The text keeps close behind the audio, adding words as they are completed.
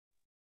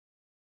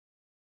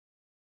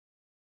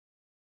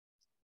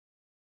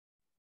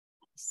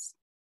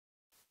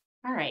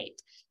All right.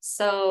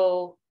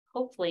 So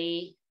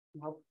hopefully,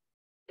 I'll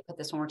put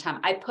this one more time.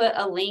 I put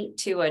a link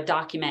to a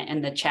document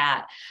in the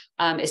chat.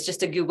 It's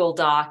just a Google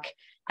Doc.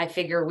 I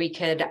figure we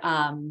could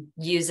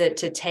use it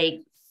to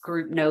take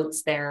group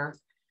notes there.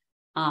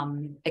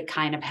 It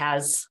kind of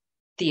has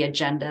the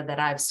agenda that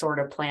I've sort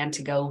of planned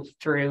to go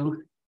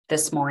through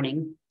this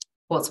morning.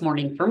 Well, it's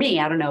morning for me.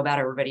 I don't know about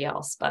everybody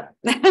else, but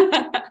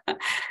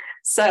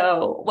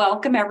so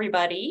welcome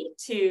everybody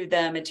to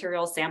the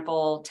material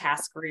sample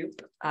task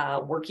group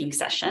working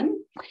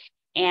session.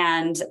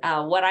 And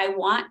what I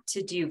want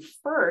to do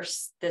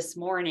first this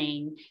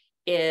morning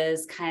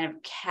is kind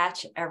of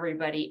catch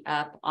everybody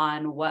up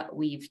on what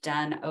we've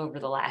done over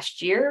the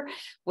last year,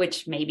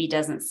 which maybe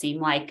doesn't seem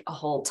like a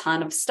whole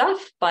ton of stuff,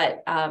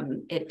 but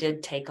it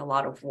did take a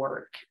lot of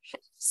work.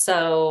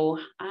 So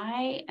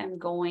I am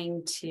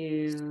going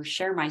to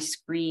share my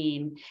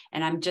screen,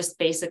 and I'm just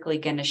basically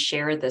going to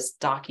share this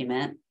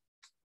document.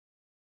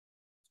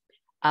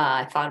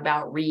 I thought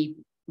about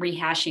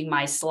rehashing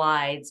my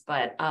slides,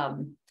 but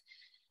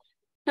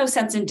no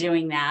sense in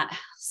doing that.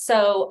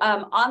 So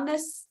on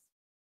this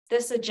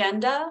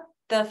agenda,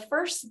 the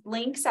first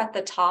links at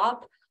the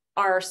top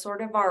are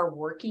sort of our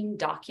working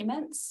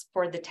documents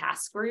for the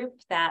task group,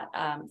 that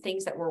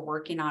things that we're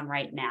working on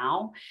right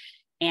now,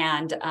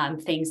 and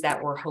things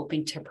that we're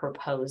hoping to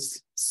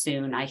propose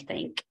soon, I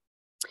think.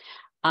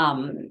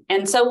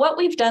 And so what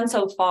we've done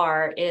so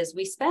far is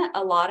we spent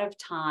a lot of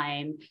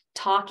time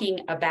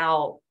talking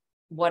about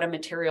what a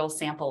material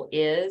sample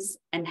is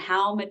and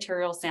how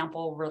material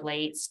sample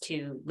relates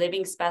to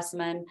living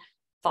specimen,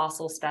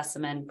 fossil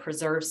specimen,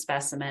 preserved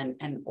specimen,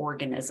 and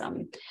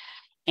organism.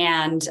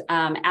 And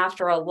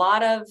after a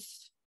lot of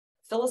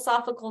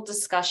philosophical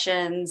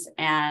discussions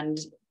and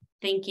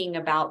thinking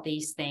about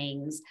these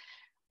things,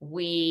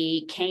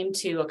 we came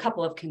to a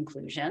couple of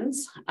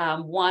conclusions.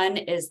 One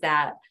is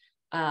that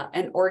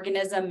an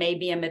organism may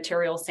be a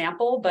material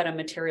sample, but a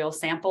material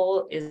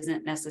sample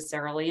isn't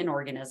necessarily an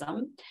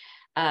organism,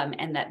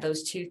 and that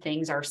those two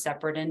things are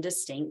separate and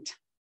distinct.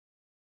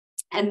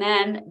 And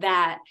then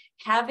that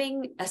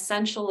having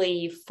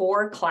essentially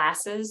 4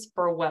 classes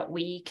for what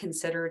we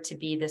consider to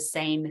be the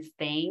same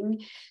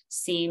thing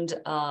seemed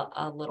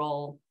a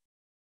little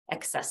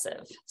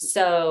excessive.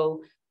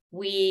 So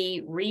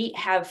we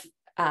have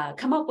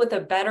come up with a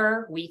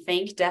better, we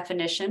think,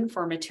 definition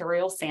for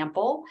material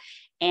sample.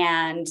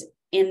 And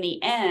in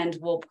the end,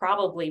 we'll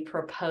probably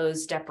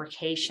propose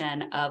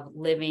deprecation of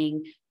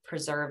living,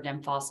 preserved,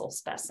 and fossil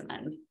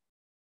specimen.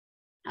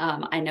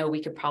 I know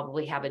we could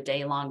probably have a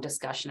day-long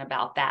discussion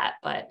about that,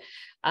 but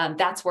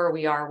that's where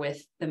we are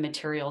with the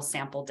material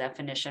sample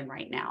definition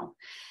right now.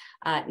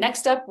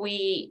 Next up,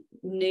 we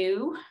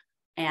knew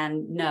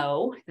and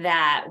know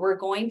that we're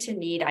going to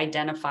need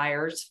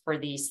identifiers for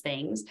these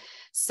things.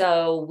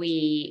 So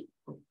we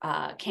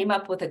came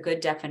up with a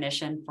good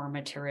definition for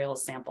material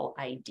sample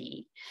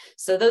ID.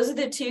 So those are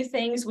the 2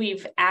 things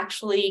we've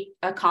actually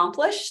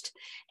accomplished.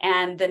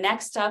 And the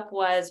next step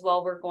was,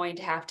 well, we're going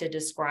to have to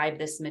describe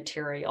this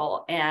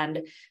material.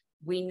 And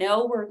we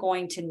know we're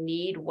going to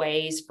need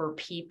ways for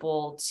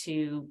people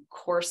to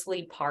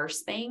coarsely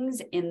parse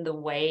things in the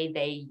way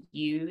they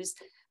use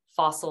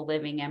fossil,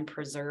 living, and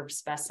preserved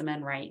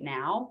specimen right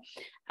now.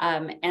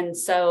 And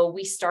so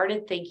we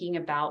started thinking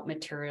about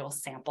material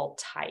sample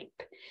type.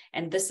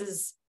 And this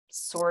is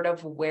sort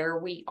of where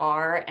we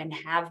are and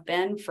have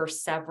been for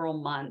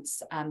several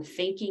months,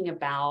 thinking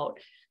about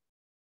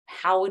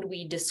how would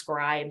we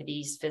describe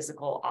these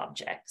physical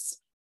objects.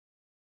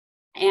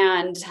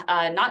 And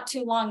not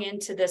too long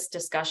into this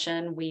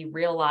discussion, we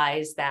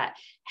realized that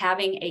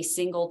having a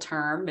single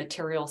term,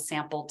 material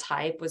sample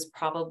type, was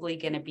probably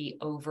going to be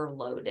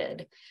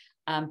overloaded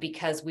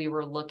because we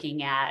were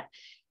looking at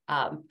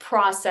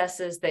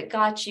processes that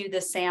got you the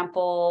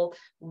sample,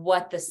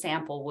 what the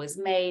sample was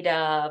made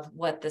of,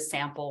 what the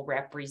sample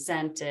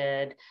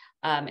represented.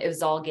 It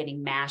was all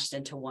getting mashed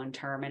into one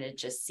term, and it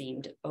just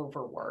seemed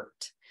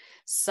overworked.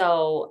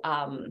 So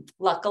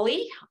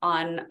luckily,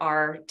 on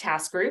our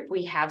task group,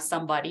 we have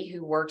somebody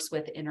who works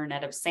with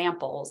Internet of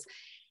Samples,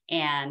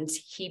 and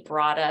he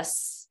brought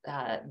us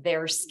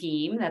their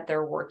scheme that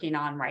they're working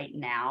on right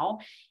now,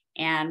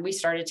 and we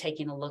started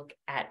taking a look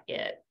at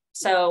it.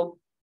 So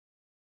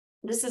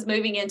this is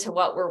moving into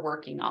what we're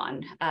working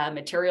on,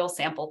 material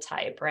sample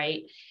type,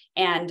 right?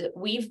 And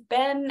we've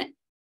been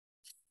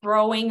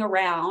throwing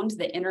around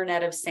the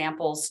Internet of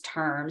Samples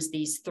terms,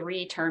 these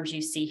 3 terms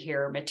you see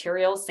here: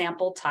 material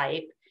sample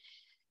type,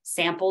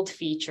 sampled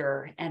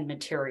feature, and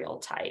material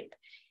type,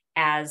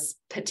 as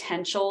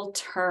potential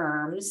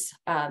terms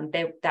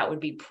that would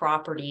be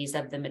properties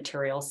of the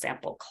material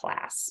sample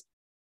class.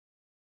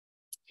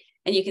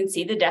 And you can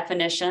see the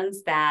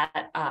definitions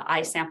that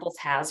iSamples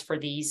has for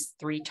these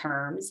 3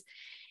 terms.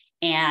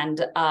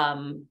 And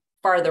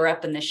farther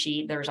up in the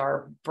sheet, there's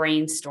our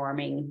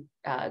brainstorming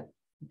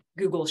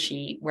Google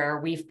Sheet where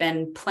we've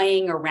been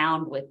playing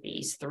around with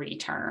these 3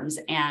 terms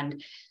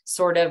and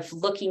sort of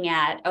looking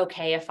at,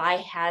 okay, if I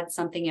had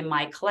something in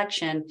my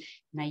collection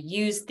and I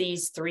used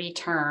these 3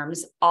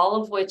 terms,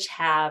 all of which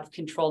have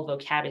controlled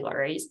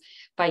vocabularies,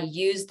 if I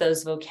use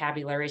those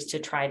vocabularies to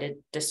try to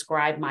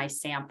describe my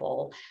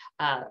sample,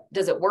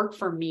 does it work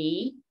for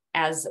me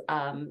as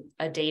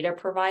a data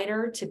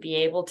provider to be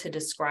able to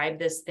describe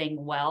this thing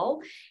well?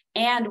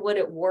 And would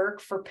it work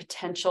for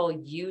potential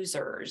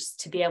users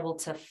to be able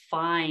to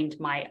find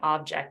my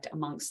object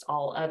amongst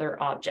all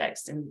other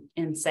objects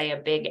in say, a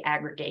big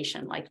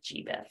aggregation like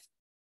GBIF?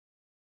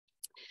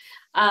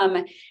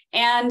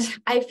 And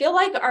I feel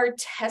like our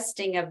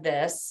testing of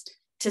this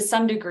to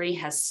some degree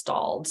has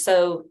stalled.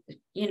 So,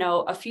 you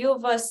know, a few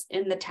of us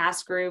in the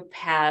task group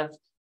have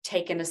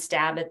taken a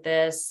stab at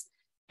this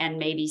and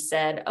maybe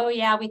said, oh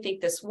yeah, we think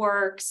this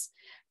works.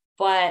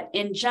 But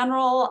in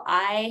general,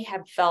 I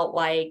have felt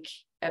like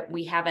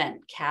we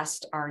haven't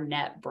cast our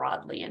net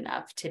broadly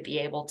enough to be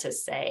able to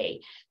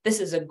say, this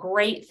is a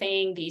great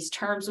thing. These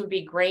terms would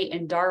be great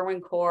in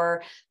Darwin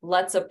Core.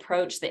 Let's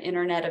approach the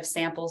Internet of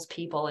Samples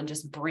people and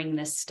just bring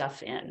this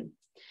stuff in.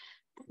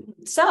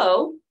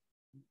 So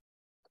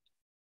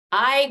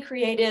I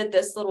created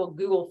this little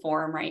Google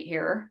form right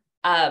here,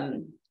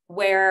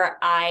 where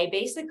I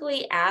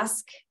basically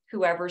ask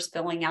whoever's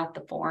filling out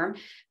the form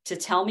to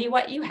tell me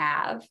what you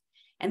have,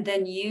 and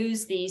then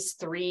use these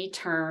 3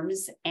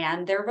 terms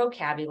and their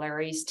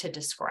vocabularies to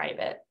describe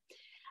it.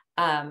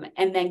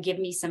 And then give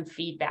me some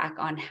feedback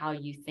on how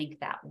you think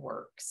that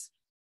works.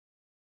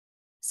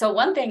 So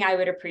one thing I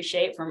would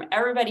appreciate from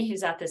everybody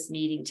who's at this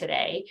meeting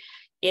today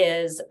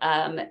is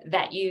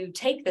that you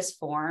take this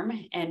form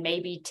and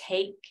maybe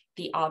take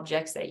the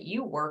objects that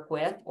you work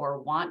with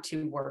or want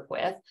to work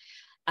with,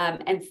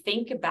 and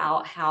think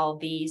about how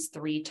these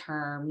 3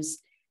 terms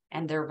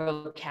and their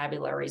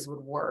vocabularies would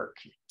work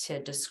to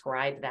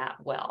describe that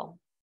well.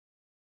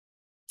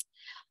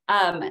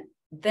 The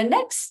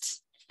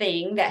next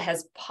thing that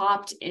has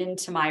popped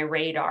into my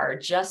radar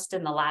just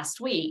in the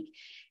last week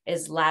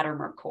is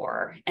Latimer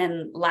Core.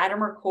 And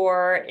Latimer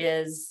Core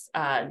is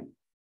the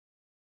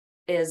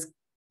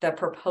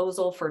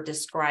proposal for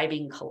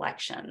describing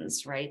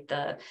collections, right?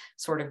 The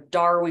sort of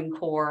Darwin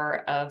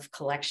Core of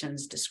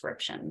collections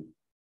description.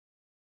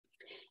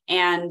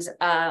 And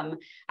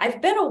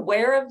I've been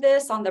aware of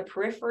this on the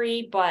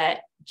periphery, but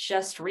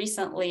just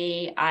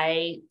recently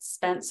I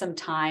spent some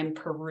time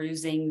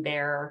perusing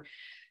their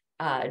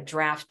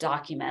draft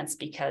documents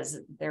because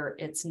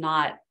it's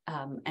not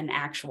an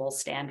actual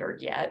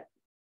standard yet.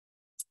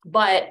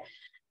 But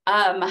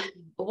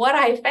what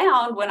I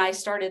found when I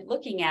started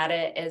looking at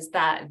it is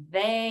that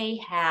they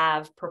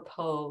have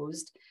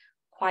proposed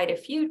quite a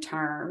few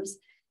terms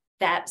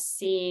that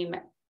seem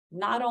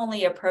not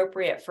only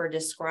appropriate for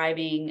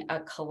describing a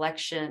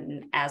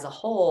collection as a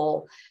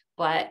whole,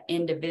 but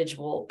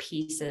individual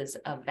pieces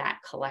of that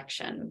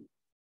collection.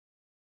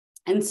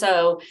 And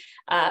so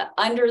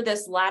under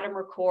this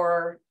Latimer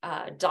Core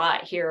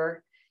dot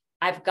here,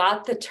 I've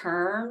got the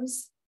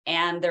terms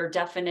and their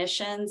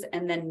definitions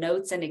and then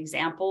notes and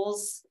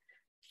examples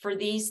for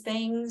these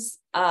things,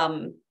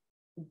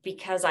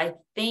 because I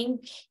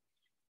think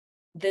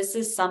this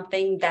is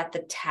something that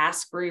the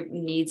task group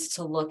needs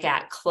to look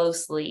at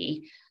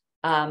closely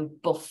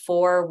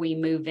before we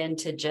move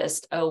into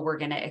just, oh, we're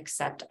going to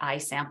accept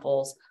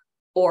I-samples,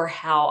 or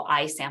how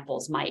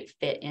I-samples might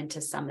fit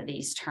into some of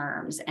these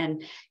terms.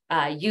 And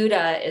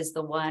Yuta is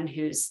the one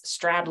who's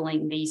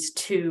straddling these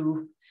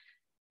 2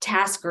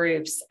 task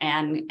groups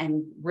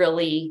and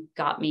really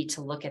got me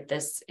to look at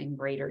this in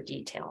greater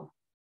detail.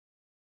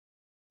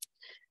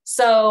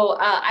 So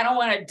I don't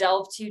want to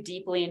delve too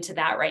deeply into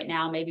that right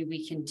now. Maybe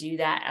we can do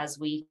that as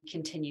we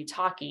continue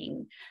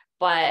talking.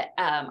 But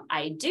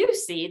I do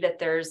see that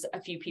there's a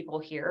few people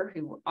here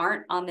who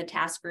aren't on the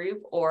task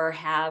group or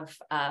have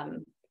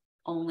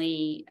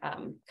only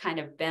kind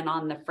of been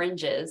on the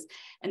fringes.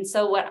 And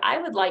so what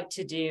I would like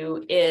to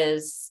do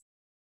is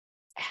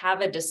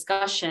have a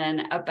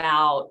discussion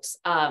about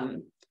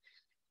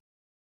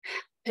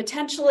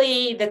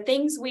potentially the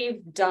things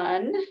we've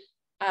done,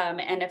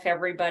 and if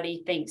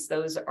everybody thinks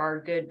those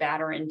are good,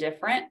 bad, or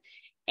indifferent,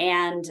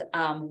 and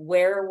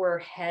where we're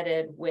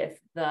headed with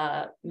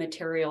the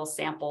material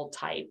sample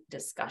type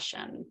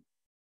discussion.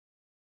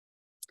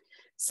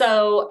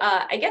 So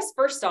I guess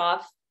first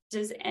off,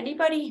 does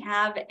anybody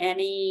have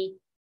any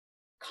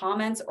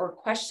comments or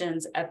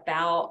questions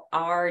about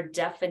our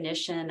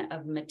definition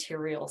of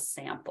material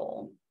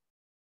sample?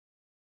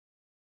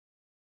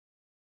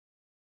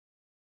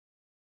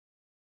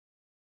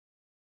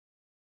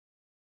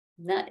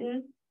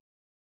 Nothing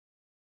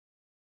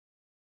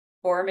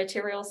for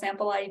material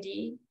sample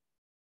ID?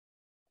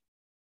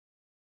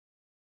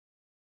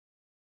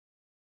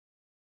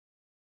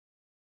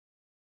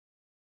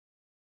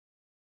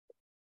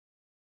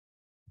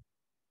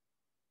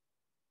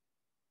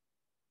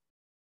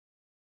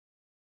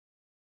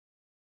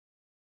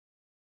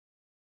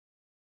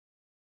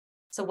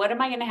 So what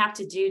am I going to have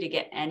to do to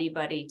get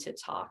anybody to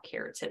talk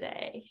here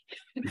today?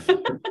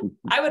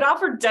 I would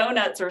offer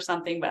donuts or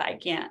something, but I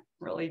can't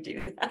really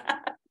do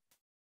that.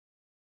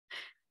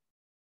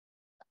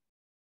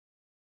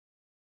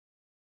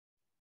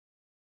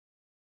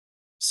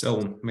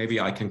 So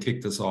maybe I can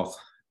kick this off.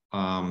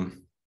 I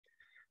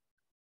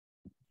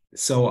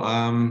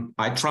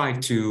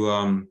tried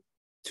to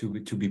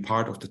be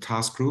part of the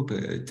task group.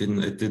 I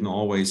didn't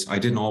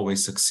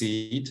always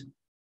succeed.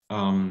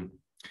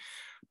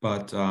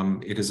 But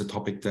it is a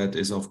topic that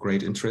is of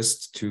great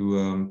interest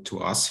to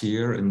us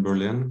here in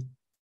Berlin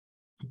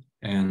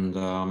and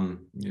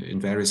in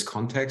various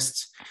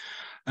contexts.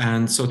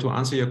 And so to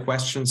answer your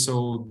question,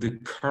 so the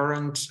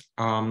current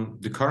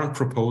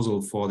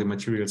proposal for the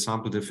material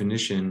sample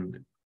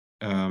definition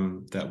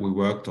that we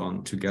worked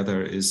on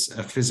together is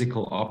a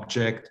physical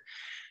object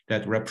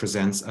that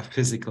represents a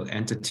physical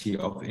entity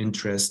of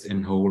interest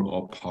in whole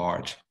or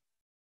part.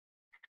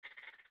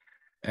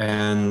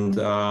 And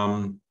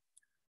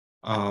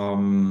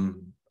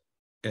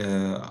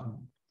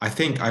I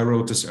think I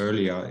wrote this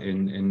earlier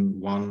in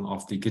one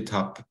of the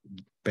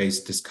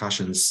GitHub-based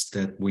discussions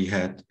that we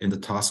had in the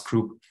task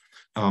group.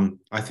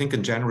 I think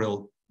in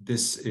general,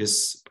 this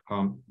is,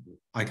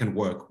 I can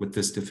work with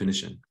this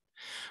definition.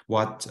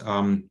 What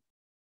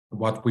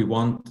we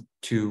want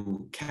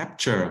to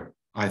capture,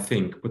 I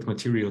think, with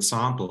material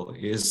sample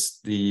is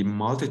the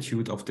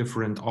multitude of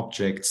different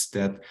objects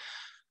that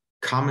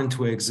come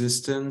into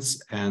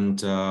existence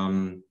and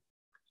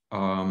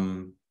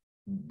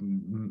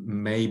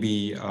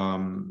maybe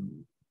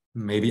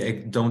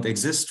don't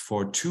exist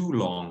for too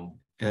long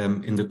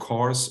in the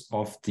course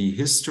of the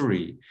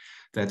history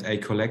that a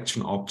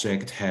collection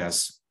object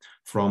has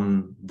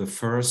from the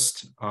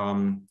first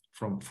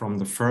from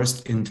the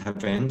first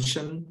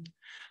intervention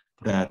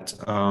that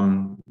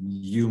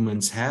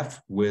humans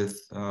have with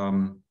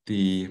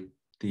the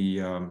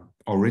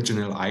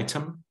original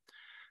item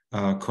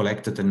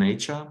collected in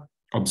nature,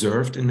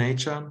 observed in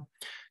nature,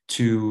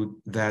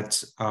 to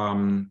that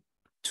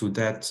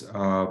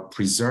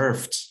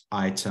preserved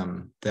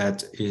item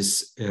that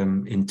is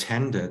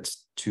intended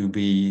to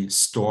be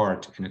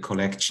stored in a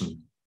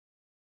collection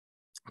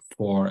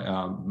for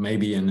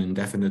maybe an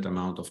indefinite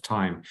amount of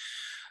time,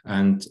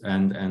 and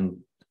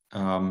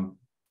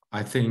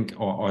I think,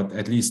 or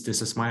at least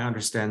this is my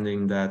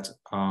understanding, that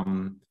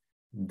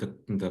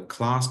the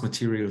class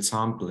material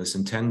sample is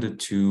intended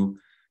to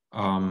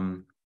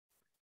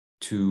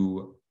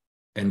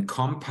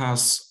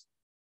encompass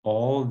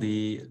all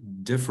the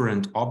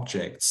different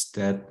objects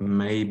that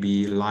may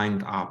be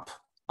lined up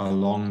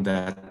along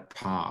that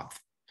path.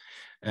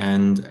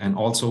 And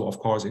also, of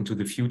course, into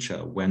the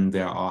future when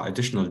there are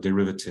additional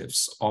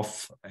derivatives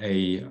of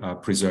a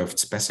preserved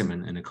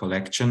specimen in a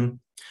collection.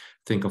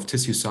 Think of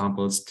tissue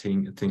samples,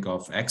 think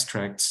of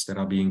extracts that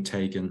are being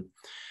taken.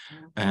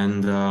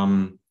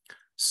 And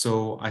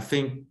so I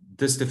think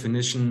this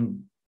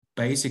definition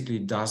basically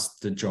does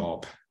the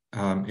job.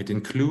 It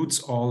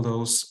includes all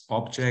those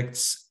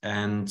objects,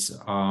 and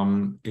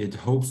it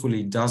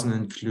hopefully doesn't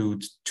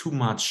include too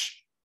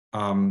much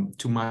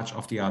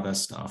of the other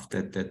stuff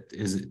that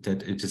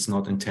it is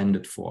not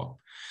intended for.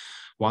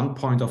 One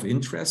point of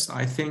interest,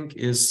 I think,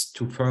 is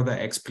to further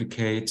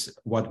explicate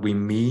what we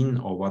mean,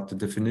 or what the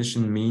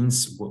definition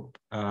means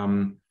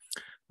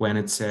when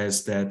it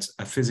says that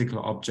a physical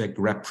object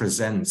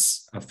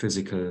represents a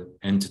physical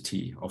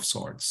entity of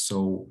sorts.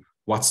 So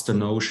what's the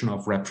notion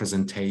of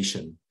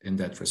representation in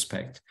that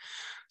respect?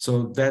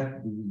 So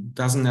that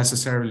doesn't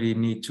necessarily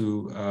need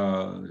to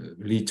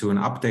lead to an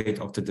update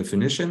of the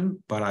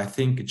definition, but I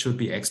think it should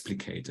be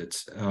explicated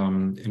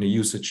in a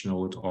usage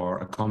note or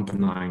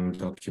accompanying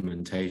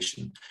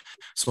documentation.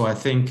 So I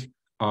think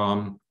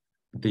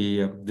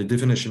the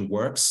definition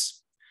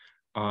works,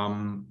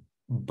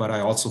 but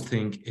I also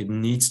think it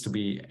needs to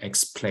be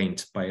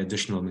explained by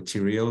additional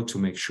material to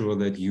make sure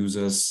that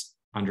users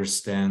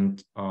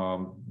understand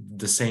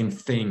the same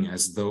thing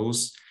as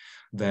those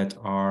that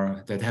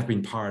have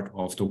been part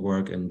of the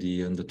work in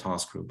the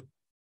task group.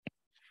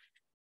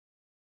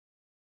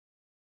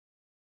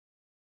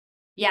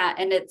 Yeah,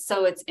 and it's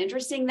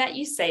interesting that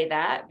you say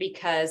that,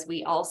 because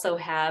we also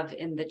have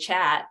in the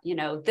chat,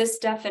 this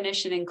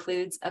definition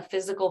includes a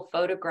physical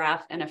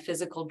photograph and a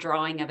physical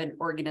drawing of an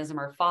organism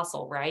or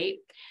fossil, right?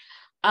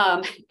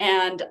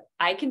 And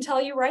I can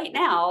tell you right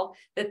now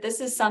that this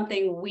is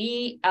something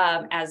we,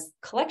 as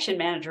collection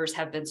managers,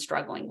 have been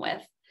struggling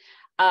with.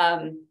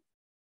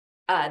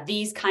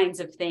 These kinds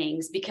of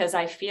things, because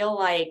I feel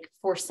like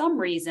for some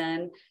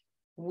reason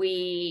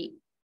we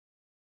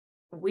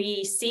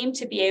seem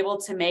to be able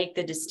to make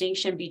the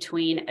distinction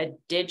between a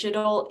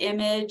digital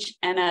image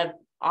and an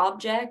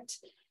object,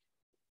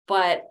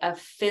 but a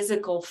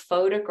physical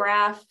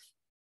photograph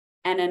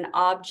and an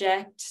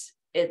object,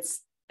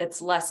 it's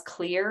less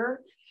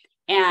clear.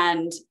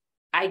 And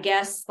I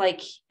guess,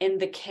 like in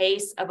the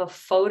case of a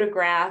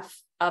photograph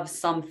of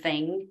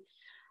something,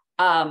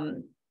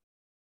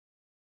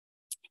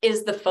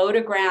 is the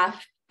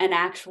photograph an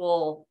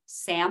actual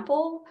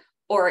sample,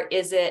 or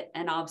is it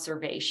an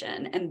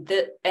observation?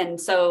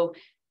 And so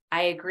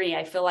I agree.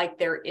 I feel like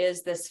there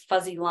is this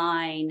fuzzy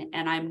line,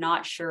 and I'm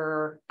not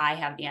sure I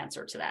have the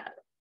answer to that.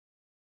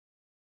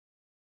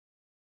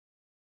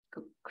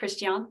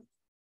 Christian?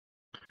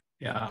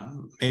 Yeah,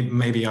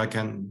 maybe I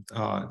can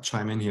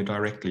chime in here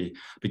directly,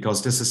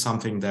 because this is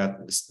something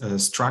that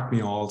struck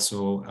me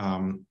also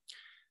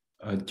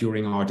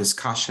during our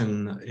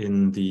discussion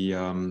in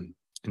the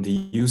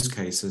use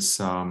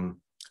cases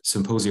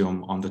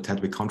symposium on the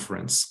TDWG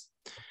conference.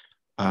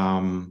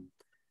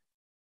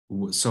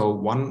 So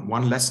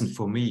one lesson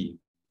for me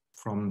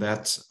from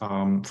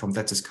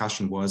that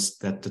discussion was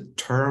that the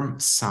term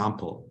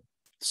sample,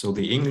 so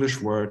the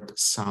English word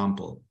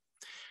sample,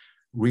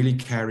 really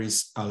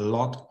carries a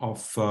lot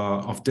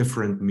of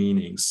different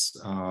meanings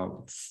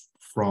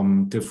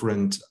from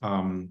different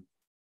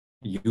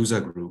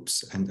user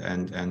groups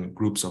and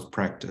groups of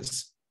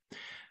practice,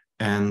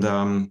 and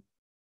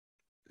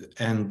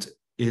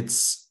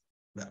it's,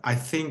 I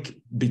think,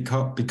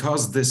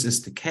 because this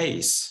is the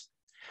case,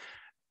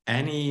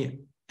 any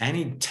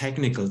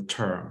technical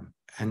term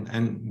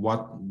and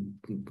what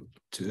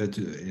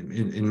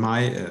in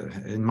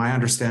my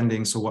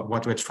understanding, so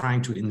what we're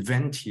trying to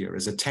invent here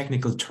is a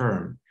technical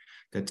term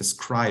that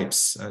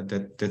describes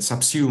that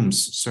subsumes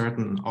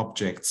certain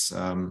objects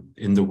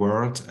in the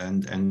world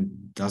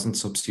and doesn't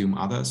subsume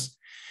others.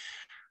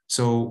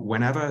 So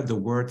whenever the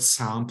word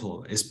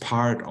sample is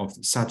part of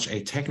such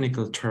a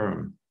technical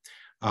term,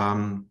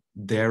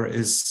 there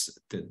is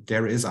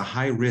a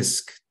high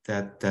risk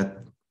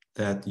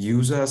that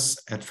users,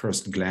 at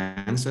first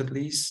glance at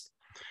least,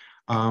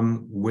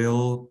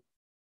 will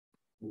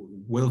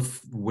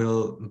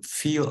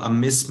feel a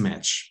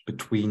mismatch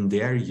between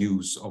their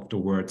use of the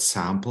word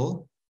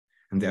sample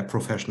in their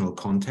professional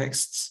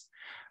contexts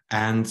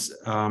and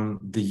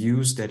the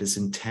use that is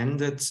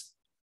intended,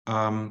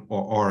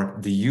 or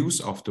the use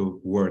of the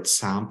word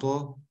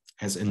sample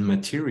as in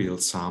material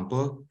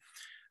sample,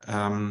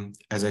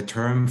 as a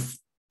term,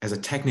 as a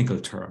technical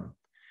term.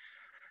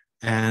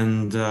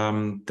 And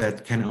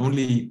that can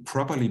only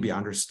properly be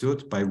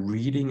understood by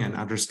reading and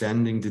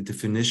understanding the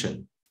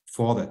definition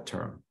for that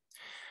term.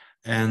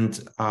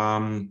 And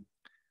I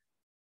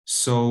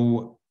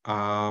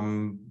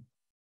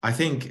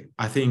think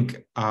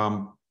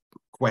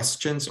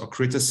questions or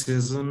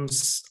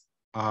criticisms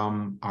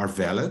are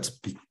valid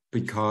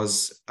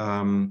because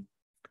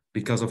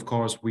of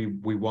course we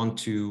want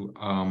to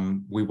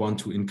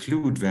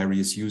include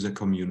various user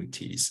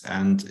communities,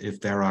 and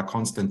if there are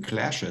constant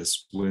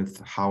clashes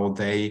with how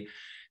they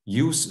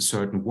use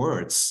certain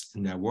words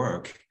in their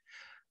work,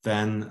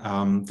 then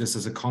this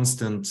is a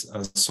constant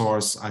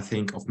source, I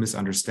think, of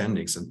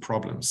misunderstandings and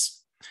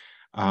problems.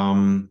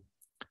 So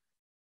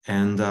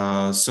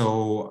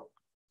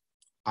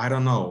I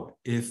don't know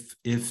if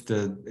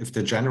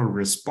the general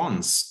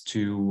response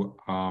to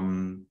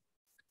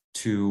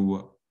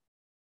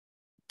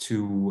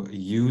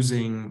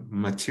using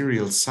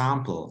material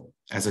sample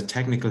as a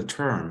technical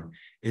term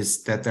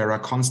is that there are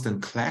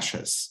constant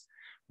clashes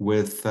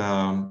with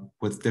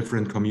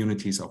different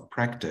communities of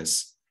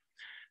practice,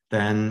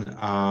 then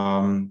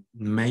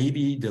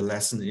maybe the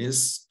lesson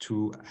is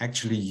to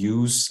actually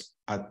use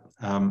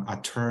a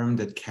term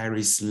that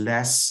carries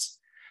less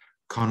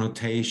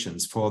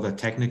connotations for the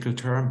technical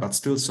term, but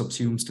still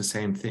subsumes the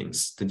same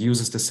things, that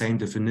uses the same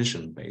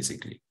definition,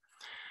 basically.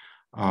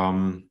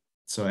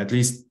 So at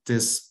least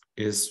this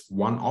is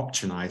one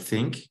option, I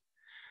think,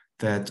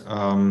 that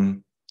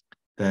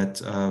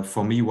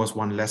for me was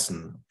one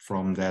lesson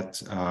from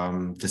that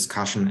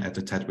discussion at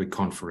the TDWG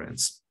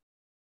conference.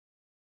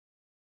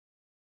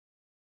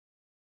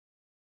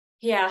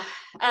 Yeah,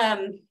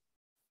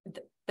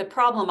 the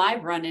problem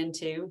I've run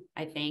into,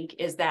 I think,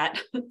 is that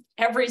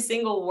every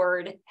single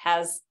word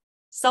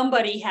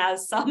somebody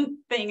has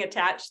something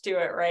attached to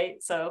it,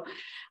 right? So,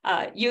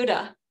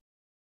 Yuda.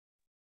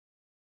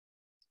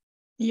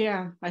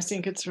 Yeah, I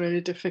think it's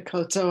really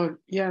difficult. So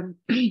yeah,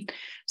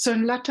 so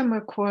in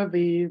Latimer Core,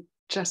 we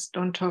just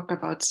don't talk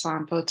about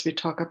samples, we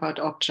talk about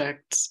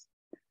objects,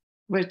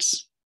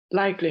 which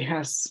likely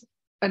has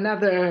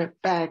another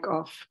bag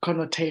of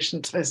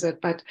connotations with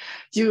it, but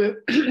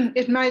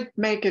it might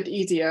make it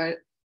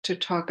easier to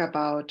talk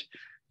about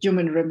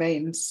human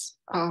remains.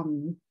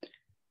 For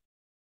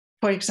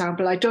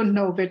example, I don't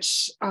know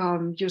which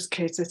use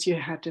cases you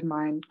had in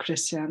mind,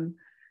 Christian.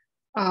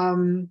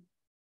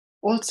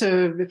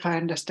 Also, if I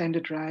understand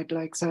it right,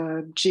 like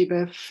the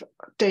GBIF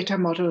data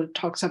model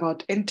talks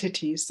about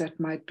entities, that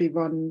might be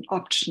one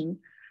option,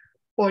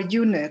 or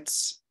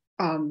units,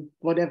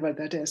 whatever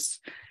that is.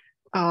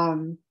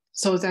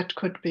 So that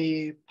could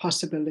be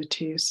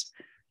possibilities.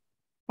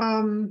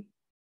 With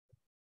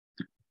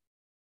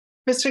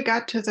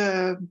regard to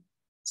the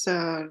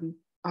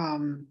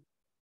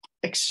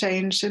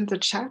exchange in the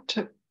chat,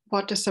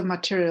 what is a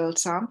material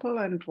sample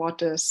and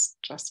what is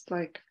just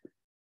like,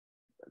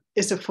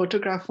 is a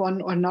photograph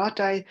one or not?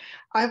 I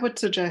would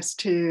suggest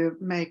to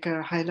make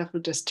a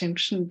high-level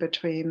distinction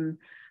between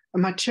a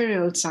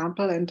material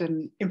sample and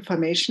an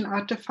information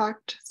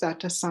artifact.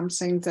 That is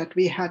something that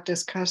we had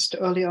discussed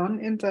early on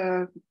in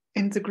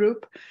the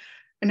group.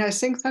 And I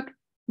think that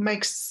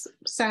makes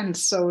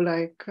sense. So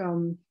like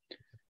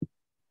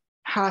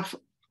have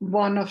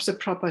one of the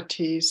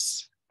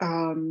properties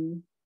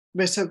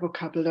with a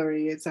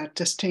vocabulary that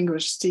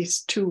distinguish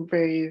these two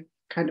very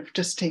kind of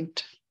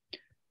distinct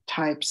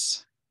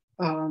types.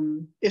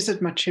 Is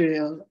it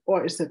material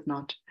or is it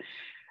not?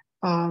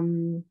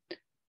 And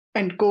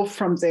go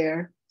from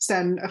there.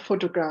 Then a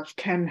photograph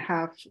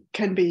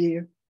can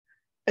be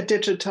a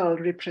digital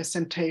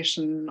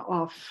representation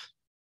of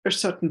a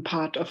certain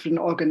part of an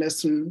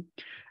organism,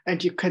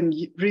 and you can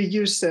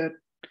reuse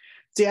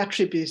the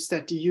attributes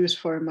that you use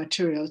for a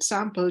material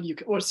sample, you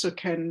also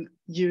can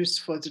use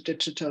for the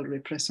digital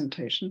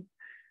representation.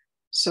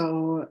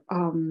 So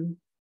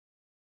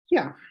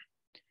yeah,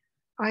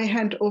 I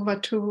hand over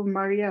to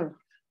Marielle.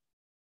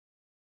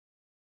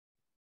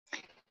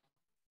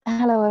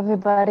 Hello,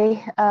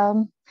 everybody.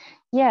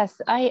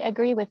 Yes, I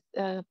agree with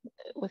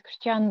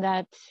Christian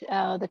that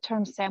the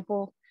term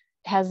sample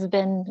has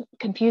been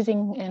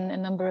confusing in a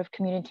number of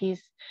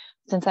communities.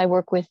 Since I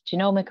work with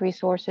genomic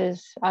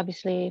resources,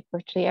 obviously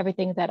virtually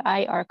everything that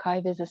I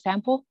archive is a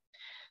sample,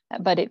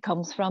 but it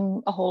comes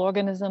from a whole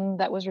organism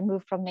that was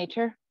removed from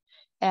nature.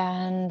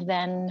 And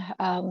then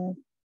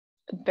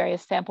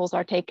various samples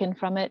are taken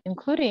from it,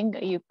 including,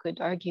 you could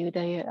argue,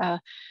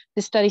 the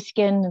study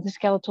skin, the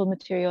skeletal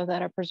material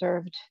that are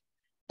preserved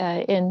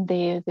in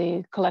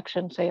the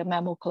collection, say a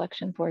mammal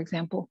collection, for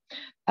example.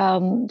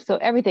 So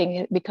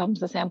everything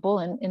becomes a sample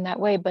in that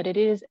way, but it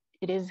is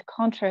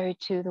contrary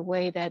to the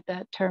way that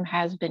that term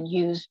has been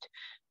used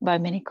by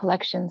many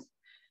collections.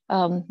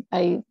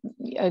 I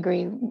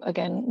agree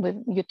again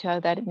with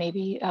Jutta that it may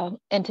be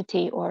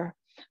entity or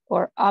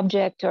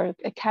object, or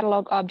a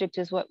catalog object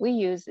is what we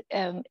use.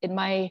 In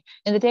the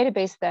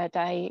database that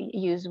I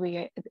use,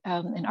 we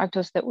in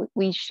Arctos, that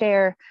we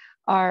share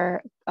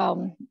our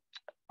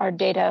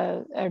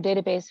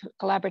database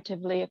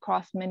collaboratively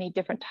across many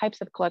different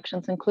types of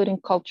collections, including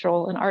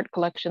cultural and art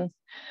collections,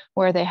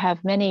 where they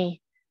have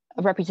many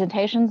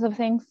representations of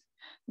things,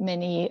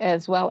 many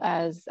as well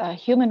as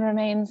human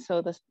remains.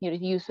 So the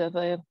use of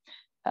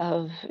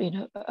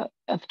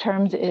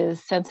terms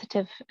is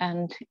sensitive,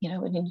 and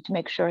we need to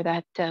make sure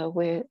that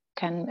we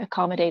can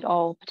accommodate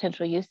all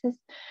potential uses.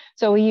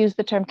 So we use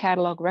the term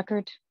catalog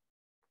record,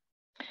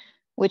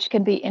 which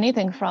can be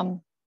anything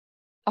from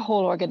a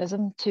whole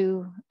organism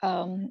to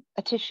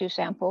a tissue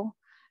sample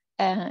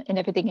and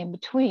everything in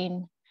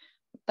between.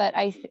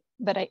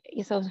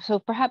 So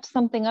perhaps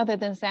something other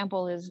than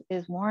sample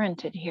is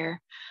warranted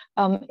here.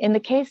 In the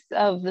case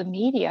of the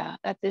media,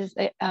 that is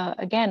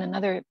again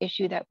another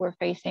issue that we're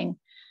facing.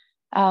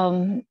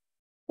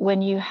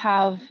 When you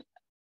have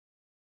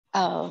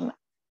a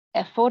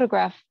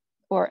photograph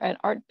or an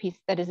art piece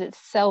that is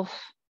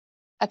itself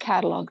a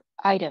catalog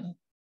item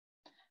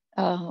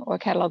or a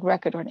catalog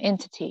record or an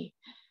entity,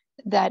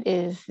 that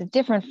is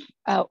different,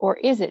 or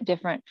is it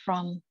different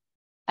from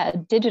a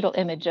digital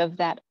image of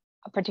that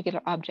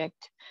particular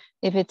object?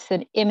 If it's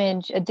an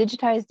image, a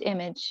digitized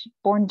image,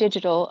 born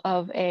digital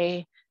of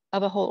a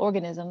whole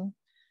organism,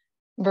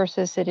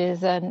 versus it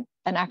is an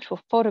actual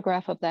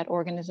photograph of that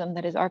organism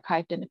that is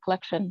archived in a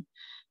collection.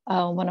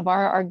 One of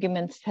our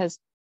arguments has,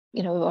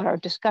 our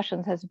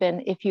discussions has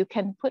been, if you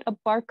can put a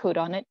barcode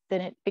on it,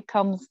 then it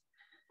becomes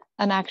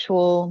an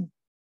actual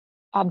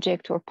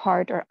object or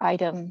part or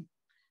item.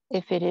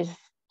 If it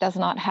does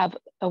not have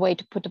a way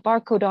to put a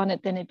barcode on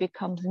it, then it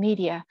becomes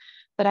media.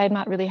 But I'm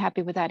not really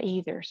happy with that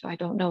either. So I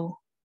don't know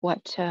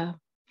what, I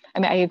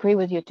agree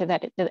with you to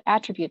that the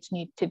attributes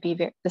need to be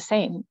the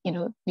same.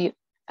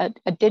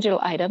 A digital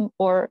item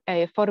or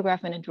a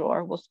photograph in a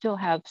drawer will still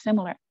have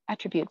similar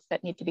attributes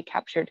that need to be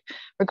captured,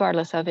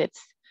 regardless of its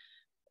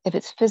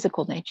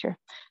physical nature.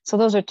 So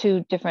those are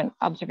two different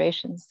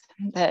observations.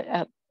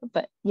 That,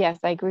 but yes,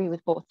 I agree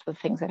with both the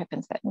things that have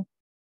been said.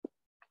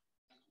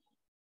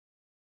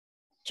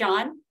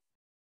 John?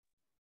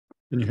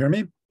 Can you hear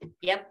me?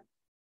 Yep.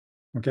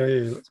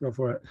 Okay, let's go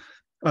for it.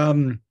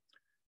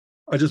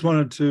 I just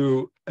wanted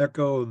to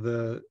echo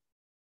the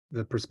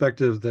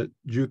perspective that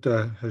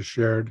Jutta has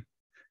shared,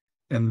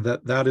 and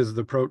that is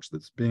the approach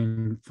that's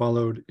being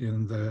followed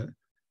in the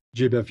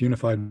GBEF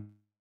unified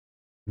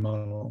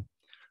model.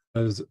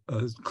 There's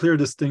a clear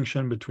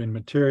distinction between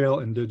material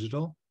and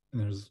digital,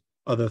 and there's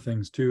other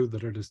things too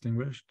that are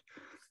distinguished.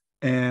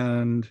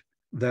 And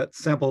that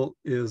sample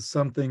is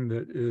something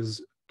that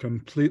is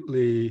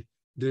completely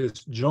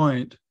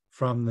disjoint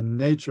from the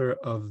nature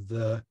of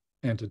the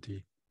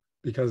entity,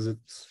 because the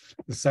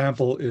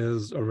sample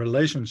is a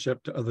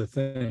relationship to other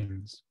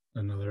things,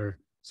 another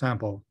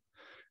sample.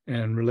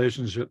 And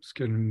relationships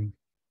can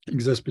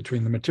exist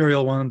between the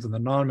material ones and the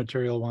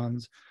non-material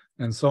ones,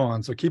 and so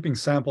on. So keeping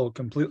sample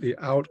completely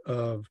out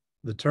of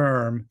the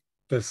term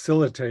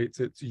facilitates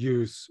its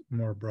use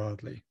more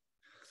broadly.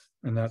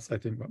 And that's, I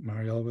think, what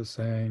Marielle was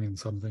saying, and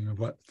something of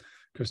what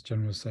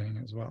Christian was saying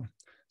as well.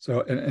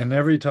 So, and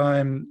every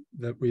time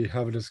that we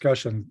have a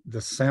discussion,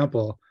 the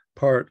sample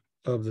part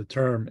of the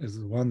term is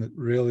the one that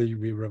really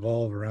we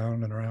revolve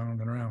around and around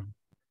and around.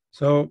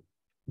 So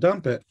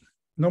dump it.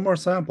 No more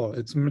sample.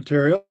 It's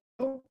material.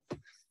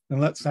 And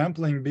let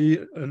sampling be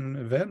an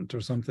event or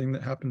something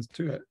that happens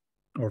to it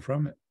or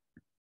from it,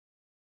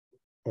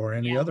 or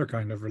any other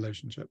kind of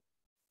relationship.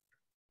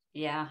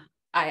 Yeah,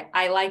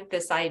 I like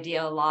this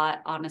idea a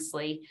lot,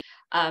 honestly.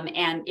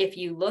 And if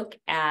you look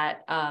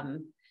at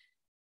the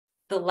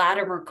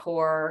Latimer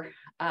core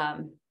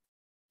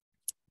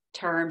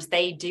terms,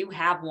 they do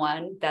have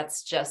one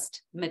that's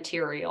just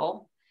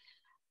material.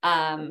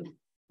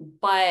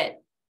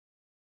 But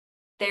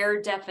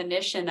their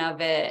definition of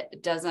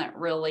it doesn't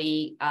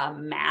really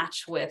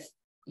match with,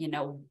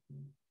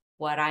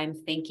 what I'm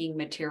thinking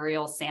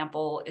material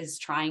sample is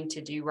trying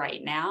to do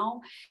right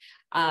now.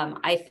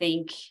 I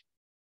think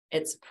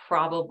it's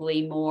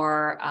probably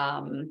more,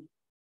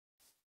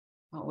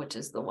 which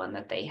is the one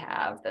that they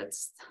have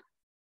it's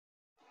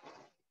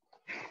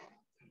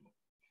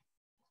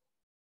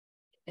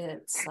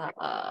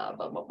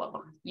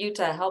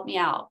Utah, help me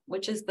out.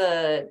 Which is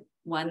the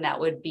one that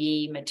would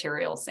be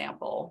material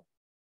sample?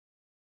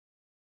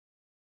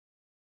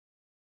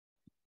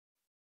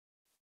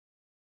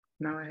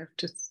 Now I have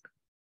to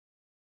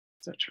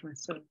search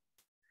myself.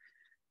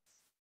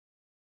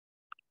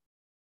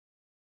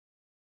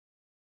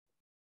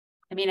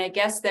 I mean, I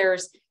guess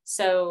there's,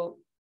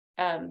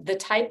 the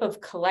type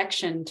of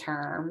collection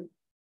term,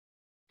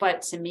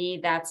 but to me,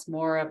 that's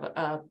more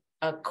of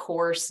a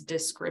course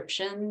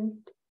description.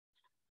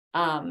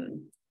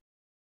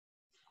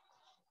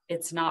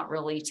 It's not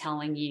really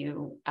telling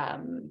you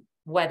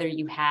whether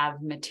you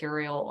have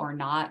material or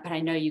not, but I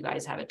know you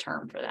guys have a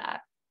term for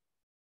that.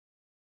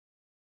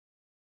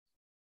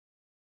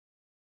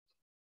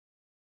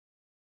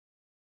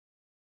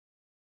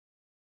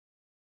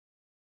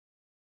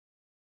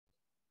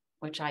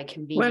 Which I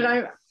can be.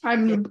 Well,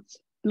 I'm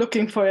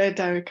looking for it.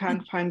 I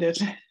can't find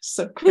it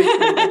so quickly.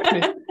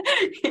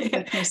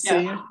 Let me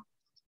see. Yeah,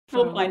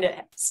 we'll find it.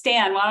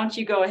 Stan, why don't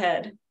you go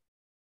ahead?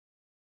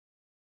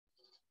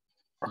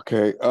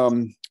 Okay.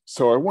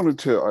 So I wanted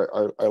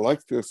to. I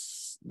like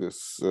this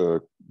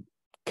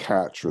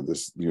catch, or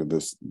this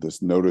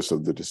this notice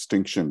of the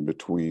distinction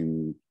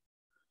between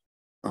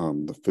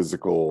the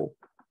physical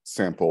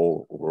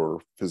sample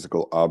or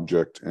physical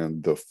object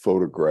and the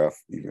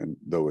photograph, even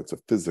though it's a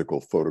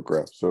physical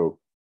photograph. So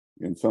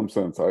in some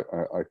sense,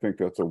 I think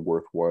that's a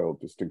worthwhile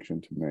distinction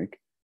to make.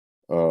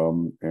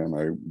 And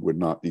I would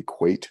not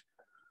equate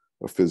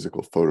a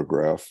physical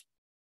photograph,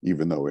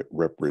 even though it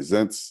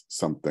represents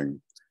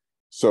something.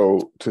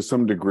 So to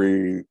some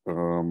degree,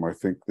 I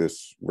think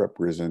this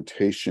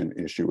representation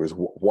issue is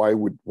why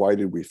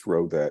did we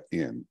throw that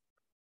in?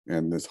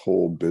 And this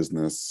whole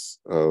business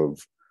of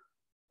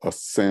a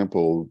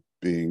sample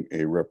being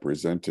a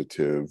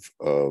representative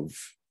of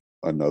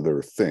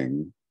another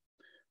thing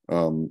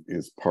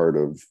is part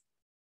of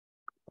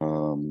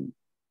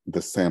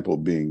the sample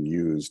being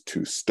used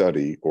to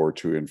study or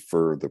to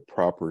infer the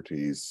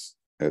properties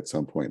at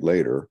some point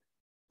later,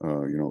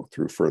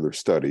 through further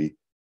study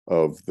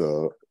of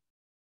the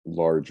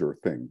larger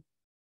thing,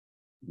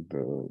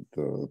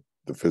 the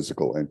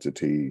physical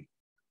entity,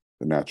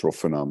 the natural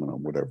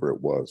phenomenon, whatever it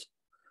was.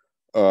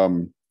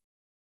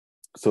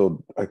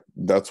 So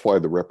that's why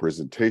the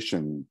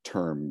representation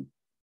term,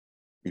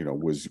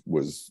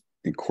 was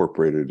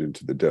incorporated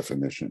into the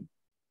definition.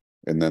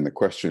 And then the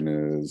question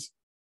is,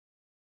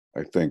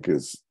 I think,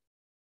 is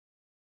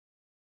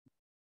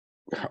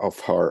how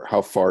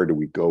far do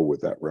we go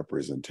with that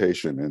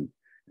representation?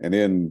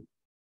 And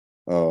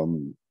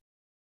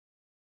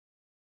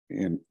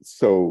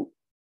so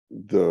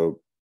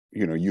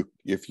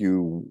if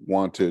you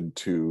wanted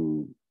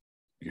to,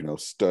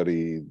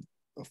 study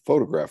a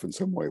photograph in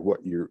some way,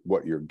 what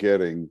you're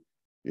getting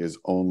is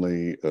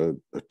only a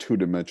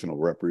two-dimensional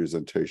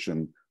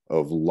representation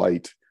of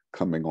light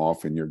coming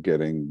off, and you're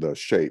getting the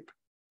shape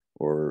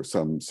or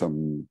some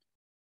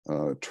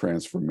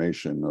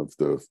transformation of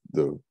the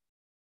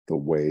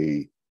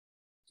way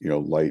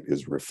light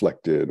is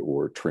reflected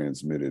or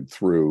transmitted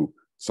through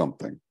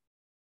something,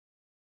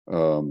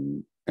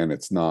 and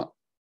it's not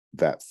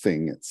that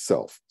thing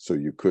itself. So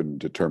you couldn't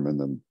determine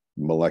the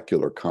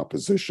molecular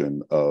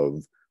composition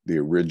of the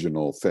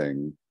original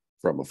thing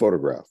from a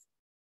photograph,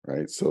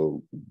 right?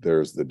 So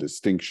there's the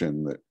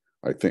distinction that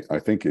I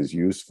think is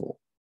useful.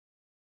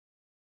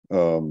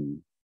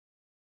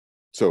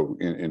 So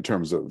in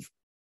terms of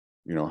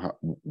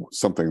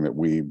something that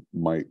we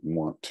might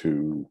want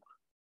to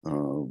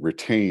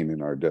retain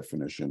in our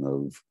definition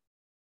of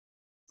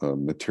a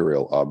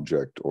material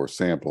object or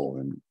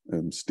sample,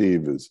 and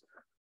Steve is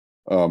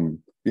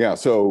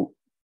so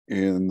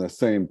in the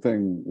same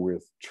thing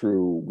with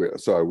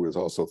so I was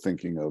also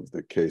thinking of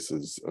the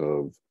cases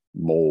of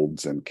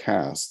molds and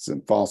casts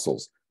and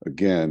fossils.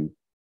 Again,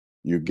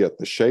 you get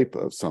the shape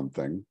of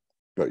something,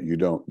 but you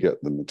don't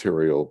get the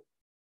material,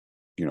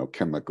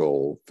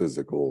 chemical,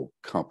 physical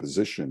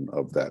composition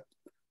of that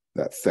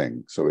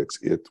thing. So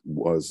it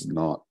was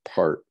not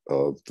part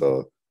of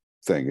the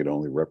thing. It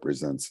only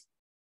represents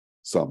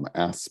some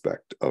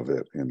aspect of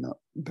it, in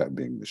that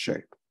being the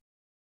shape.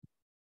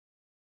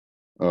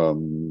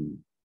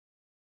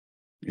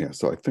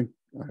 So I think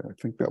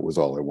that was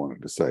all I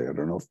wanted to say. I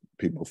don't know if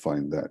people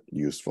find that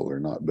useful or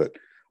not, but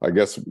I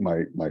guess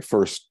my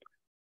first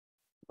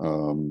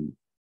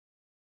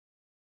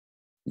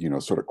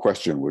sort of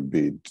question would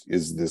be,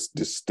 is this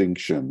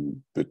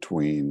distinction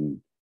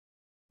between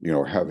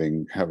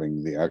having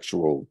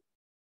the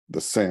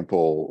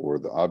sample or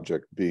the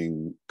object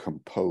being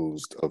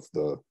composed of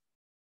the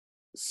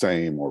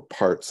same or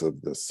parts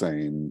of the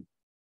same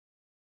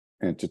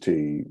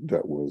entity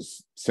that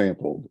was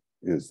sampled,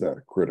 is that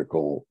a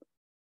critical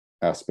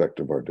aspect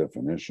of our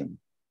definition?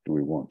 Do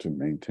we want to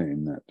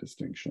maintain that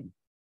distinction?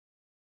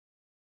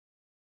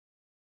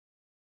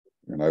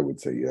 And I would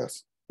say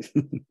yes.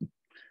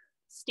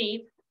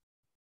 Steve?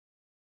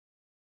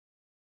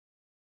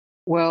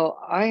 Well,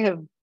 I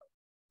have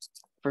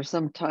for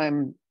some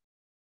time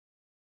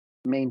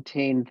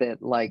maintained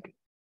that, like,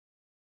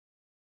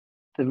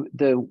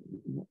 the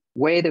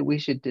way that we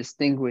should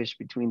distinguish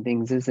between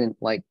things isn't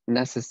like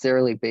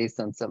necessarily based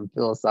on some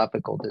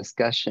philosophical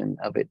discussion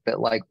of it, but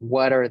like,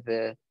 what are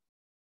the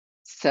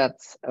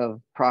sets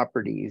of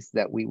properties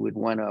that we would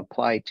want to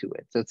apply to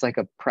it? So it's like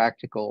a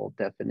practical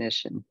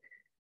definition.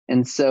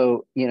 And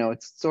so,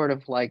 it's sort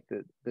of like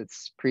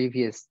this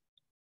previous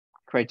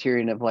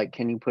criterion of, like,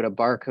 can you put a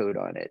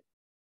barcode on it?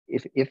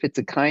 If it's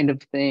a kind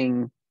of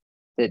thing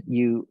that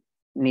you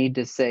need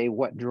to say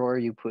what drawer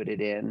you put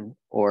it in,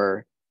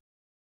 or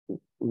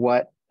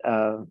what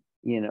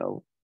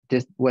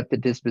what the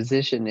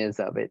disposition is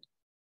of it,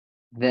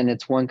 then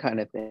it's one kind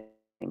of thing.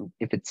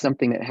 If it's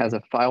something that has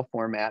a file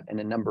format and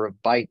a number of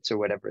bytes or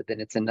whatever, then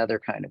it's another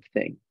kind of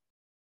thing.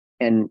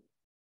 And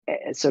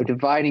so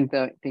dividing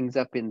things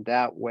up in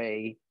that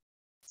way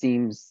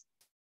seems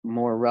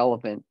more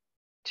relevant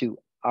to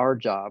our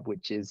job,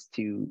 which is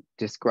to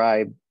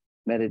describe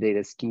metadata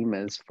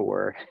schemas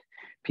for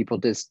people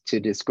to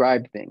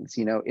describe things.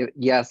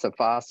 Yes, a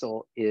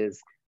fossil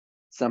is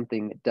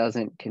something that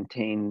doesn't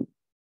contain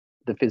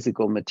the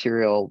physical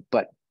material,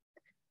 but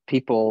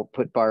people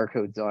put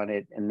barcodes on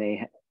it, and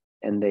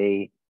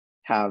they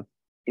have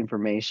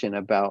information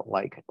about,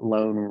 like,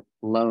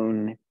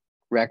 loan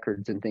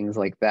records and things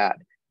like that.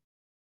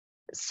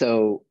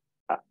 So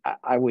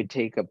I would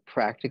take a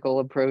practical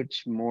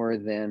approach more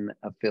than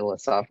a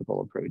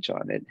philosophical approach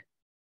on it.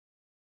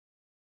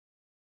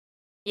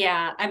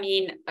 Yeah, I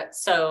mean,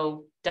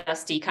 so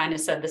Dusty kind of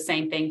said the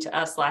same thing to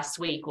us last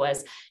week,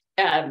 was,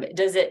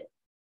 does it,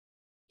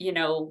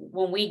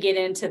 when we get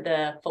into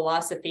the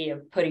philosophy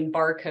of putting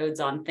barcodes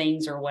on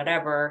things or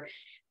whatever,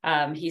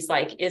 he's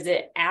like, is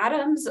it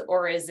atoms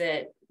or is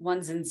it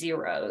ones and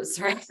zeros,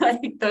 right?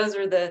 Like those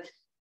are the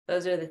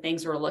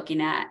things we're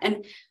looking at.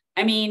 And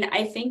I mean,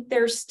 I think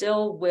there is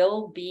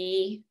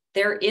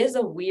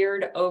a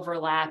weird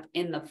overlap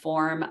in the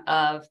form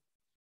of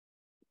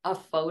a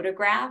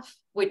photograph,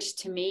 which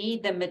to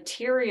me, the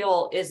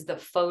material is the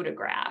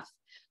photograph.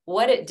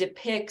 What it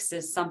depicts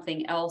is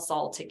something else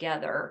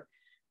altogether.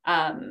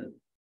 And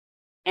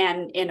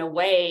in a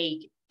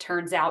way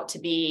turns out to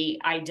be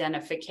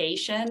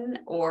identification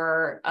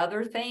or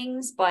other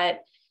things,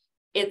 but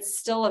it's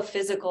still a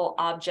physical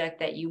object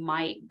that you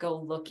might go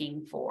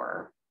looking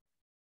for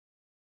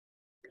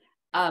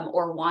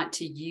or want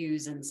to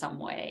use in some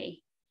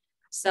way.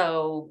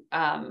 So,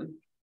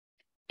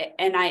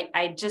 and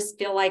I just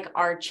feel like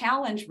our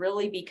challenge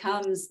really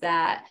becomes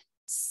that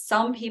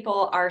some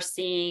people are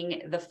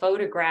seeing the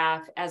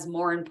photograph as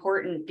more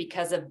important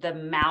because of the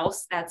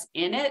mouse that's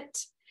in it.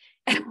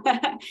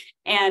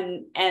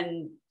 and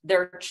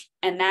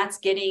that's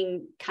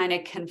getting kind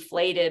of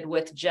conflated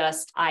with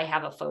just, I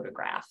have a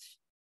photograph.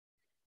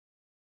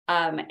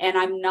 And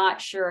I'm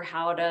not sure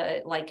how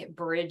to, like,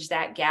 bridge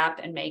that gap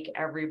and make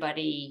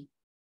everybody,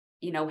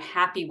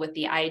 happy with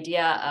the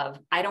idea of,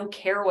 I don't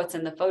care what's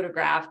in the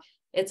photograph.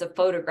 It's a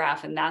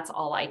photograph and that's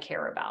all I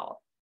care about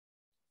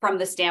from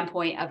the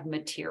standpoint of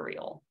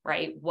material,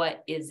 right?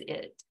 What is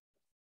it?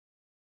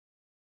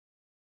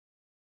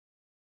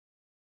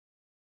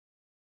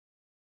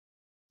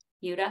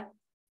 Yuta?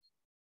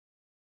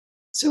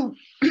 So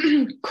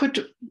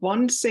could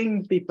one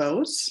thing be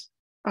both?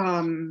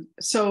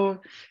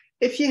 So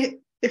if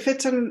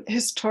it's an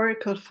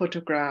historical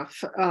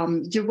photograph,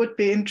 you would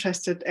be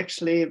interested,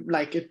 actually,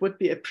 like, it would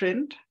be a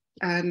print,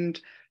 and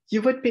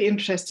you would be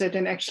interested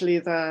in actually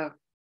the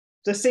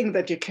thing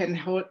that you can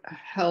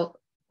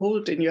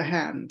hold in your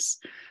hands.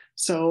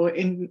 So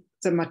in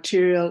the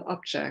material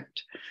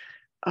object.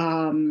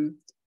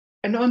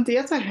 And on the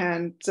other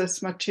hand,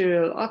 this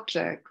material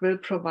object will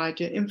provide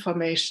you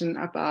information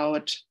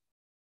about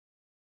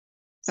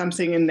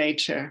something in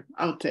nature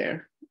out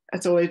there.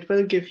 So it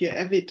will give you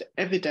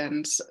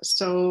evidence.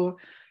 So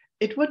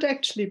it would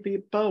actually be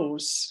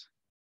both.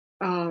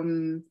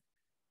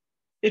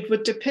 It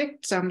would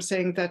depict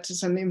something that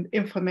is an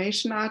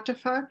information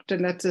artifact,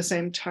 and at the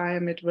same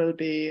time, it will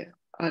be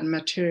a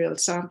material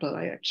sample.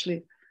 I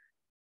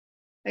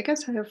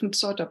guess I haven't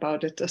thought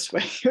about it this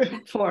way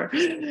before,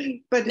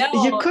 but no.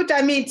 You could,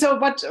 so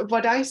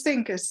what I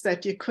think is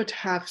that you could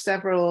have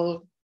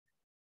several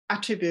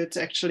attributes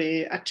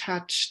actually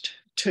attached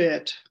to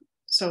it.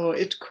 So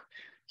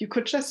you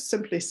could just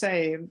simply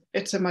say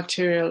it's a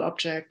material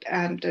object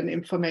and an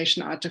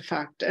information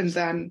artifact, and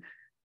then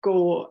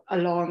go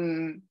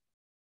along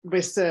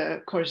with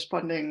the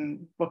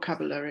corresponding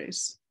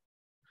vocabularies.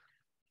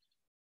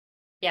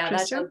 Yeah,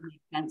 Christian? that does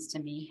make sense to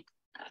me.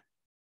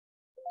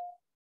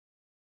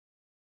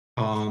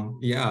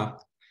 Yeah,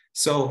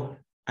 so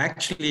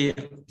actually,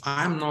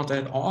 I'm not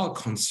at all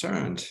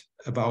concerned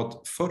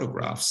about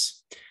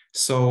photographs.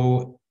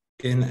 So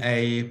in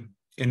a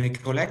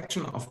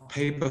collection of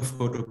paper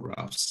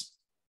photographs,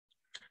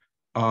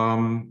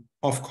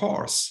 of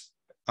course,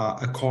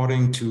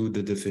 according to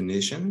the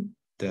definition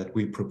that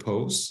we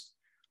propose,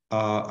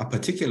 a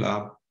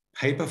particular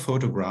paper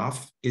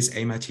photograph is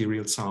a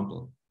material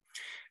sample.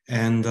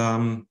 And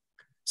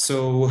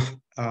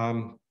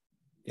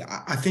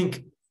yeah, I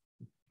think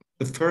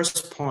the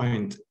first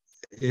point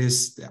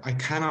is, I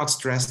cannot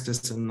stress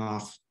this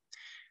enough,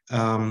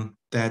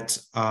 that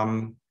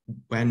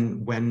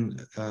when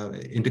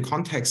in the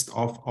context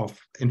of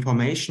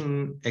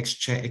information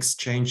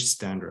exchange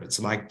standards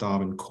like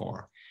Darwin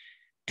Core,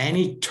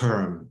 any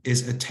term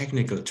is a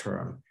technical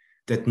term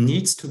that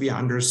needs to be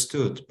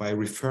understood by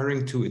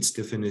referring to its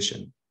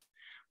definition.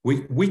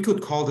 We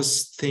could call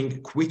this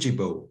thing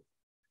Quijibo,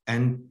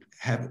 and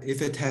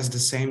if it has the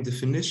same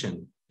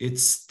definition, it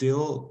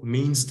still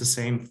means the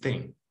same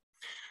thing.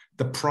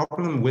 The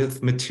problem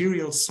with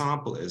material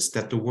sample is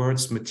that the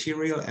words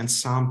material and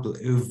sample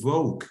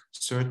evoke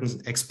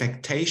certain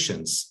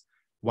expectations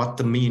what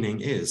the meaning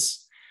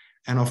is.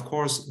 And of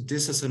course,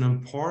 this is an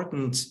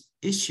important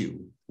issue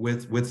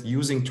with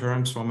using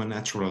terms from a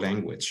natural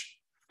language.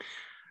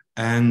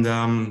 And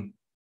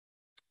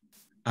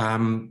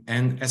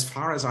as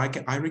far as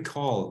I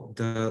recall,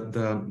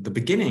 the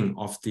beginning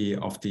of the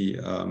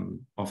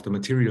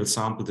material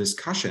sample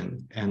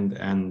discussion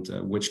and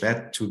which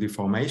led to the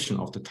formation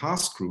of the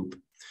task group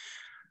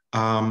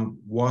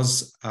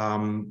was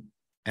an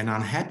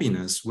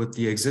unhappiness with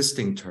the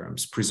existing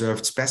terms,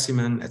 preserved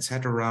specimen,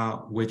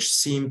 etc., which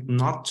seemed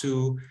not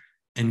to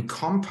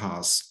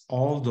encompass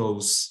all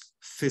those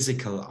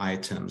physical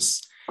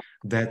items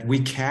that we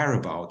care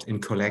about in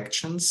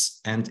collections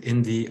and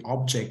in the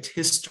object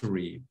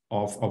history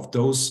of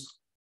those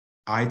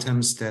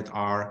items that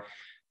are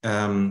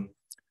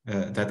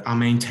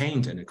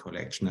maintained in a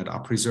collection, that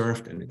are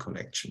preserved in a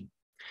collection.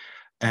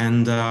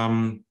 And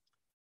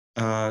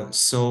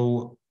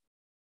so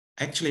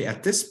actually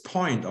at this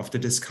point of the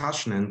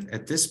discussion and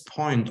at this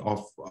point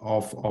of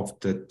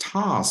the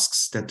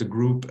tasks that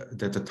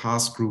the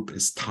task group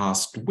is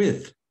tasked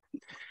with,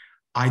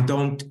 I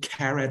don't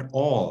care at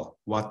all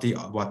what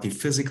the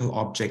physical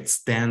object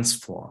stands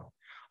for.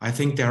 I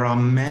think there are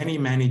many,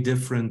 many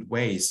different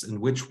ways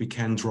in which we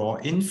can draw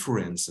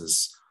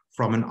inferences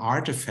from an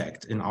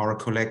artifact in our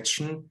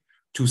collection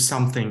to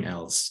something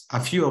else. A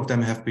few of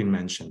them have been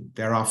mentioned.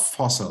 There are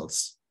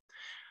fossils,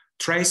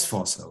 trace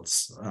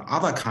fossils,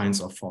 other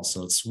kinds of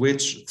fossils,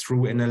 which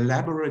through an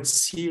elaborate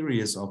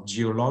series of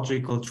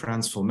geological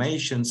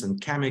transformations and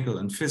chemical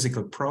and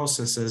physical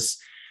processes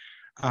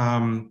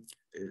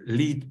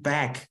lead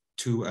back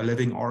to a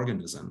living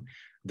organism.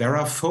 There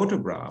are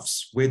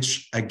photographs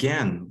which,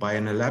 again, by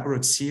an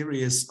elaborate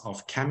series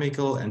of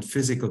chemical and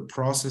physical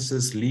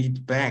processes,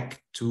 lead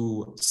back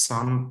to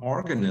some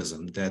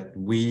organism that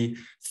we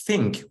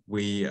think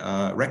we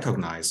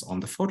recognize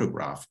on the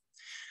photograph.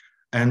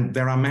 And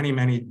there are many,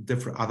 many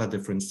other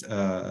different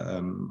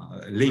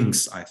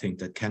links, I think,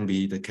 that can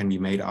be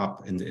made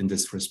up in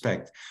this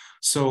respect.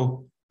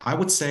 So I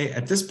would say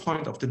at this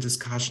point of the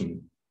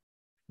discussion,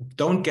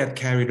 don't get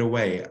carried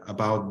away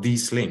about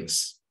these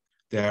links.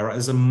 There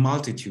is a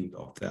multitude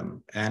of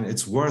them, and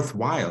it's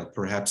worthwhile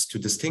perhaps to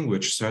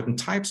distinguish certain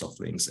types of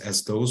links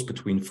as those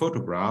between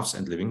photographs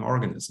and living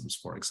organisms,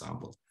 for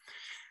example.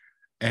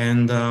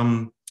 And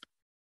the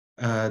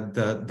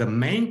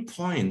main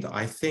point,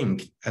 I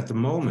think, at the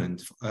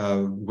moment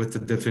with the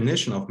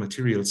definition of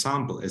material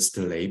sample is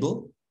the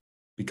label,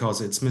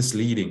 because it's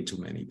misleading to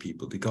many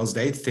people, because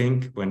they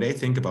think, when they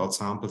think about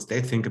samples,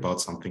 they think about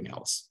something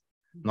else,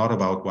 not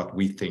about what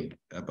we think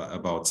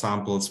about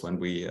samples when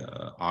we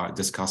are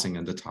discussing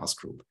in the task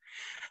group.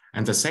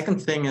 And the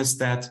second thing is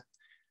that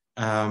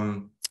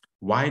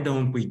why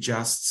don't we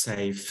just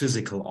say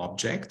physical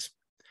object?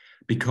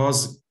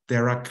 Because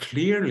there are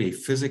clearly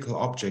physical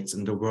objects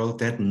in the world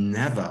that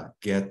never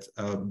get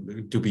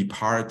to be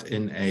part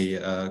in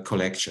a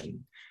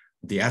collection.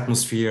 The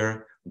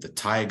atmosphere, the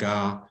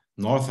taiga,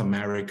 North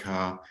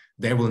America,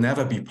 they will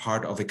never be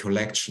part of a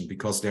collection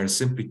because they're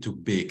simply too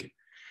big.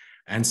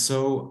 And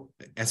so,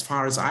 as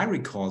far as I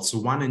recall, so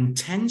one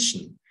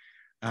intention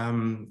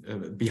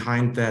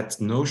behind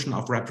that notion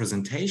of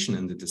representation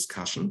in the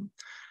discussion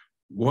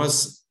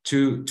was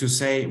to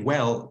say,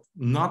 well,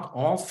 not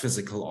all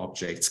physical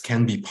objects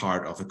can be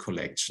part of a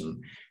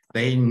collection.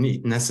 They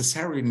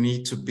necessarily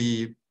need to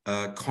be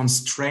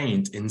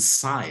constrained in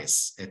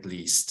size, at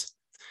least,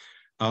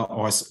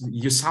 or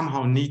you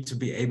somehow need to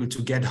be able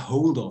to get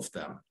hold of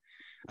them.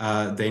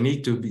 They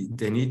need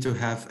to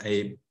have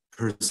a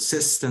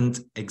persistent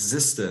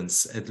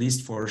existence, at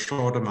least for a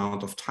short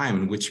amount of time,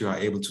 in which you are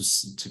able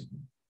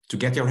to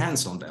get your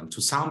hands on them,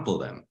 to sample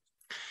them.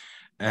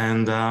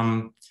 And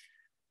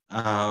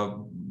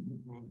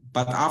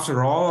but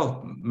after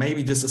all,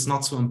 maybe this is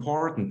not so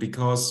important,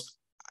 because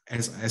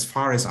as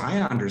far as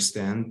I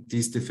understand,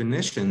 these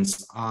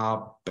definitions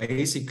are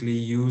basically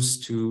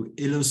used to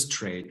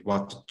illustrate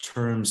what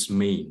terms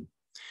mean.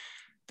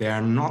 They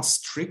are not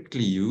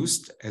strictly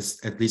used, as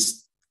at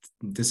least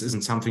this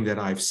isn't something that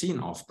I've seen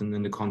often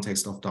in the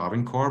context of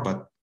Darwin Core,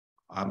 but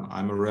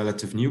I'm a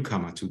relative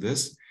newcomer to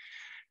this.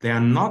 They are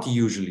not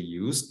usually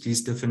used,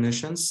 these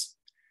definitions,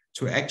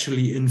 to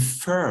actually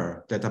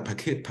infer that a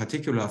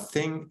particular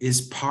thing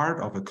is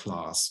part of a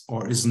class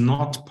or is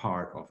not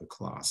part of a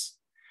class.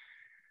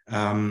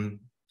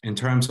 In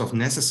terms of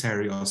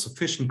necessary or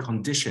sufficient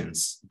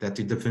conditions that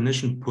the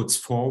definition puts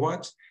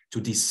forward to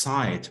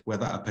decide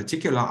whether a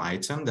particular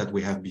item that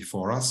we have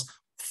before us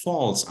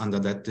falls under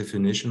that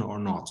definition or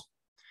not.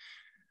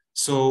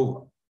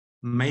 So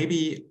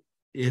maybe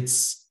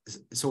it's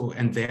so,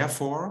 and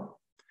therefore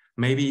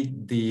maybe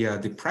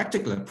the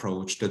practical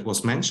approach that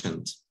was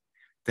mentioned,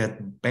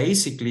 that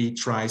basically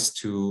tries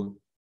to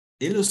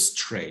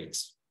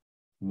illustrate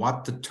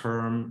what the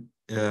term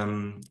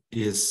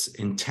is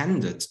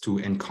intended to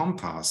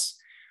encompass,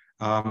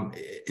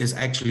 is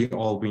actually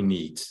all we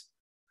need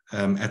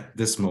at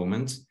this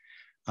moment.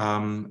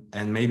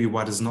 And maybe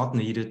what is not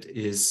needed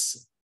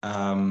is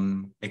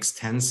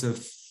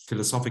extensive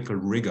philosophical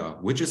rigor,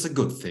 which is a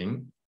good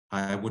thing,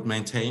 I would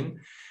maintain,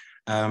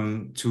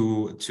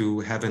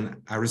 to have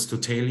an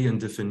Aristotelian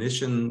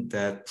definition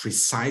that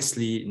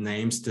precisely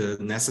names the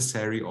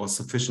necessary or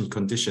sufficient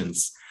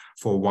conditions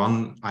for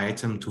one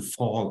item to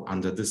fall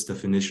under this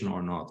definition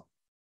or not.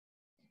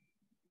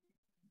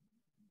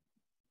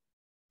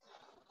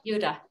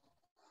 Yuda.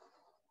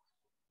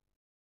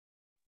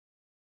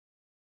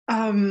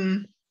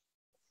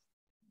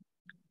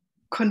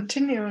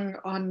 Continuing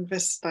on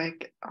with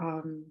like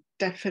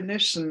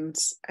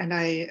definitions, and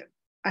I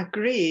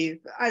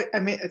agree. I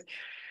mean,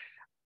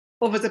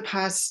 over the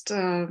past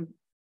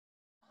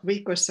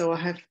week or so, I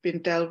have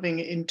been delving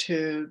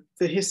into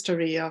the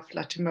history of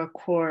Latimer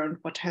Core and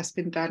what has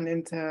been done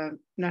in the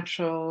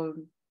natural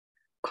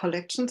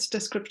collections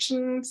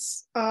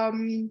descriptions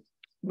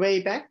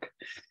way back.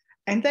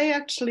 And they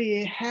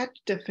actually had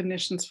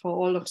definitions for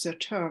all of their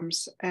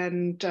terms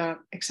and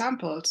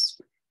examples.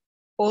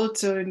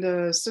 Also in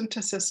the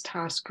synthesis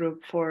task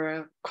group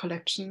for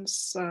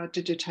collections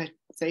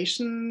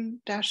digitization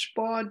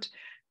dashboard,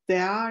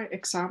 there are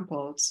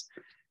examples.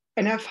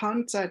 And I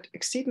found that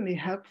exceedingly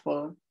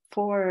helpful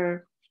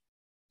for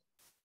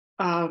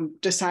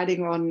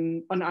deciding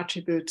on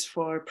attributes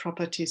for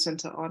properties and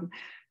so on.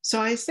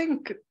 So I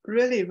think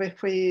really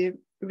if we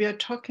are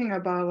talking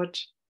about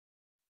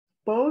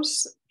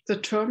both the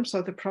terms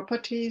or the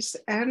properties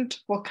and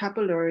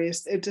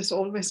vocabularies, it is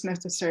always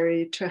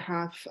necessary to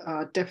have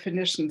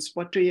definitions.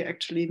 What do you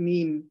actually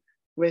mean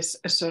with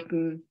a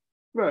certain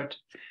word?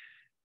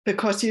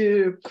 Because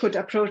you could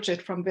approach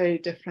it from very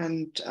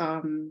different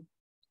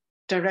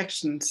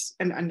directions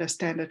and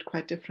understand it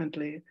quite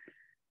differently.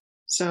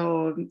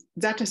 So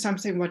that is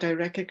something what I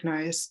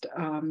recognized.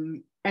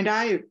 And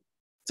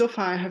so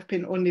far I have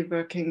been only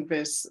working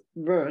with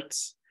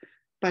words,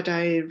 but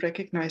I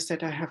recognize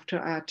that I have to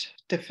add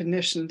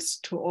definitions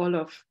to all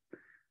of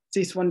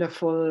these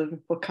wonderful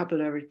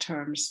vocabulary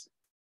terms,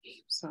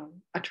 so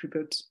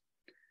attributes.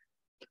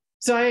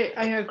 So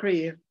I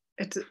agree.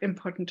 It's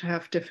important to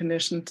have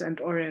definitions and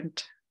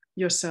orient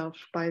yourself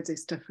by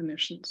these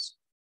definitions.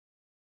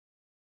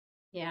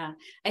 Yeah,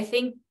 I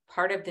think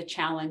part of the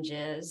challenge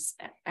is,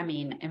 I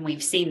mean, and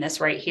we've seen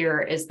this right here,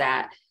 is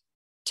that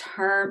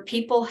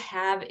people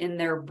have in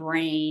their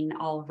brain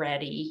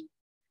already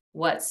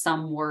what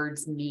some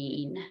words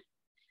mean.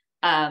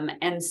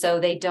 And so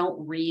they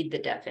don't read the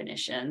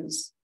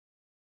definitions,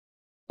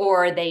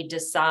 or they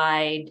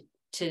decide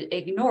to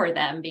ignore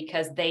them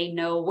because they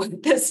know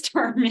what this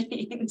term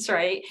means,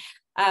 right?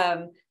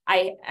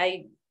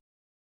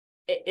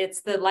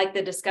 It's like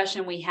the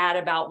discussion we had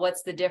about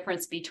what's the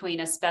difference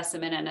between a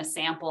specimen and a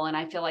sample. And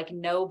I feel like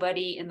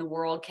nobody in the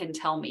world can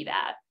tell me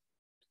that.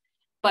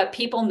 But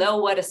people know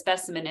what a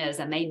specimen is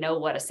and they know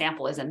what a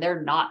sample is, and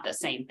they're not the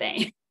same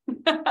thing.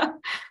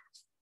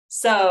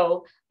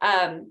 So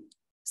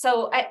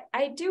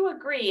I do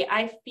agree.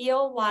 I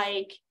feel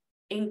like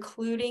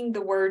including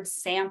the word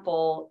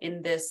sample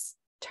in this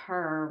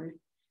term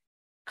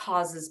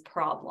causes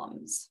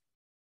problems.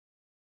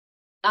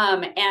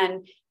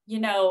 And, you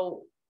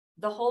know,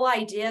 the whole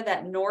idea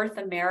that North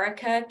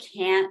America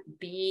can't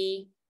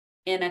be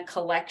in a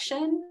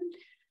collection,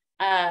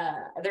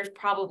 there's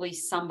probably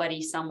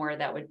somebody somewhere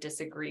that would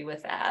disagree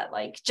with that.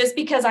 Like, just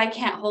because I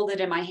can't hold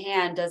it in my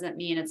hand doesn't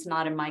mean it's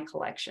not in my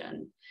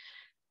collection.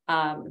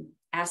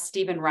 Ask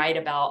Stephen Wright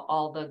about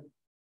all the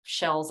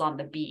shells on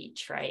the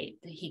beach, right?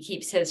 He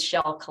keeps his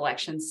shell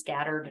collection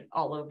scattered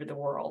all over the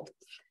world.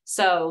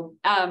 So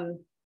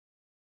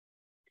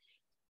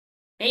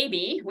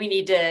maybe we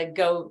need to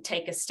go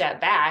take a step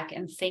back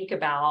and think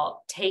about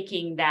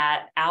taking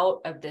that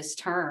out of this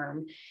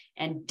term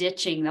and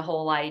ditching the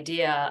whole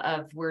idea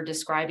of we're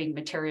describing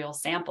material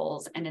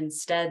samples, and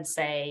instead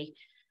say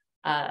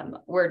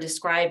we're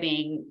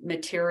describing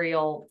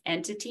material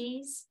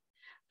entities,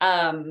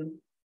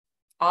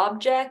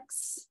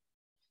 objects.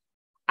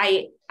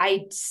 I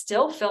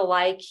still feel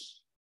like,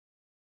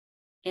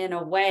 in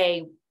a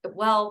way,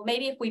 well,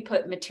 maybe if we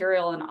put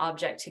material and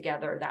object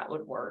together, that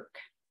would work.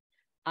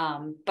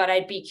 But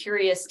I'd be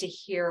curious to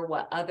hear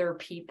what other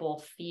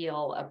people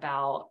feel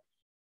about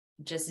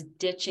just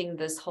ditching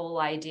this whole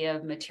idea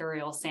of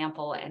material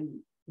sample and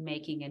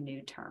making a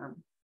new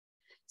term.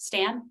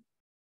 Stan?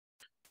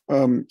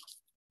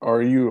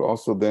 Are you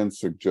also then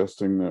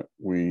suggesting that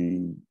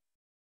we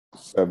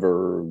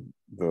sever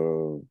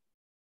the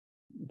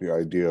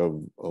idea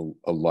of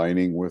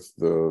aligning with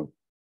the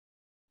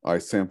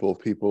iSample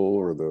people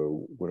or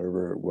the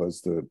whatever it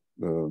was that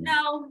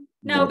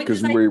no,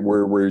 because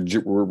we're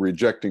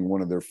rejecting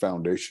one of their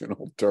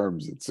foundational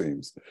terms, it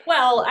seems.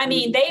 Well, I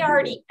mean, they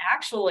already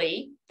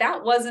actually,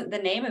 that wasn't the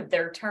name of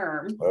their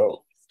term.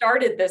 Oh.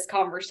 Started this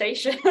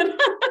conversation.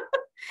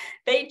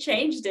 They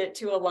changed it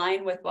to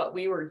align with what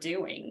we were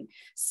doing.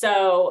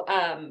 So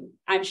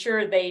I'm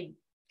sure they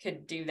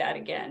could do that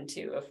again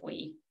too if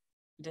we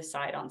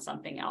decide on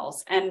something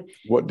else. And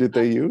what did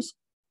they use?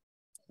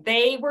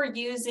 They were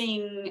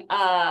using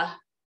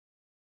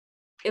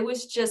it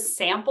was just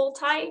sample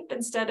type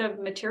instead of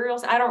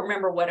materials. I don't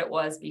remember what it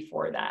was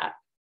before that.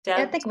 Deb?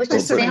 I think it was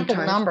just sample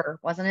number,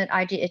 wasn't it?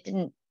 It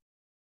didn't,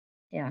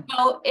 yeah.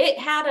 No, it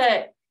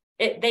had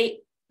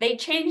they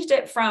changed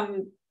it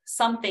from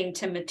something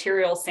to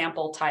material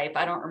sample type.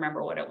 I don't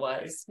remember what it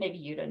was. Maybe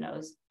Yuta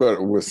knows. But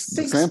it was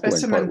the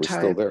sampling part was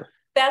still there.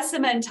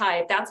 Specimen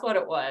type, that's what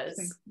it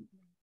was.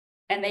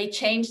 And they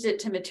changed it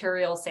to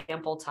material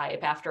sample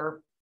type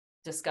after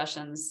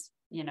discussions,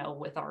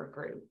 with our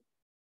group.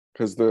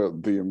 Because I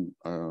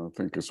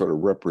think a sort of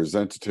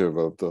representative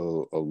of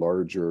a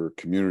larger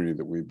community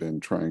that we've been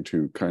trying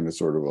to kind of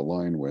sort of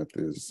align with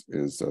is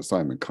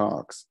Simon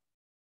Cox.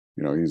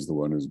 He's the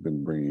one who's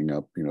been bringing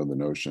up, the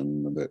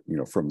notion that,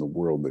 from the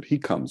world that he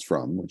comes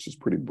from, which is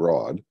pretty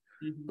broad,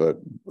 but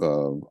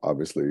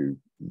obviously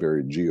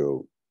very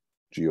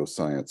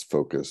geoscience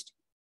focused,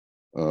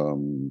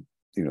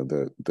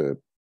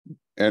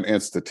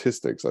 and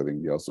statistics. I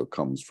think he also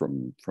comes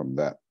from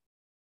that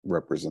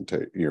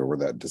representation, or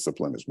that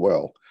discipline as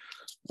well.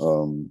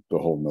 The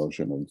whole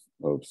notion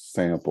of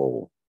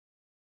sample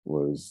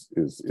is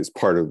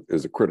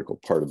a critical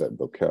part of that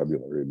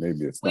vocabulary.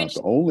 Maybe it's not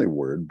the only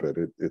word, but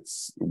it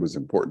was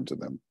important to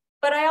them.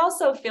 But I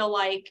also feel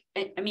like,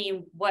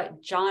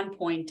 what John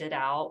pointed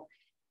out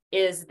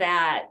is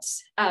that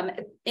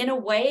in a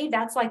way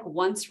that's like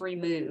once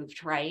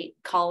removed, right?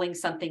 Calling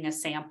something a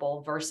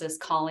sample versus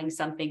calling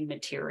something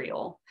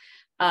material.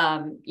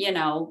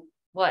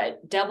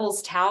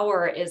 Devil's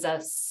Tower is a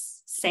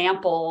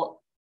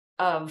sample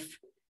of,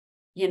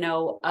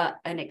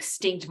 an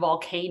extinct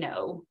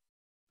volcano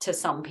to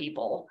some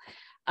people.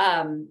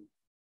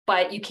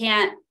 But you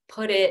can't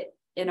put it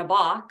in a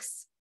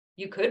box.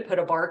 You could put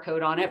a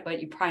barcode on it,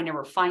 but you probably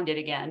never find it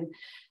again.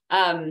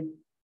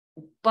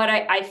 But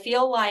I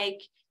feel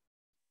like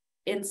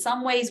in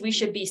some ways we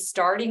should be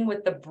starting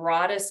with the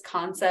broadest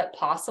concept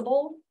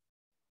possible.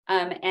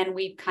 And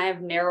we've kind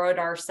of narrowed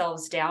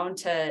ourselves down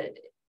to,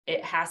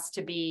 it has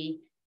to be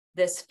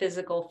this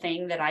physical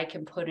thing that I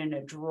can put in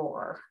a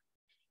drawer.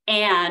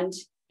 And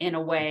in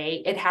a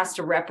way, it has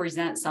to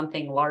represent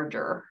something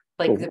larger.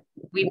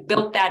 We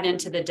built that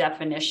into the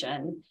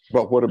definition.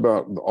 But what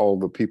about all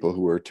the people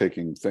who are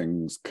taking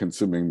things,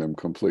 consuming them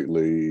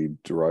completely,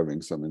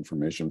 deriving some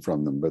information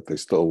from them, but they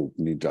still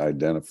need to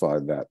identify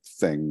that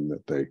thing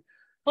that they...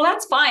 Well,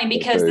 that's fine,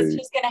 because it's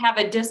just going to have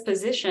a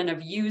disposition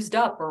of used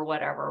up or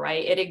whatever,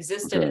 right? It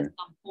existed at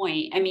some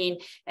point.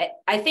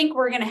 I think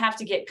we're going to have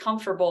to get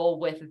comfortable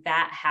with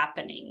that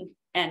happening.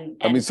 And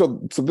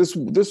so this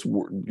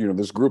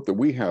group that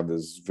we have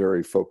is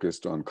very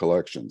focused on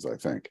collections, I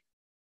think.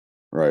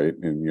 Right.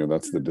 And,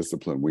 that's the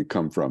discipline we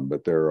come from.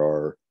 But there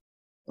are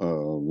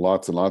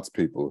lots and lots of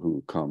people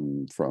who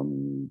come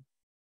from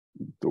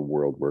the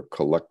world where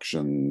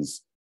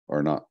collections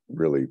are not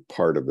really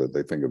part of it.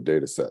 They think of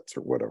data sets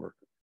or whatever.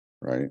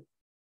 Right.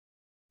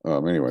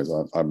 Anyways,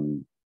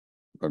 I'm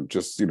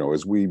just,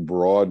 as we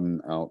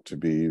broaden out to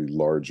be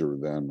larger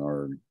than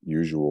our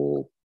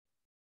usual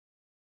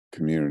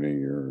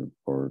community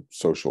or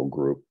social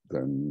group,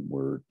 then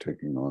we're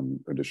taking on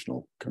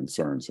additional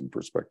concerns and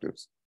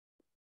perspectives.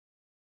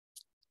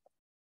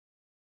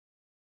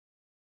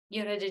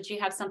 Yuta, did you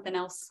have something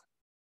else?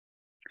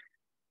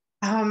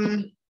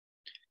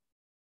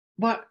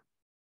 What?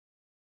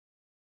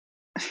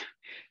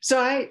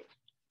 So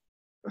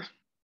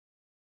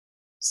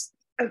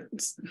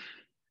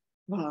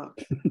well,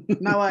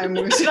 now I'm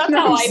That's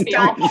how I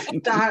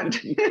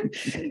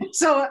feel.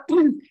 So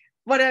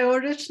what I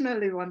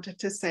originally wanted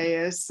to say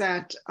is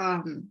that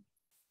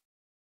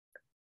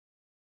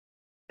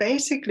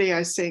basically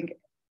I think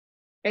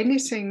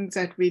anything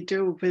that we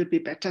do will be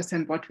better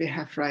than what we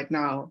have right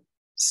now.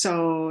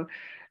 So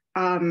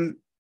I'm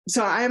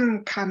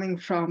coming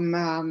from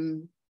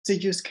the the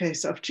use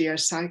case of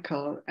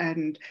GeoCycle.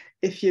 And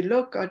if you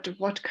look at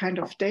what kind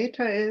of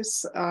data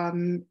is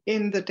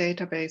in the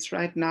database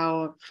right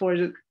now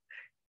for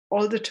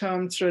all the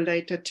terms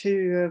related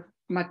to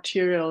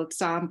material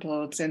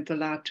samples in the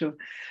LATU,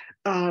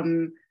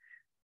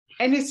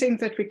 anything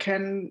that we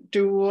can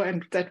do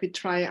and that we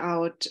try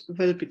out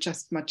will be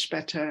just much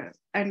better.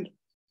 And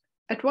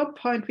at one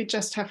point we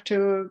just have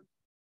to,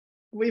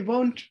 we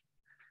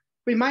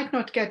might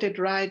not get it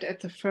right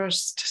at the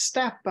first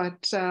step,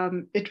 but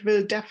it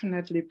will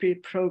definitely be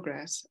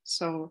progress.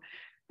 So,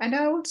 and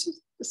I also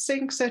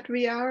think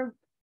that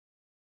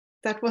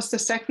that was the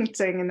second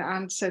thing in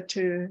answer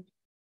to,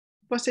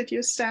 was it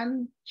you,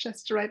 Stan,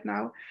 just right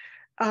now?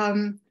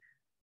 I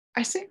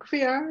think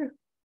we are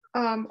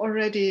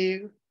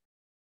already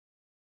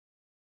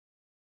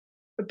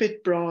a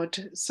bit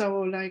broad.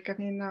 So like, I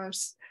mean,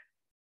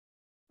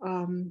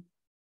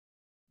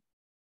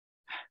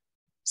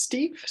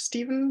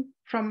 Stephen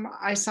from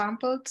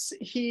iSamples,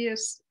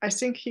 I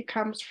think he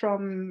comes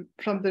from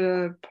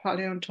the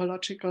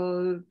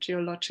paleontological,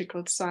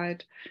 geological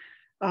side.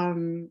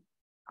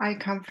 I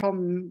come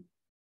from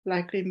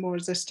likely more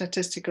the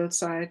statistical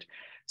side.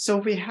 So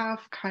we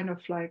have kind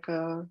of like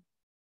a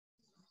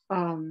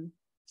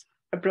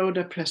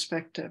broader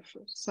perspective.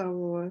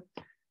 So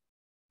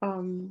we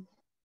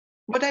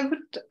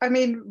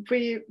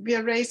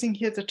are raising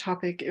here the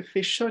topic if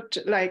we should,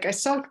 like, I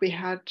thought we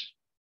had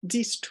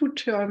these two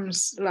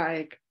terms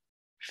like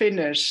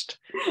finished.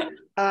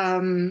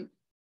 And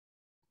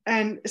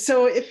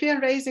so if we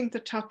are raising the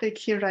topic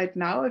here right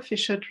now, if you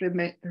should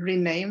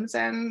rename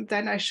them,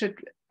 then I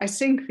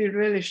think we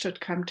really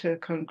should come to a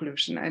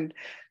conclusion and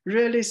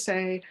really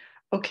say,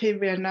 okay,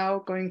 we are now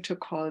going to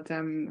call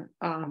them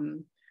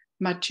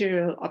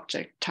material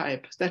object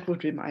type. That would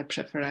be my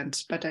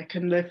preference, but I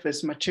can live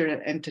with material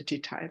entity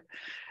type,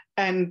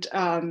 and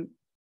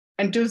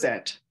do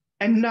that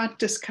and not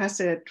discuss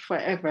it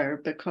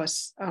forever,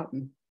 because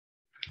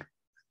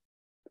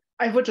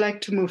I would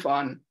like to move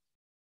on.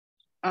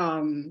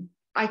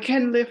 I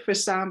can live with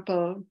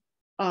sample,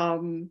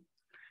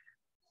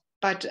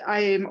 but I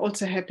am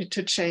also happy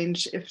to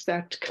change if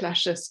that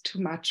clashes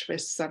too much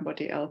with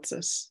somebody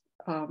else's,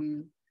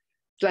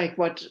 like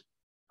what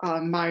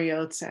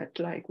Mariel said,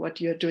 like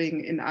what you're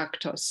doing in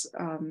Actos.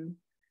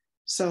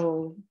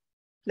 So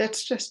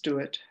let's just do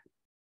it.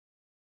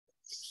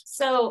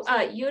 So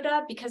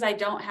Yuda, because I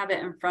don't have it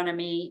in front of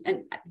me,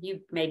 and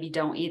you maybe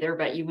don't either,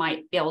 but you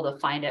might be able to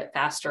find it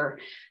faster.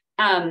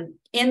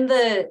 In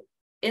the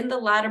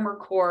Latimer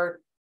core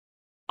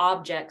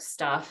object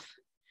stuff,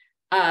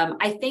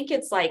 I think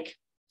it's like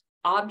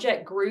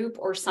object group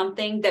or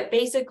something that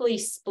basically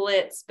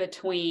splits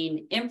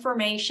between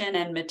information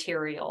and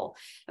material.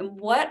 And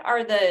what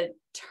are the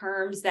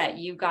terms that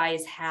you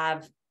guys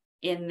have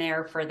in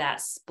there for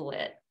that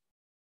split?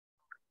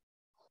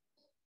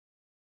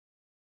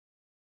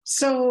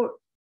 So,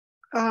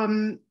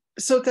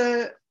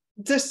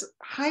 this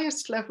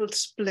highest level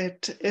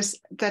split is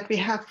that we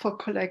have for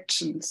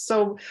collections.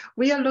 So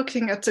we are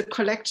looking at the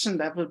collection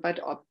level, but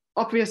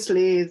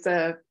obviously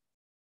the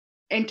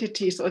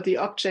entities or the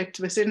object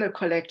within a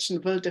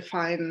collection will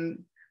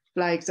define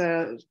like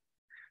the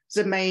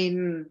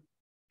main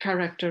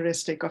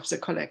characteristic of the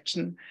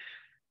collection.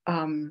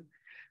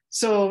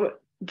 So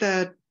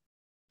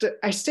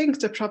I think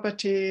the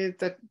property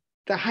that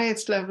the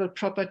highest level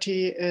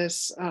property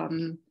is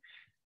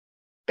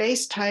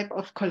base type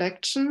of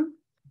collection,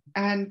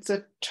 and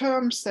the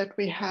terms that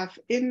we have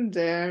in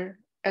there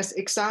as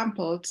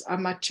examples are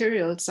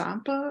material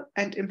sample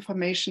and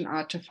information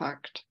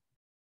artifact.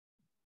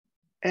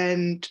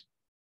 And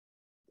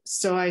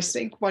so I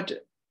think what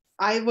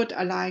I would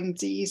align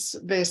these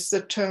with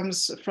the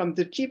terms from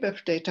the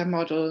GBIF data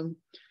model,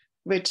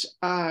 which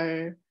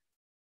are,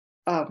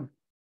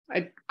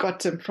 I got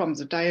them from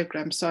the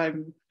diagram,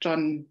 so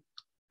John,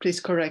 please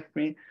correct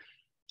me.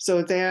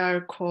 So they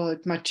are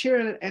called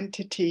material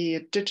entity,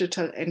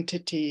 digital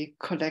entity,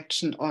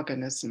 collection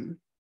organism.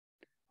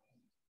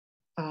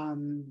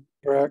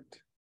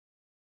 Correct.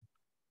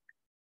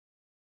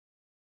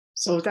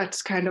 So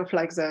that's kind of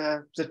like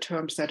the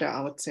terms that are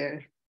out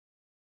there.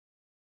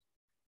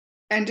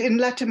 And in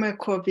Latimer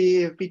core,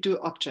 we do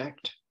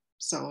object.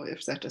 So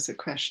if that is a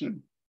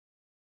question.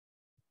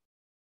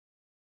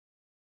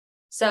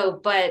 So,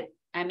 but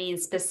I mean,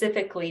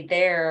 specifically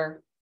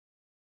there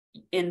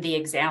in the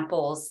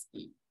examples,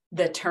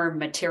 the term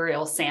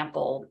material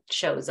sample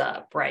shows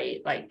up,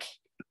 right? Like,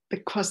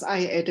 because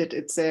I added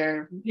it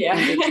there, yeah,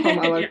 and it's from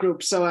our yeah.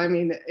 group. So I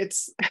mean,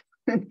 it's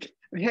I'm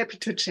happy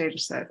to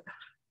change that.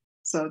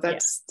 So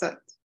that's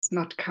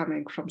not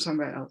coming from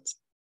somewhere else.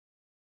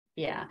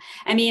 Yeah,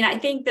 I mean, I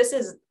think this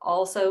is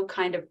also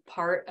kind of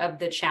part of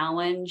the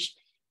challenge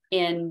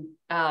in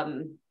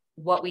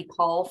what we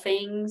call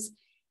things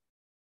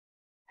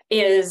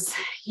is,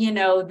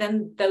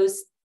 then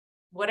those,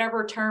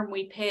 whatever term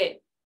we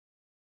pick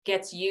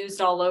gets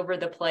used all over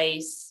the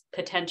place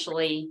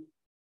potentially,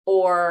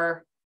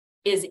 or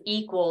is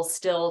equal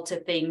still to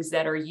things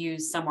that are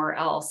used somewhere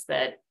else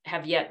that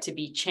have yet to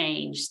be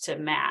changed to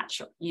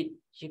match. You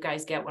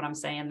guys get what I'm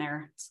saying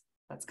there?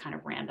 That's kind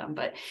of random,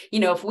 but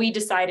if we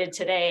decided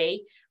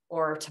today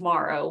or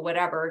tomorrow,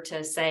 whatever,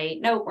 to say,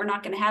 no, we're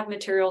not going to have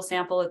material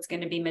sample, it's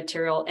going to be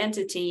material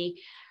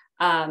entity.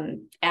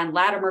 And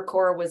Latimer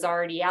Core was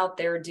already out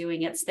there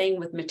doing its thing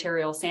with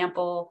material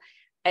sample.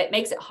 It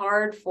makes it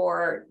hard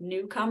for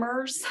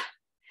newcomers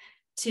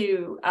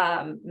to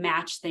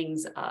match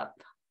things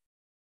up.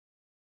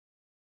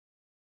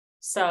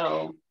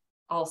 So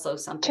also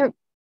something.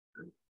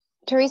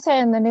 Teresa,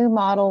 in the new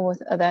model with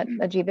that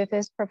GBIF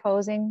is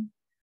proposing,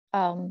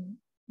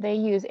 they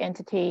use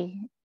entity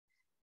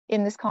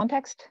in this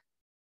context,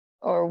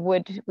 or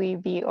would we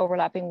be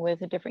overlapping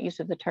with a different use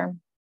of the term?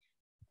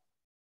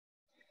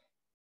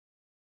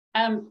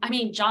 I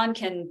mean, John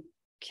can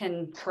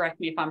correct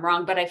me if I'm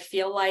wrong, but I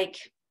feel like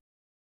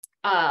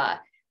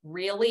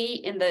really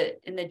in the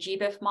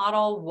GBIF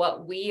model,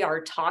 what we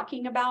are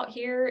talking about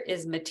here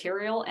is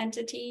material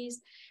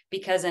entities,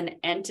 because an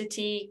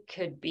entity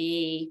could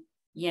be,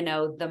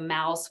 the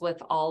mouse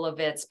with all of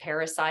its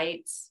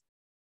parasites,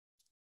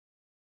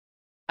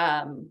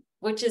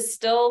 which is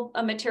still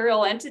a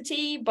material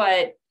entity,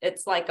 but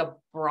it's like a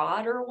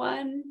broader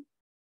one.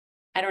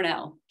 I don't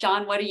know.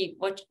 John, what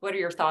are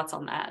your thoughts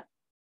on that?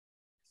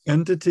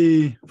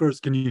 Entity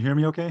first, can you hear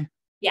me okay?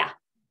 Yeah.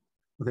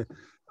 Okay.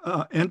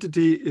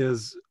 Entity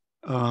is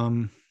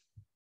a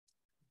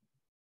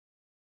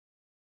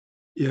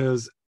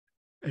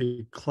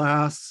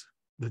class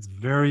that's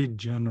very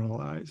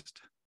generalized,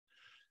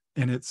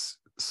 and it's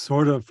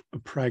sort of a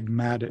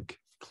pragmatic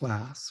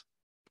class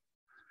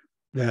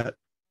that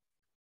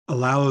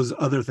allows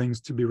other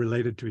things to be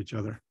related to each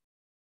other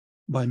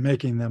by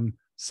making them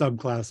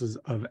subclasses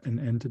of an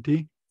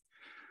entity.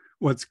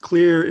 What's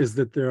clear is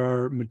that there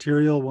are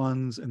material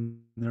ones and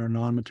there are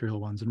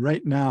non-material ones. And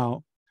right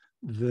now,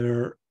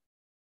 there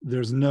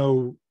is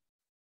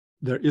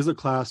a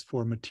class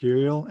for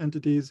material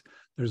entities.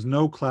 There's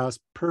no class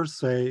per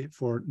se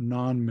for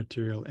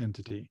non-material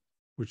entity,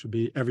 which would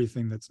be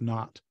everything that's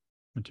not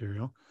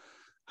material.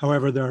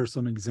 However, there are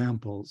some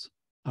examples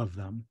of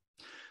them.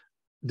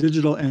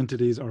 Digital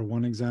entities are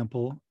one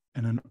example,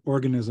 and an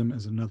organism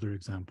is another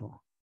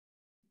example.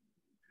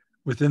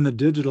 Within the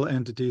digital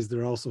entities,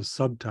 there are also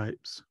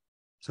subtypes,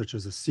 such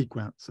as a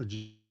sequence. A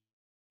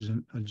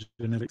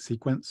genetic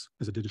sequence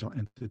is a digital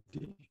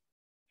entity.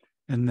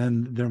 And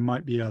then there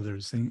might be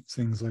others,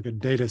 things like a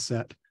data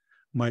set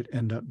might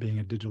end up being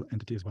a digital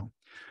entity as well.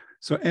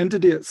 So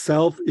entity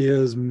itself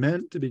is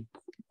meant to be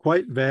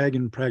quite vague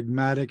and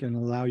pragmatic and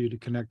allow you to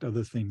connect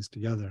other things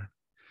together.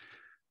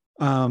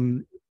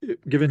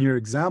 Given your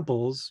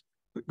examples,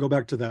 go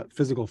back to that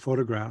physical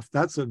photograph.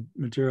 That's a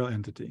material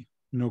entity,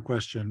 no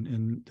question,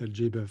 in the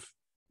GBIF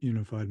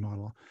unified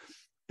model.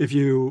 If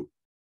you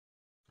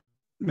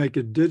make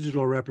a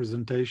digital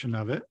representation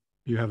of it,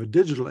 you have a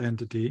digital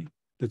entity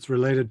that's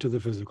related to the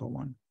physical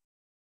one,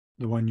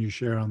 the one you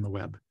share on the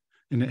web.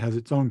 And it has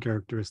its own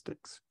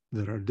characteristics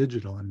that are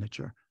digital in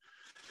nature.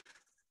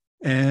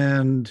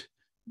 And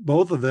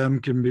both of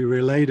them can be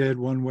related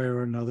one way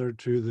or another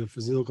to the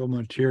physical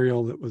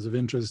material that was of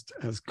interest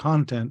as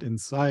content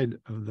inside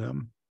of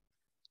them.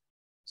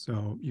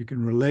 So you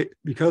can relate,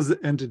 because the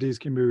entities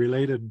can be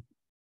related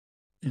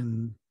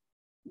in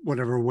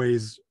whatever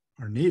ways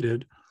are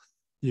needed,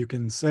 you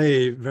can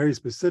say very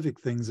specific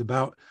things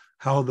about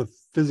how the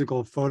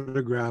physical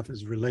photograph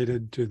is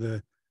related to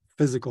the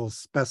physical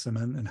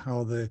specimen and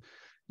how the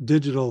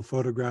digital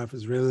photograph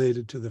is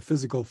related to the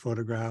physical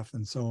photograph,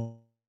 and so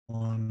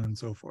on and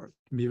so forth.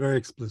 You can be very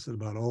explicit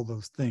about all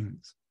those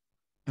things.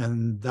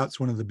 And that's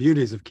one of the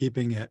beauties of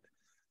keeping it,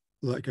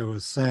 like I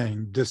was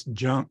saying,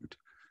 disjunct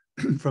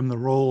from the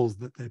roles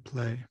that they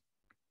play,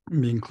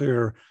 being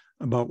clear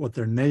about what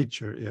their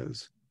nature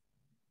is.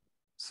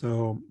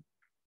 So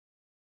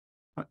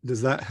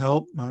does that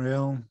help,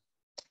 Marielle?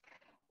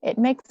 It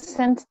makes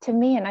sense to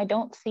me, and I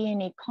don't see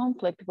any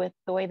conflict with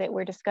the way that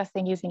we're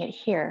discussing using it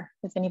here.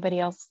 Does anybody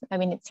else? I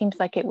mean, it seems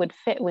like it would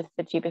fit with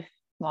the GBIF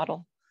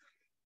model.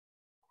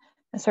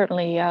 And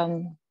certainly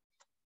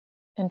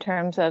in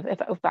terms of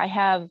if I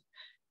have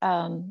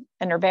an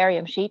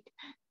herbarium sheet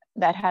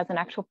that has an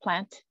actual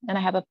plant, and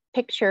I have a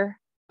picture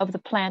of the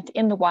plant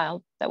in the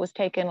wild that was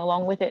taken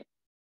along with it,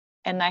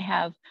 and I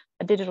have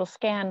a digital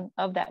scan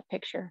of that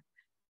picture,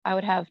 I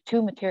would have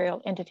two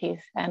material entities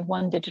and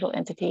one digital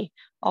entity,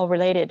 all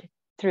related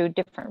through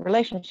different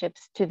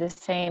relationships to the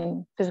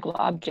same physical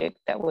object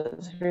that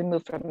was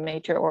removed from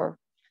nature or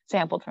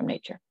sampled from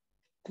nature.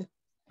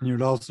 And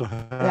you'd also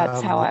have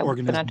That's how the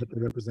organism that they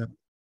represent.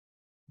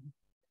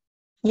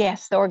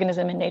 Yes, the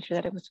organism in nature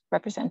that it was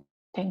representing,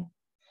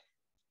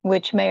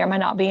 which may or may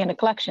not be in a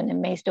collection. It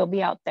may still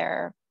be out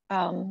there,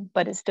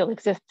 but it still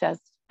exists as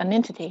an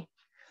entity.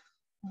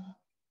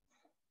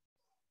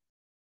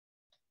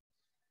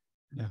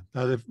 Yeah,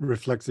 that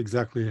reflects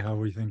exactly how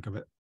we think of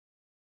it.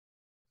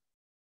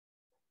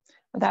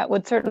 That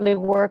would certainly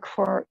work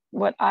for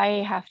what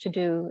I have to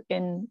do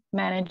in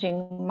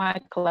managing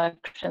my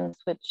collections,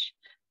 which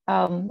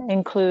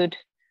include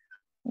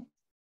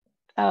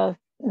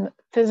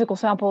physical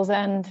samples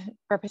and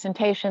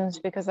representations,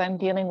 because I'm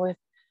dealing with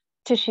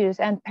tissues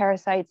and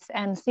parasites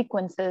and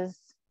sequences,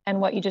 and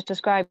what you just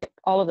described,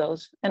 all of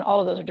those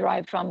are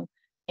derived from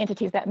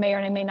entities that may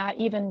or may not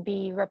even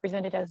be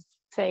represented as,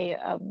 say,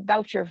 a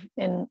voucher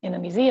in a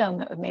museum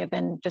that may have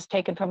been just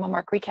taken from a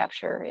mark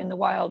recapture in the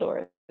wild,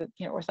 or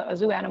or a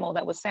zoo animal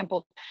that was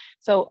sampled.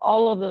 So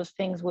all of those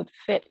things would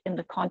fit in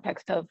the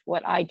context of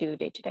what I do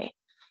day to day.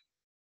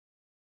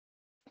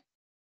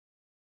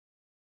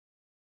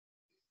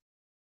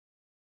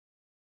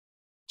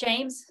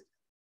 James?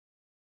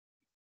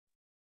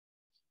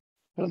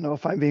 I don't know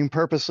if I'm being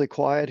purposely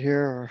quiet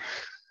here or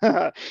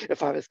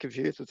if I was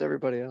confused with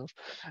everybody else.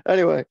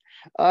 Anyway,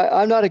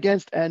 I'm not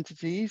against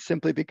entities,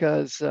 simply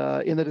because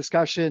in the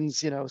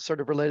discussions, sort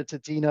of related to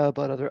Dina,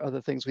 but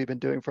other things we've been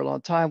doing for a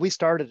long time, we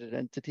started at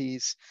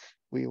entities.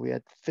 We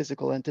had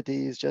physical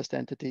entities, just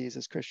entities,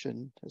 as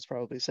Christian has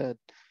probably said.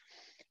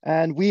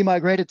 And we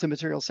migrated to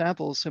material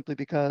samples simply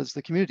because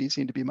the community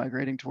seemed to be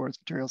migrating towards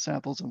material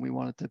samples, and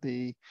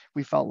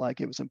we felt like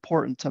it was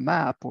important to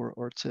map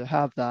or to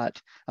have that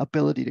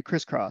ability to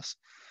crisscross.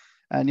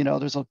 And,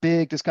 there's a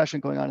big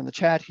discussion going on in the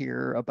chat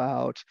here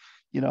about,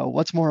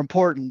 what's more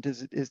important I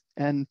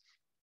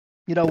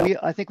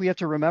think we have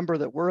to remember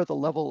that we're at the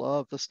level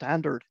of the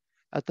standard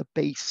at the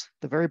base,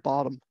 the very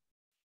bottom,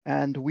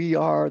 and we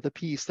are the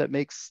piece that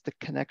makes the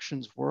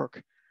connections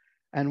work.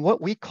 And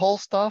what we call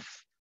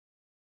stuff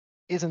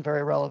isn't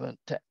very relevant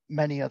to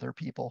many other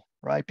people,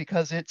 right?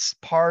 Because it's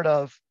part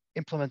of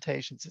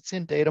implementations. It's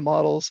in data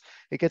models.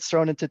 It gets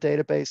thrown into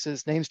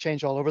databases. Names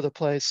change all over the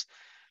place.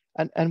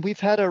 And we've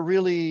had a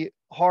really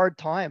hard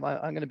time,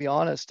 I'm going to be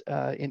honest,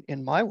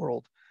 in my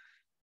world,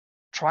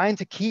 trying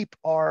to keep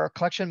our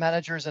collection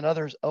managers and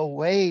others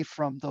away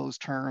from those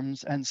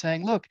terms and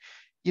saying, look,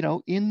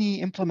 in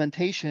the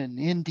implementation,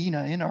 in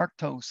Dina, in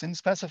Arctos, in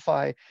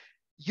Specify,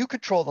 you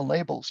control the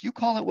labels. You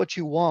call it what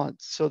you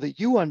want so that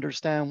you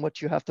understand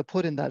what you have to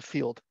put in that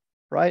field,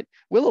 right?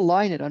 We'll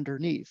align it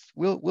underneath.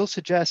 We'll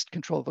suggest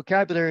control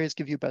vocabularies,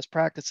 give you best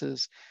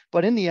practices.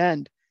 But in the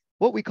end,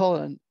 what we call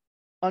an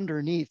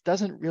underneath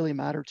doesn't really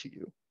matter to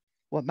you.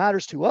 What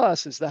matters to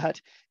us is that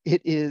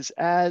it is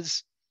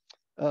as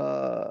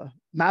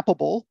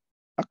mappable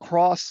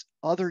across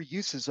other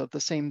uses of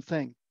the same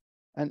thing.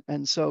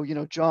 And so,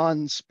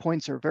 John's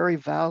points are very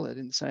valid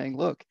in saying,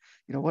 look,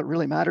 what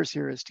really matters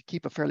here is to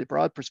keep a fairly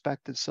broad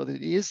perspective so that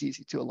it is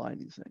easy to align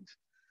these things.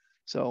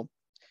 So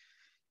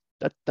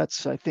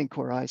that's, I think,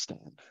 where I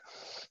stand.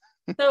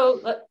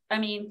 So,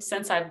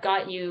 since I've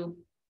got you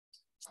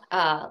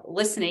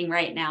listening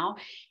right now,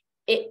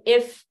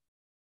 if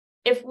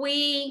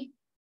we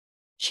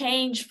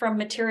change from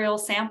material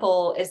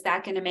sample, is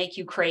that going to make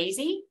you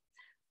crazy?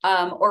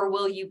 Or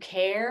will you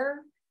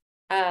care?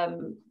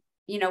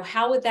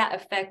 How would that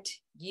affect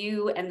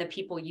you and the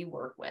people you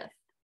work with?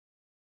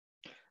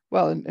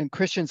 Well, and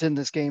Christian's in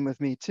this game with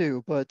me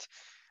too, but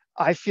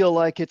I feel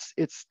like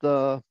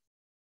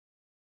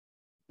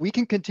we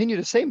can continue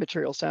to say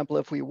material sample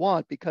if we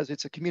want, because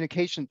it's a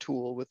communication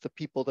tool with the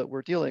people that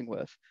we're dealing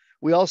with.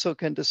 We also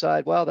can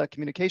decide, well, that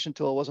communication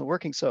tool wasn't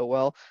working so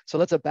well, so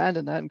let's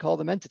abandon that and call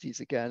them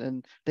entities again.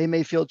 And they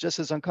may feel just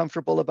as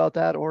uncomfortable about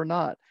that or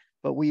not.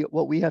 But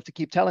what we have to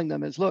keep telling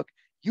them is, look,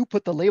 you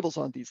put the labels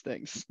on these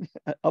things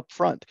up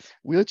front.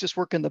 We'll just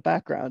work in the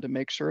background and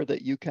make sure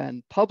that you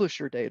can publish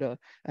your data,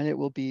 and it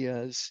will be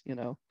as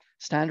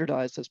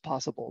standardized as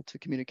possible to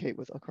communicate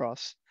with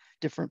across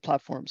different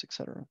platforms, et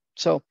cetera.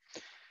 So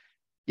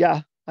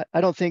yeah,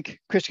 I don't think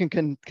Christian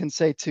can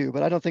say too,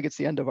 but I don't think it's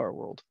the end of our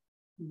world.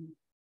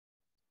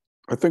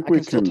 I think we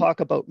can still talk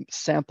about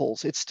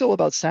samples. It's still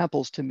about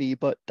samples to me,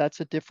 but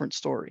that's a different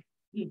story.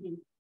 Mm-hmm.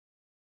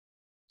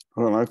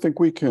 Well, I think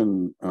we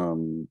can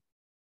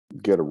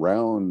get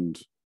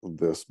around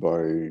this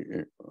by,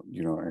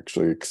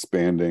 actually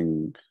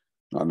expanding,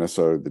 not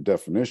necessarily the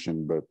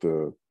definition, but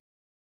the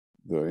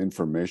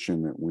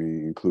information that we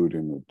include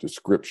in the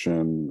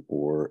description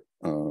or,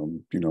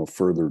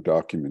 further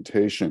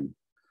documentation.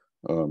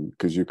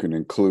 Because you can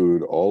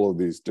include all of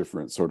these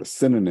different sort of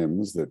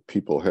synonyms that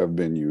people have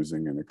been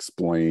using and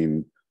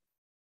explain,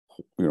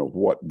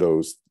 what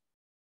those,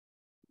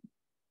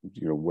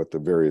 what the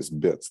various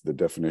bits, the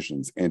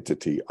definitions,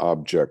 entity,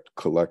 object,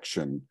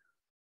 collection,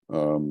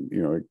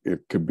 it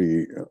could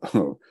be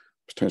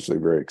potentially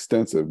very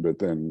extensive, but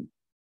then,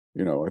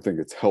 I think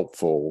it's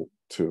helpful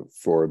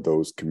for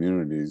those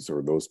communities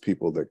or those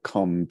people that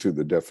come to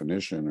the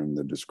definition and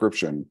the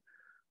description,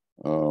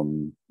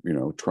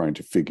 trying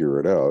to figure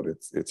it out.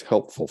 It's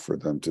helpful for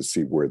them to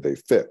see where they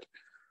fit.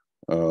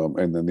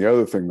 And then the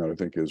other thing that I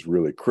think is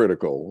really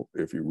critical,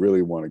 if you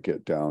really want to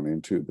get down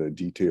into the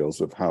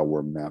details of how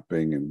we're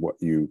mapping and what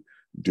you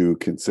do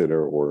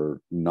consider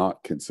or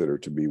not consider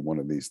to be one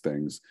of these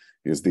things,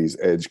 is these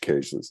edge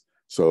cases.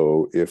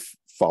 So if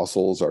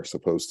fossils are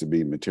supposed to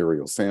be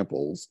material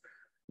samples,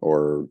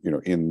 or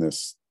in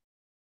this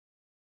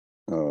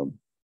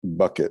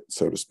bucket,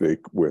 so to speak,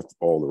 with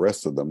all the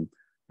rest of them,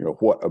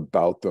 what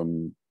about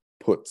them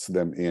puts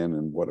them in,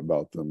 and what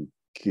about them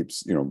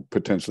keeps,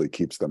 potentially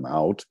keeps them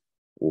out,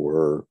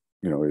 or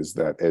is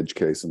that edge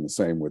case, and the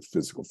same with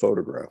physical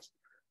photographs.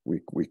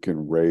 We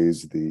can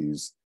raise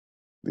these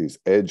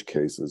edge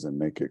cases and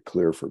make it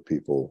clear for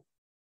people,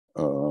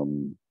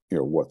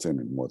 what's in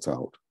and what's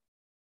out.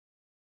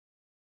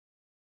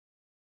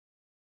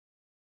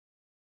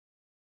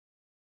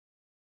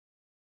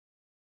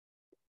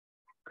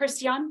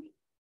 Christian?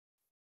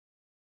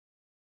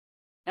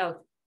 Oh.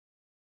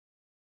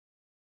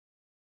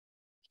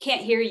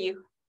 Can't hear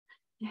you.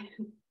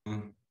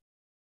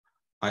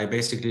 I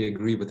basically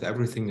agree with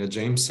everything that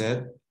James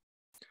said.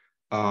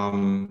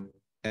 That's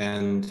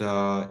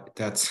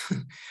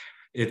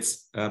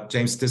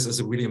James, this is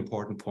a really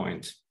important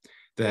point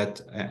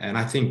and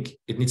I think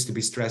it needs to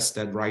be stressed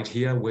that right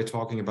here, we're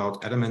talking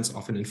about elements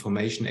of an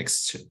information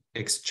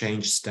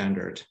exchange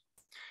standard.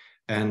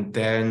 And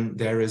then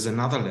there is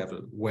another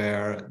level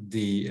where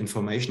the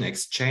information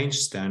exchange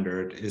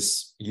standard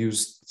is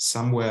used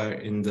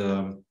somewhere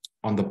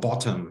on the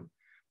bottom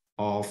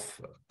of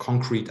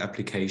concrete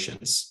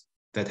applications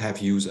that have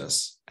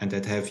users and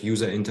that have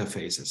user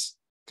interfaces.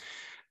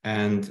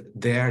 And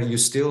there you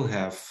still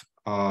have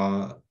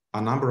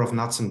a number of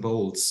nuts and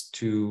bolts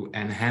to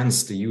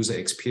enhance the user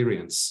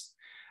experience.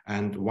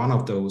 And one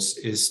of those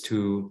is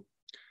to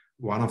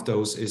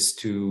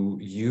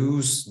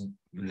use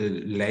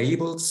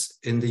labels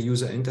in the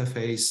user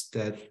interface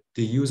that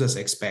the users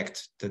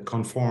expect, that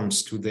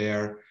conforms to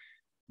their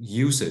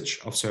usage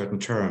of certain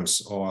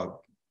terms or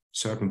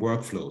certain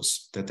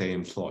workflows that they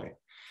employ.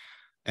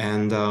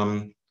 And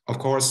of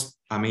course,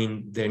 I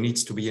mean, there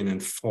needs to be an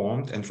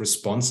informed and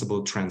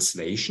responsible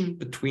translation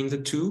between the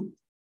two.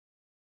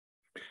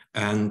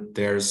 And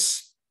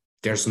there's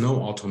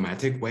no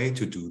automatic way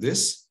to do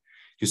this.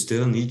 You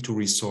still need to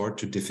resort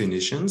to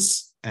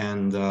definitions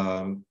and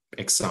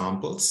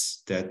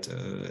examples that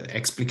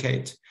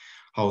explicate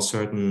how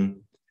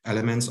certain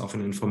elements of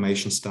an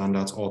information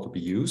standards ought to be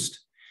used.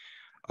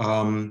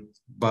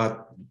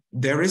 But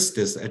there is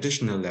this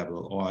additional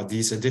level, or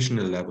these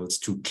additional levels,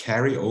 to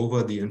carry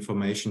over the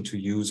information to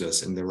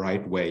users in the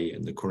right way,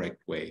 in the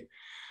correct way.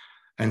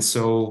 And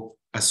so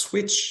a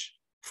switch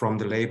from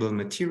the label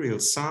material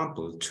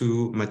sample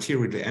to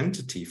material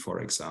entity, for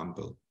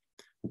example,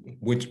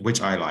 which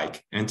I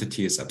like.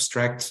 Entity is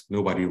abstract.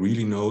 Nobody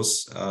really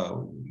knows,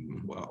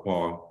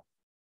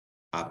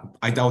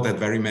 I doubt that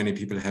very many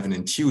people have an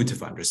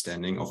intuitive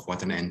understanding of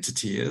what an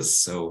entity is.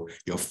 So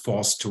you're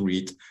forced to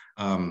read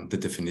the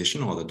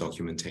definition or the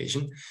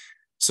documentation.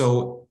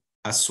 So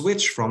a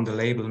switch from the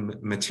label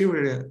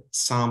material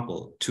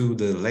sample to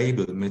the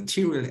label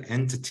material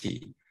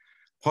entity,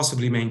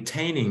 possibly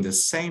maintaining the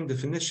same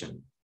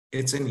definition,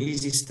 it's an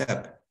easy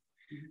step.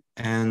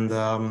 And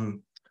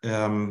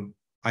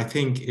I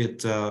think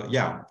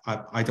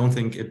I don't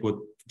think it would,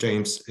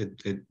 James,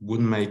 it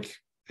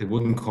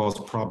wouldn't cause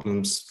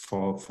problems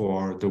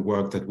for the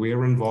work that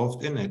we're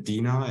involved in at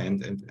DINA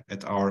and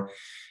at our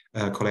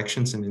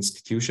collections and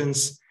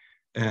institutions.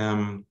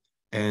 It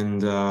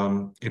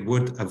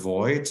would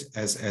avoid,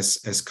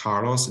 as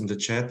Carlos in the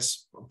chat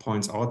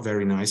points out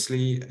very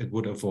nicely, it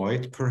would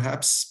avoid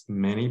perhaps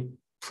many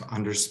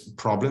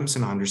problems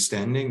in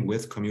understanding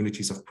with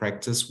communities of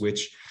practice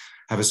which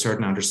have a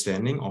certain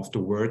understanding of the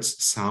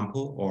words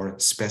sample or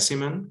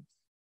specimen.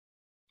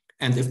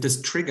 And if this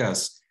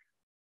triggers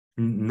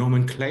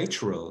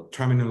nomenclatural,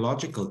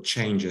 terminological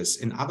changes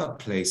in other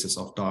places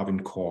of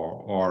Darwin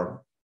Core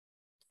or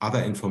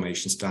other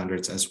information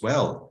standards as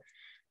well,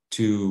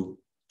 to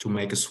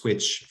make a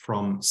switch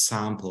from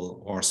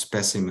sample or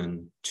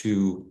specimen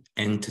to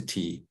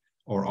entity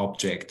or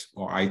object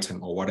or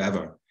item or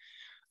whatever,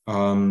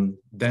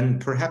 then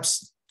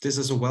perhaps this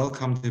is a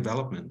welcome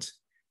development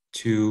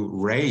to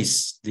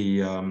raise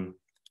the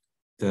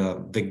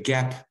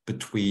gap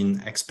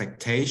between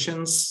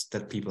expectations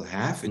that people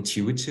have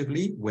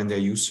intuitively when they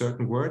use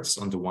certain words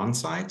on the one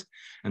side,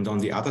 and on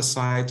the other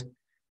side,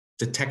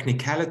 the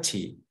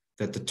technicality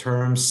that the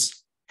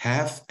terms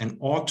have and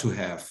ought to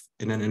have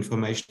in an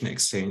information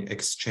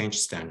exchange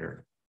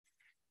standard.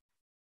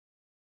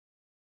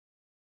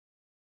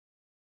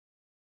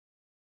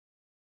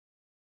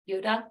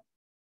 Yoda?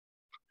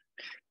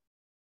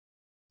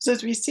 So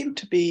we seem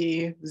to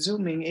be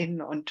zooming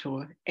in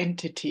onto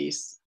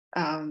entities.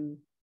 And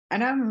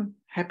I'm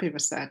happy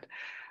with that.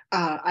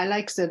 I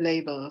like the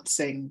label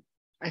thing.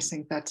 I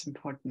think that's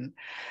important.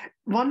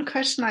 One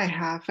question I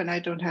have, and I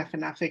don't have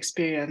enough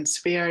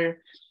experience,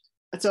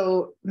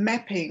 so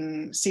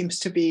mapping seems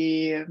to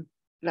be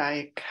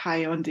like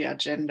high on the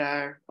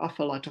agenda of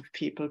a lot of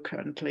people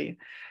currently.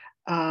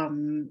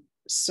 And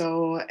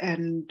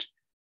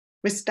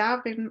with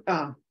Darwin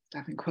Core,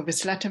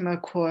 with Latimer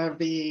Core,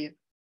 we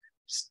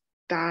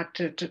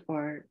started,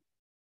 or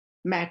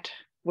Matt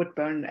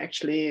Woodburn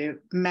actually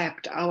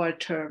mapped our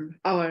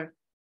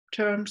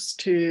terms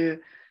to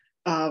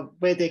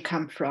where they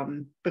come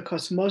from,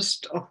 because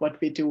most of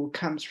what we do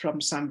comes from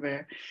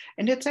somewhere.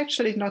 And it's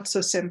actually not so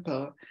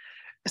simple.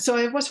 So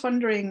I was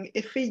wondering,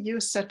 if we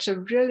use such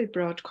a really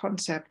broad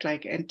concept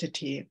like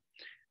entity,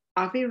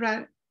 are we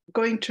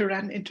going to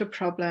run into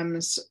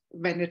problems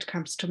when it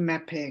comes to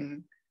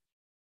mapping?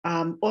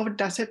 Or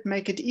does it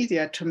make it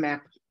easier to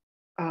map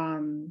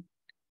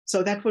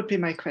So that would be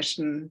my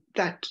question.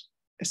 That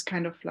is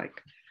kind of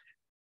like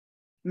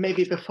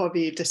maybe before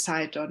we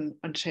decide on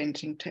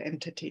changing to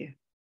entity.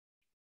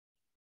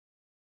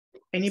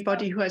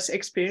 Anybody who has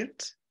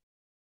experience?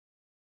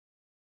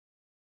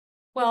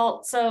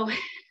 Well, so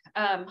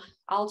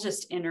I'll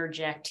just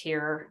interject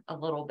here a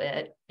little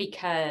bit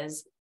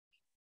because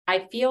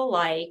I feel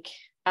like,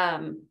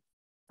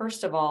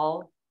 first of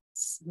all,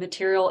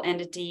 material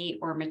entity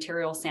or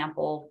material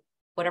sample,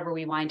 whatever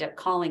we wind up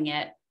calling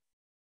it,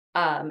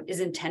 is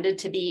intended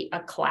to be a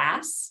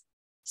class.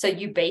 So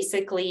you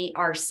basically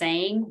are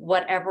saying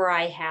whatever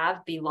I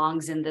have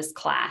belongs in this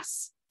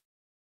class,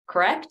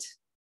 correct?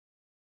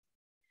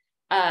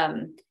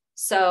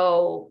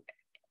 So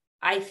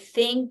I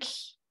think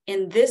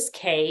in this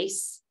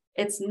case,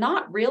 it's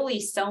not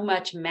really so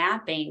much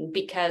mapping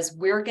because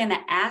we're going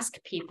to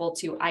ask people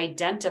to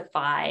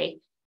identify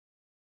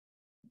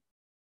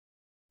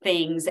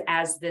things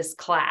as this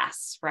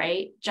class,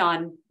 right?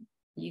 John,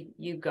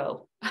 you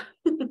go.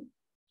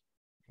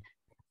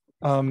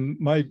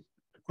 My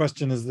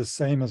question is the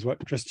same as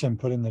what Christian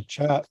put in the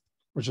chat,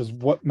 which is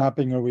what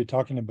mapping are we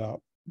talking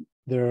about?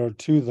 There are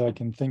two that I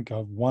can think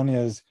of. One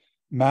is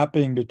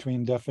mapping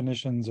between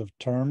definitions of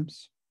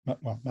terms,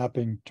 well,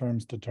 mapping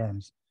terms to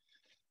terms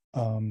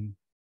in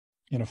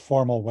a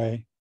formal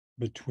way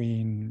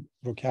between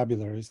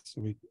vocabularies,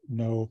 so we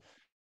know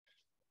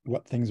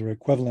what things are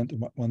equivalent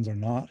and what ones are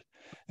not.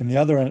 And the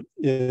other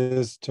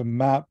is to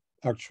map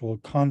actual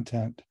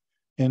content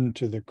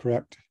into the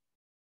correct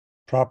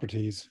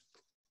properties,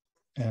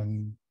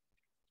 and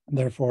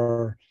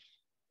therefore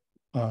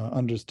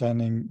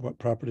understanding what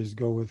properties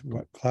go with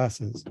what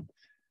classes.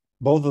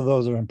 Both of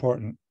those are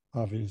important,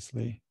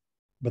 obviously,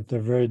 but they're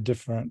very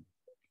different.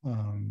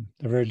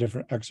 They're very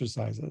different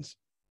exercises.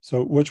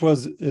 So which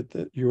was it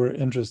that you were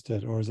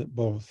interested, or is it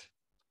both?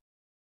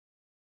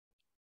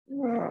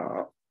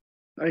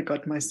 I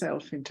got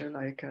myself into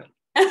like a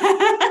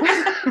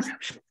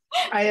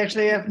I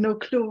actually have no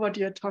clue what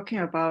you're talking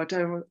about.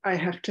 I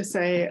have to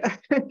say,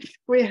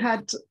 we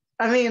had,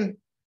 I mean,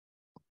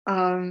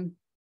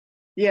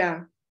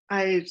 yeah,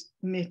 I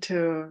need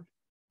to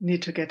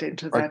get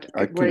into that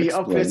I can very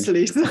explain.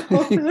 obviously. So.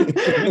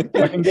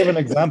 I can give an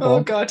example.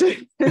 Oh God.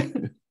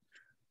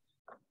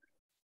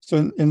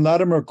 So in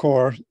Latimer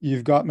core,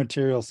 you've got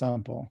material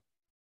sample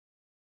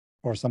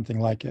or something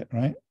like it,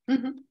 right?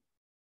 Mm-hmm.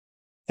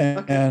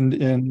 And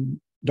in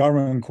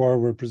Darwin core,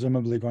 we're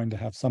presumably going to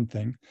have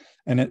something,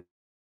 and it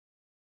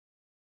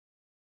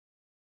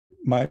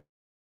might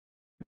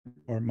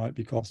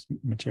be called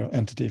material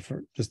entity,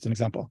 for just an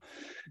example.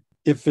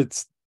 If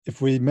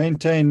we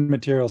maintain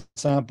material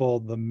sample,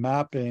 the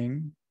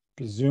mapping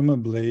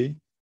presumably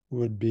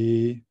would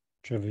be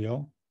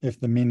trivial if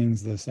the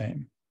meaning's the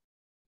same.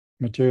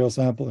 Material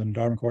sample in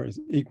Darwin core is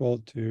equal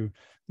to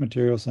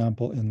material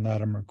sample in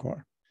Latimer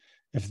core.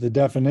 If the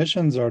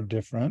definitions are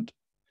different,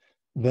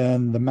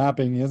 then the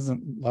mapping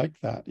isn't like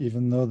that.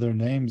 Even though their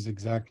name's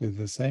exactly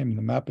the same,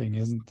 the mapping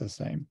isn't the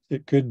same.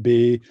 It could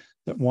be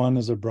that one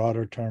is a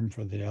broader term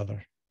for the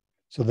other.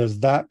 So there's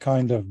that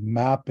kind of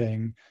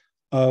mapping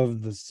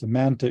of the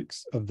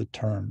semantics of the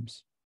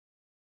terms.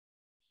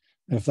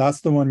 If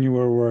that's the one you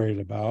were worried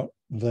about,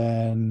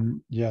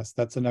 then yes,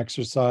 that's an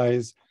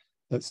exercise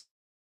that's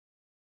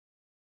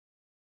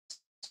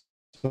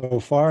so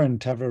far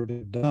never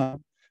been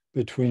done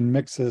between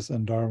Mixis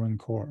and Darwin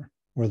core,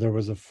 where there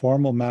was a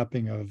formal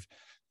mapping of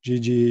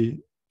GG,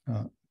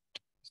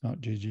 it's not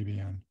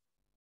GGBN.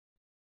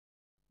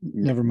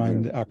 Never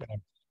mind the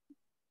acronym.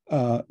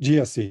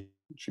 GSC.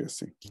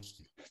 GSC.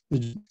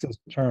 The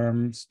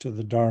terms to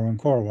the Darwin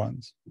core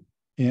ones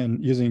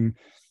in using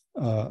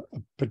a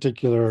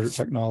particular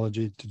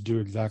technology to do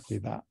exactly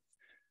that,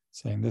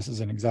 saying this is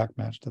an exact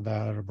match to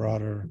that, a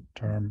broader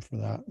term for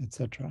that,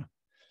 etc.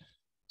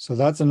 So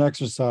that's an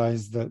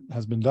exercise that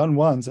has been done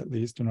once, at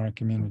least in our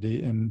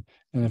community. And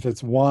if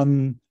it's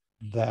one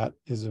that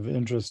is of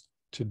interest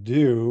to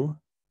do,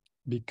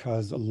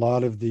 because a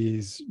lot of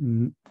these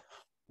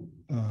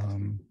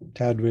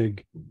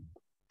TDWG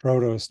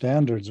proto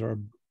standards are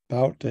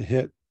about to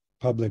hit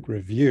public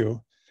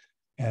review.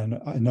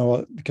 And I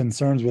know the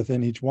concerns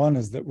within each one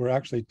is that we're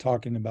actually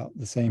talking about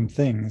the same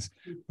things.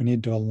 We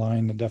need to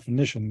align the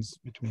definitions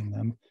between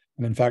them.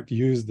 And in fact,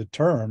 use the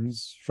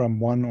terms from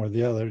one or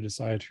the other,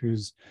 decide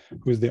who's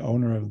the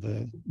owner of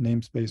the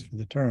namespace for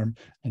the term,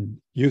 and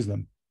use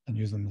them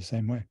the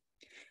same way.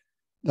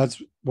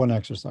 That's one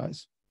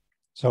exercise.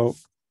 So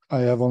I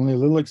have only a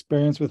little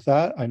experience with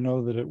that. I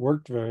know that it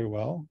worked very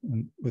well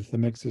with the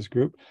Mixis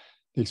group.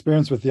 The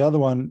experience with the other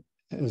one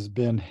has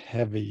been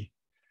heavy.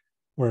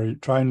 We're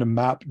trying to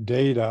map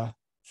data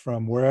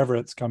from wherever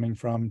it's coming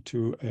from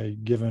to a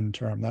given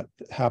term. That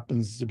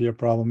happens to be a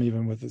problem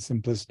even with the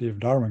simplicity of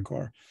Darwin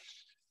core.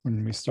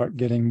 When we start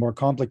getting more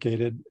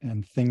complicated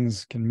and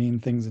things can mean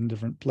things in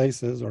different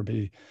places or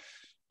be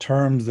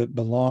terms that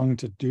belong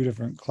to two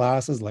different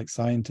classes, like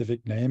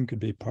scientific name could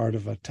be part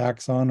of a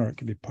taxon or it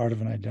could be part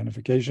of an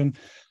identification,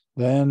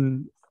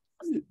 then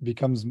it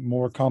becomes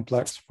more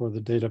complex for the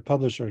data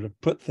publisher to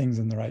put things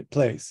in the right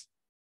place.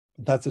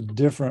 That's a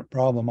different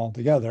problem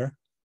altogether,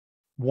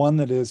 one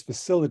that is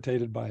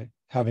facilitated by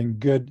having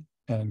good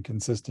and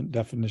consistent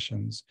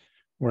definitions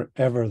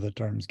wherever the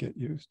terms get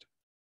used.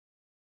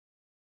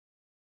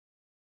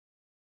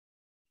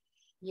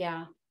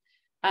 Yeah,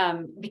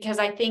 because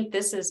I think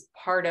this is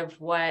part of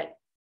what,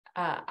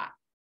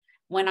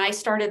 when I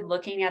started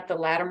looking at the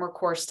Latimer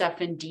Core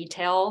stuff in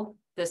detail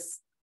this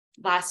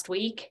last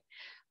week,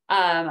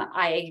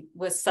 I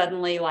was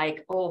suddenly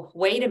like, oh,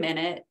 wait a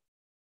minute.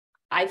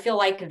 I feel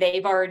like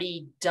they've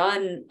already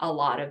done a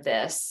lot of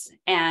this.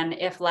 And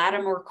if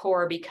Latimer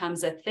Core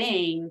becomes a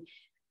thing,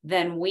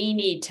 then we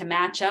need to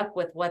match up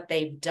with what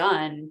they've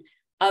done.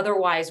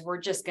 Otherwise, we're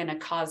just going to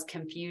cause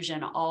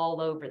confusion all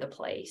over the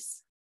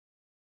place.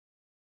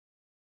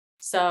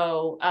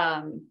 So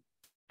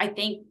I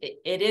think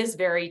it is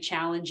very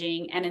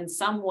challenging. And in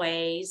some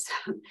ways,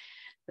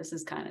 this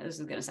is going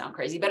to sound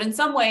crazy, but in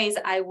some ways,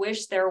 I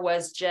wish there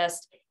was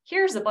just,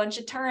 here's a bunch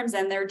of terms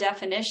and their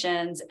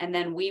definitions, and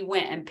then we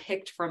went and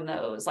picked from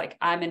those. Like,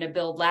 I'm going to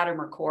build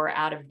Latimer Core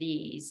out of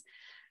these.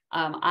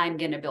 I'm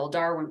going to build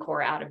Darwin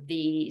Core out of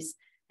these,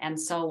 and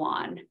so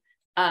on.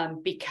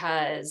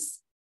 Because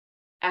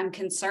I'm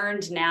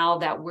concerned now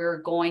that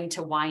we're going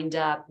to wind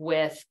up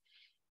with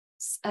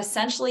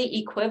essentially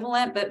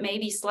equivalent, but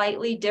maybe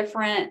slightly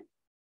different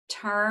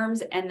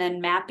terms, and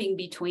then mapping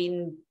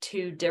between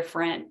two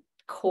different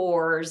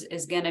cores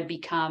is going to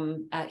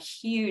become a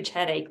huge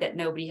headache that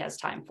nobody has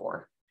time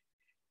for.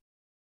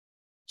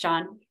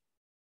 John?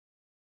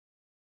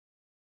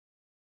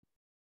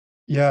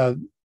 Yeah,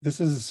 this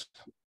is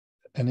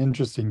an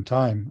interesting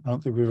time. I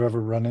don't think we've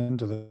ever run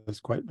into this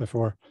quite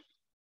before.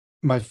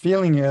 My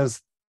feeling is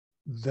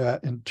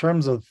that in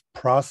terms of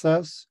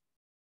process,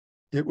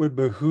 it would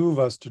behoove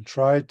us to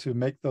try to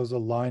make those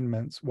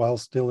alignments while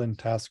still in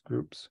task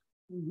groups,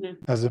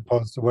 as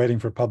opposed to waiting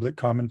for public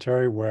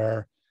commentary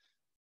where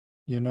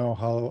you know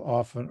how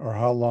often or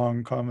how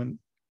long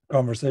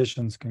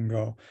conversations can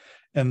go.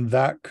 And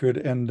that could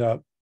end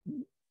up,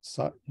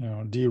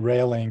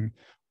 derailing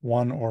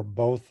one or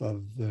both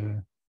of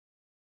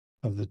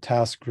the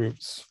task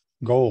group's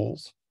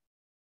goals.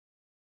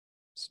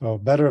 So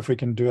better if we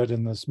can do it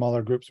in the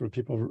smaller groups where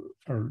people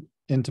are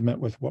intimate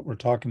with what we're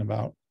talking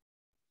about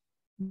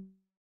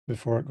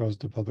before it goes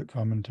to public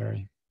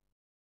commentary,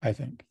 I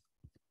think.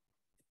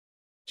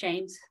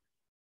 James?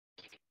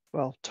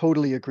 Well,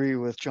 totally agree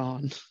with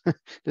John.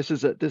 This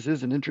is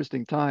an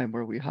interesting time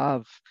where we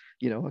have,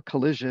 a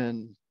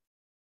collision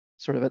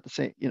sort of at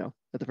the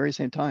very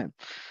same time.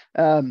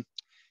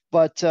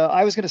 But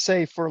I was going to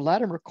say for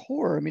Latimer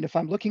Core, I mean, if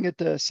I'm looking at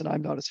this, and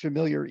I'm not as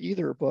familiar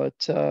either, but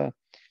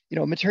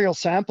material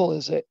sample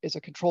is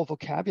a control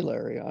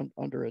vocabulary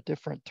under a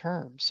different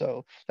term,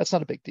 so that's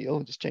not a big deal.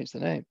 We'll just change the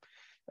name.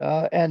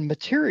 And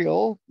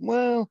material,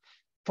 well,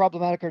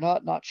 problematic or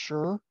not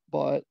sure,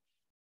 but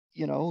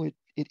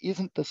it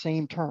isn't the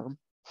same term.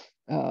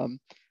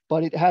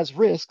 But it has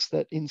risks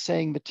that in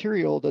saying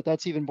material,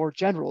 that's even more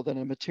general than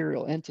a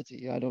material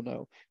entity. I don't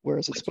know.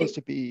 Whereas it's supposed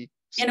to be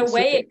specific. In a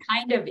way, it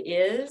kind of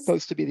is. It's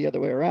supposed to be the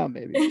other way around,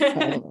 maybe. I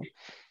don't know.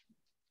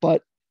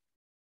 But,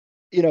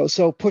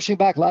 so pushing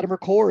back, Latimer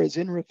Core is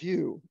in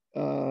review.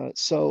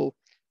 So,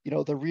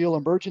 the real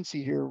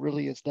emergency here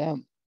really is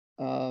them.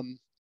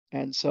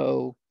 And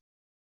so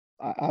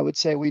I would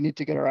say we need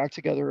to get our act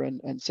together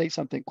and say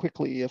something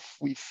quickly if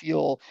we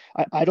feel,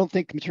 I don't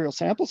think material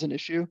sample is an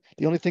issue.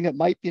 The only thing that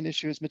might be an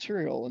issue is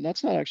material, and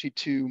that's not actually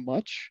too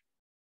much.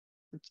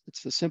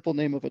 It's the simple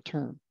name of a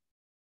term.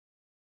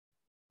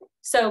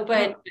 So,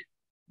 but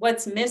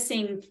what's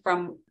missing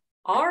from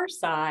our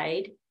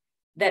side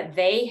that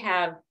they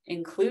have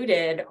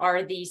included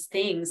are these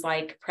things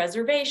like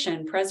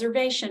preservation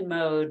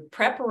mode,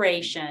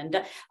 preparation,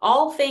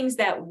 all things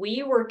that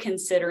we were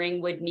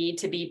considering would need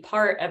to be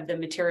part of the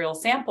material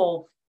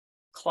sample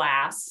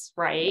class,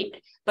 right?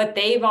 But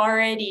they've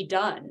already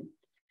done.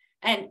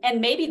 And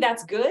maybe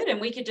that's good,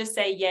 and we could just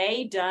say,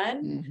 yay,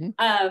 done.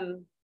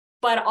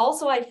 But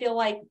also I feel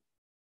like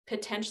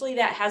potentially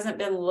that hasn't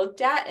been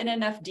looked at in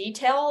enough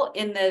detail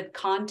in the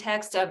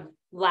context of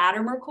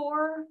Latimer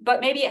Core,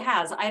 but maybe it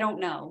has. I don't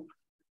know.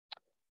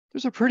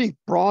 There's a pretty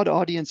broad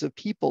audience of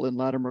people in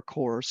Latimer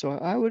Core, so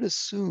I would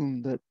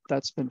assume that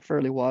that's been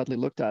fairly widely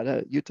looked at.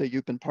 Jutta,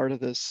 you've been part of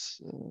this.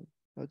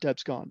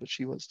 Deb's gone, but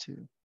she was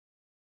too.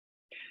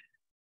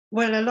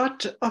 Well, a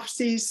lot of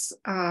these,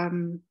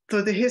 so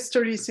the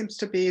history seems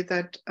to be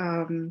that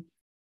a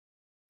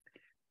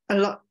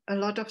lot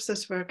of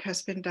this work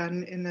has been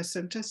done in the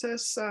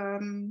synthesis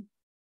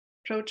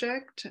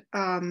project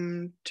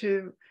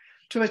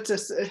towards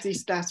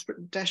these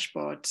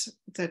dashboards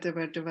that they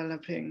were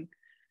developing.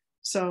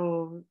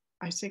 So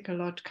I think a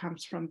lot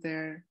comes from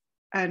there.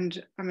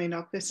 And I mean,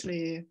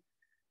 obviously,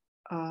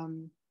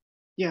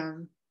 yeah,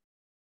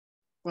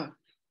 well,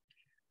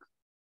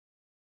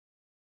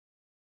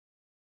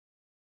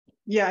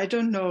 yeah, I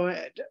don't know.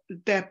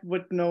 Deb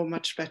would know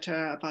much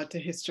better about the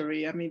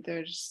history. I mean,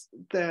 there's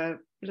the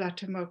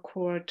Latimer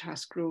Core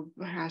task group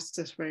has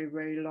this very,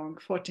 very long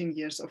 14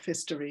 years of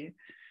history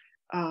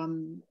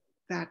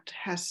that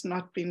has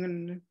not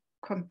been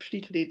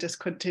completely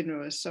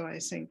discontinuous. So I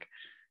think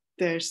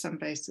there's some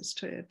basis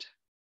to it.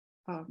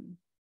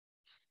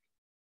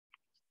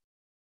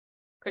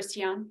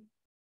 Christian?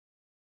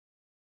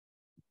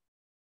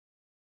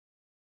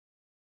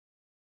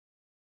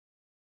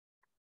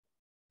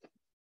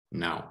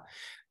 Now,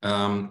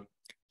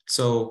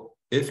 so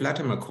if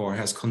Latimer Core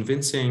has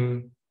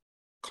convincing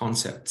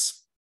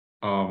concepts,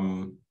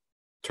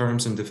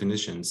 terms and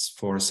definitions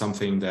for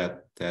something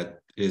that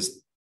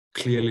is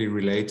clearly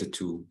related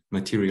to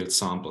material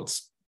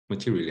samples,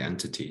 material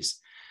entities,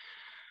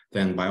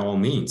 then by all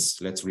means,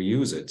 let's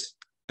reuse it.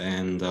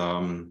 And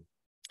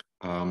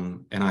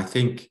I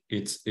think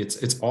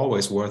it's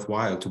always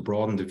worthwhile to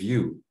broaden the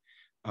view.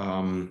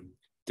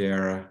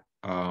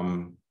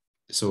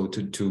 So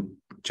to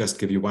just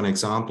give you one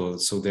example,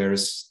 so there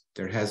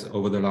has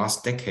over the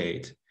last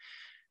decade,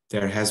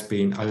 there has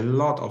been a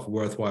lot of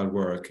worthwhile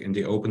work in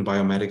the open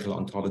biomedical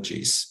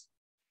ontologies.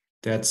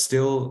 That's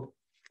still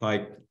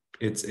like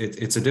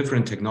it's a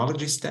different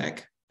technology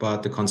stack,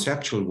 but the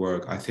conceptual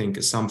work, I think,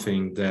 is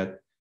something that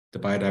the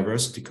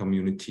biodiversity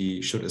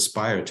community should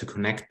aspire to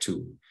connect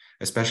to,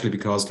 especially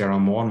because there are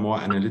more and more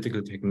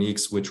analytical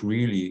techniques which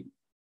really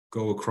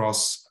go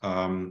across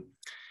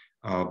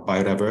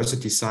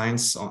biodiversity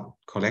science,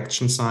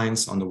 collection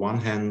science on the one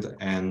hand,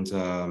 and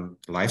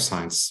life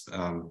science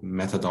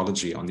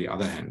methodology on the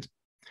other hand.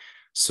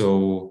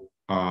 So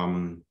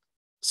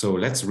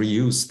let's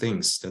reuse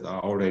things that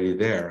are already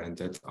there and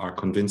that are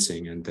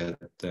convincing and that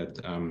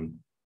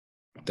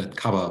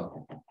cover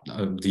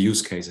the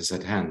use cases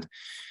at hand.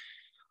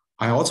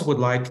 I also would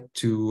like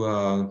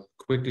to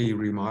quickly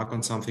remark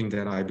on something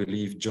that I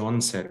believe John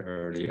said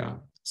earlier.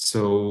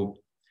 So,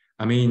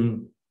 I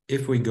mean,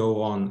 if we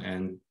go on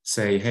and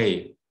say,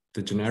 hey,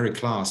 the generic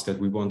class that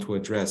we want to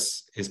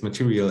address is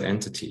material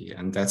entity,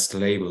 and that's the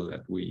label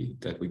that we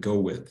go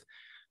with,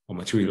 or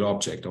material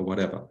object or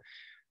whatever,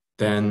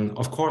 then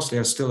of course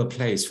there's still a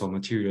place for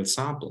material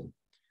sample.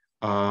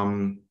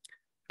 And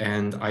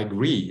I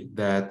agree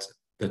that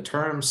the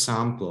term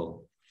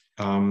sample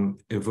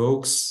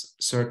evokes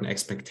certain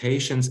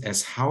expectations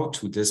as how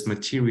to this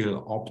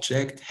material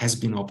object has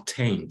been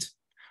obtained,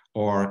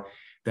 or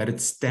that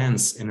it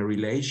stands in a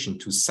relation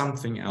to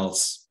something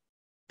else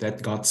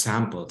that got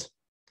sampled.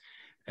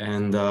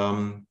 And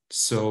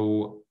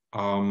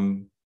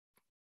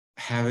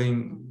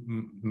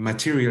having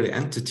material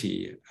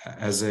entity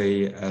as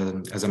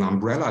an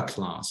umbrella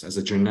class, as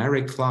a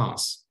generic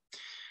class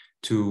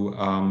to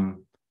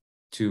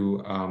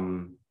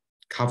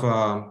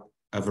cover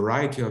a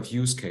variety of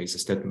use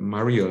cases that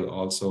Mariel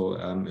also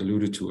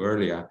alluded to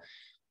earlier,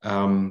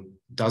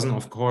 doesn't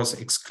of course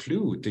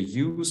exclude the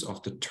use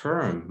of the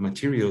term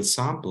material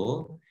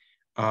sample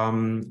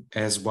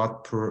as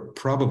what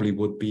probably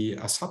would be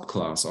a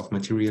subclass of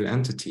material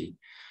entity.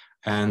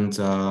 And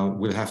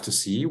we'll have to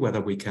see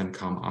whether we can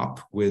come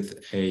up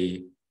with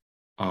a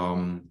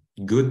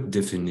good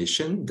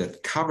definition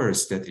that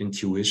covers that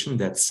intuition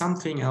that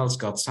something else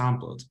got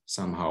sampled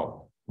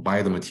somehow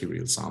by the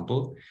material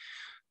sample.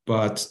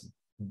 But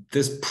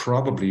this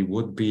probably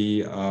would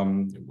be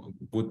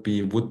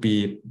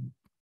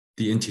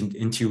the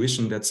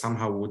intuition that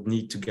somehow would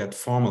need to get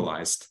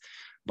formalized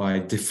by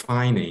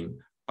defining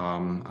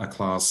a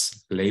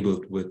class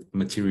labeled with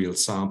material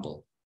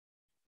sample.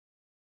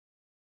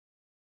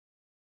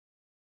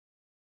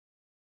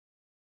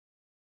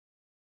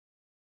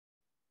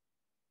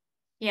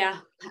 Yeah,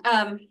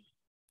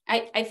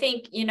 I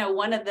think, you know,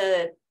 one of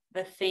the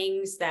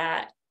things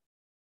that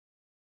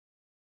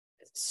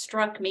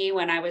struck me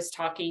when I was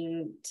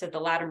talking to the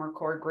Latimer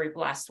Core group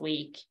last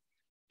week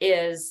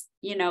is,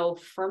 you know,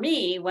 for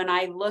me, when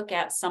I look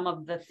at some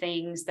of the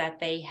things that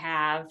they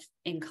have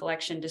in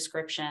collection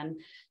description,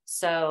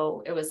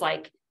 so it was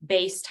like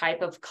base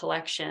type of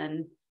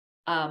collection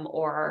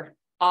or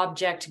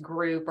object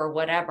group or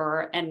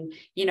whatever. And,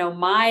 you know,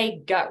 my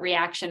gut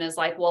reaction is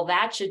like, well,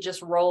 that should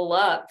just roll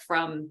up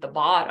from the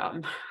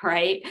bottom,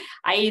 right?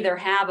 I either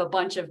have a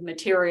bunch of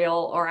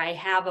material or I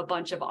have a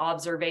bunch of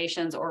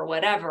observations or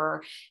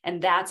whatever. And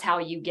that's how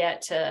you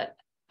get to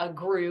a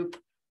group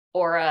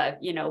or a,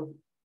 you know,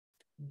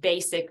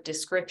 basic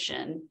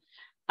description.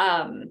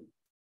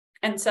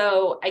 And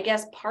so I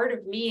guess part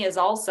of me is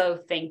also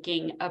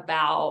thinking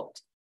about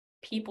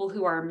people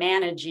who are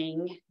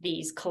managing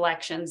these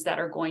collections that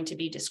are going to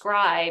be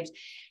described,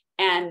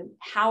 and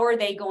how are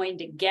they going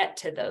to get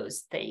to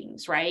those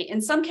things, right? In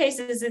some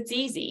cases, it's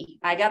easy.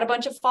 I got a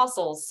bunch of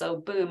fossils, so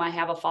boom, I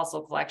have a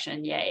fossil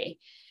collection, yay.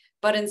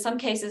 But in some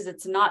cases,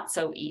 it's not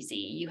so easy.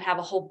 You have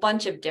a whole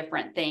bunch of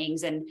different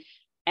things,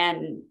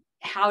 and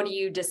how do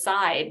you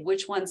decide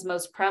which one's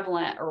most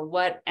prevalent, or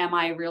what am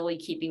I really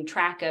keeping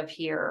track of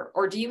here?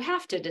 Or do you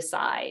have to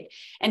decide?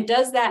 And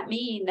does that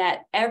mean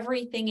that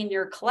everything in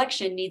your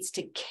collection needs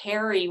to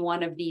carry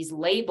one of these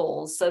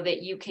labels so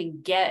that you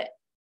can get,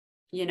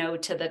 you know,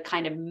 to the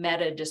kind of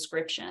meta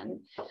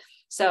description?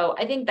 So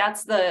I think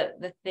that's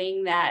the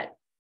thing that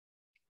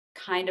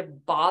kind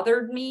of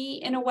bothered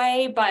me in a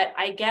way, but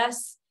I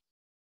guess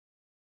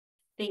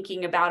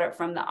thinking about it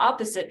from the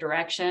opposite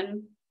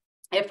direction,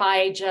 if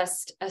I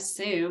just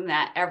assume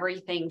that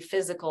everything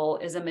physical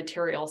is a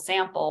material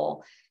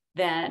sample,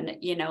 then,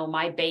 you know,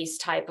 my base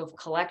type of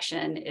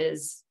collection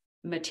is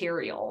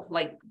material,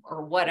 like,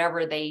 or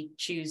whatever they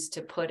choose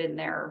to put in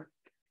their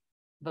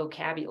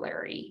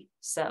vocabulary.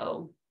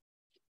 So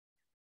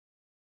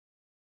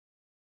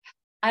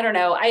I don't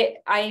know.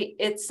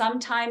 It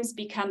sometimes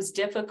becomes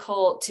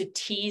difficult to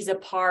tease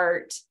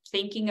apart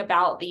thinking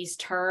about these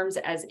terms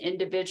as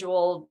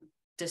individual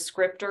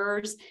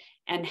descriptors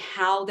and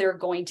how they're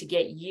going to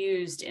get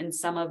used in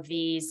some of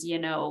these, you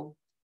know,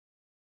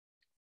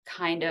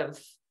 kind of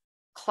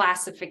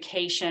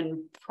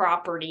classification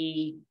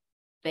property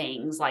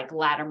things like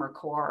Latimer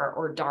core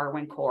or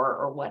Darwin core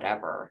or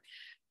whatever.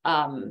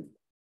 And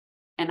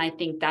I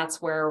think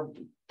that's where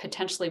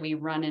potentially we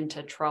run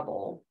into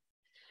trouble.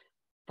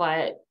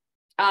 But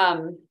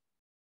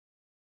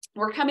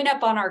we're coming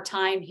up on our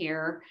time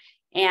here.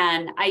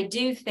 And I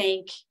do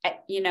think,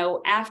 you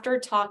know, after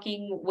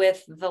talking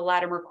with the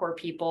Latimer core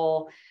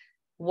people,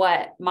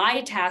 what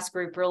my task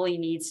group really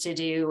needs to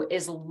do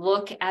is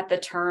look at the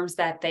terms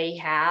that they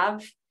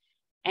have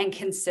and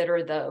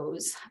consider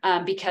those.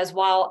 Because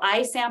while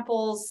eye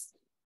samples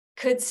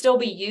could still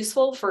be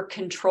useful for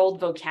controlled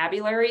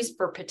vocabularies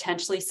for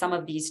potentially some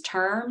of these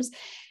terms,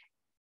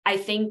 I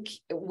think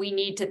we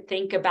need to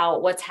think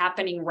about what's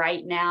happening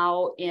right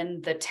now in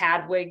the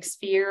TDWG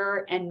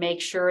sphere and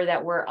make sure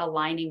that we're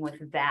aligning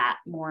with that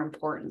more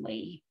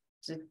importantly.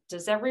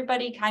 Does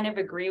everybody kind of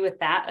agree with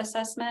that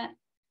assessment?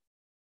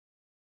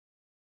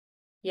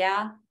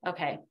 Yeah,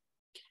 okay.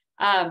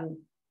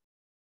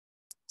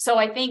 So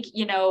I think,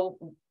 you know,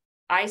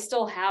 I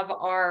still have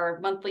our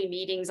monthly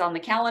meetings on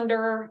the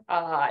calendar.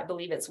 I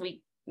believe it's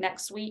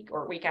next week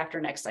or week after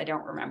next, I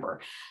don't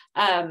remember.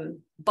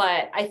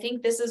 But I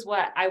think this is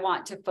what I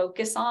want to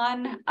focus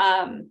on.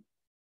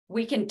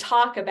 We can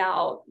talk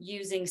about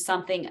using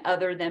something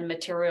other than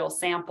material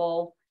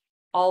sample,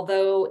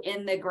 although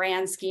in the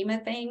grand scheme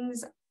of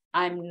things,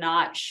 I'm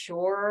not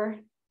sure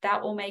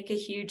that will make a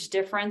huge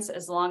difference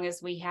as long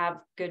as we have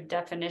good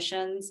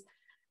definitions.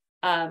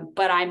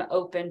 But I'm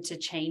open to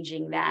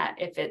changing that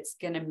if it's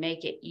going to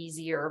make it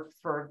easier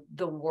for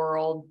the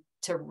world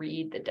to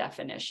read the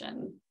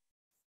definition.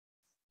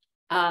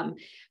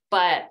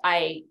 But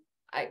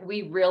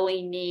we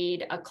really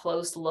need a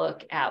close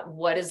look at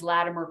what is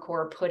Latimer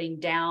core putting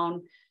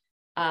down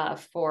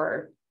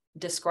for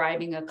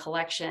describing a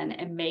collection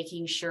and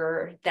making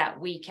sure that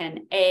we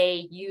can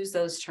use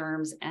those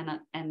terms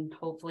and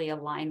hopefully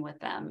align with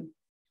them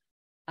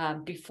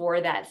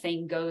before that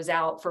thing goes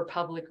out for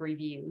public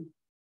review,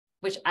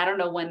 which I don't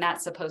know when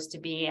that's supposed to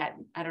be.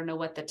 I don't know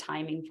what the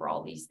timing for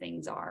all these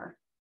things are.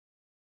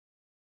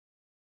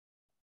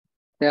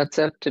 That's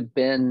up to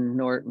Ben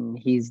Norton.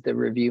 He's the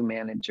review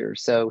manager.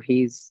 So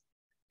he's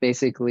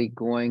basically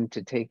going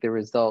to take the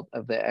result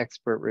of the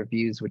expert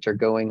reviews, which are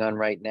going on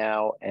right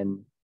now.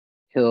 And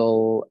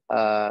he'll,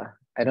 I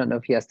don't know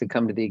if he has to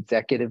come to the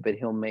executive, but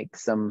he'll make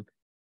some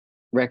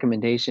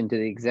recommendation to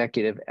the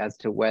executive as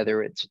to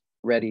whether it's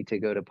ready to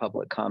go to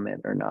public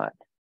comment or not.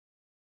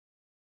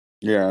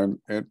 Yeah,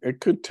 and it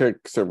could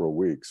take several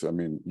weeks. I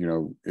mean, you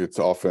know, it's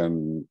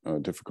often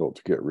difficult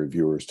to get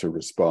reviewers to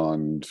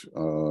respond.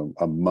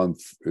 A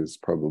month is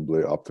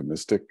probably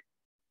optimistic.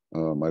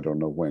 I don't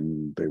know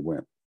when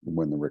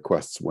the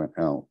requests went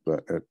out,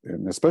 but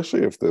and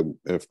especially if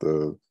there's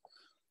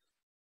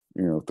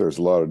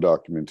a lot of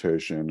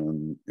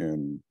documentation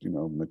and you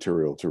know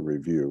material to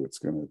review, it's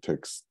going to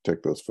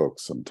take those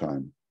folks some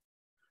time.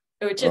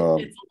 Which it's a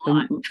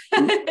lot.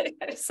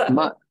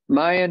 So.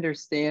 My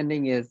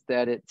understanding is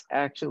that it's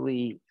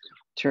actually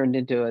turned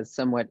into a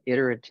somewhat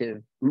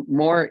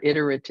more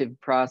iterative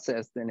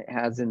process than it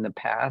has in the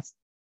past.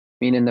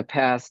 I mean, in the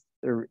past,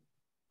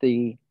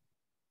 the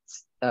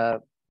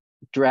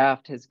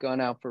draft has gone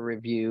out for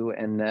review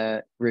and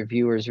the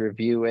reviewers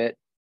review it,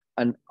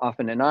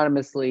 often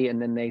anonymously,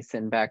 and then they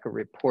send back a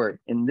report.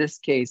 In this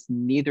case,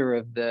 neither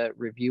of the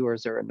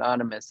reviewers are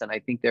anonymous, and I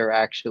think they're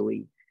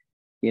actually,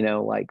 you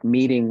know, like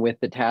meeting with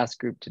the task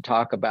group to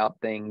talk about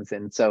things.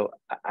 And so,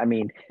 I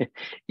mean,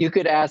 you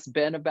could ask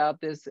Ben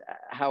about this,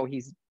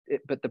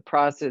 but the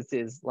process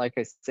is, like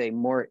I say,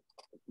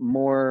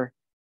 more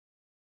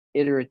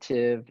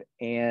iterative,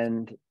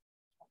 and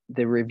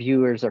the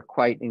reviewers are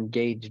quite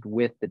engaged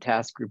with the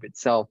task group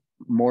itself,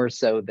 more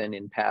so than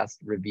in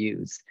past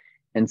reviews.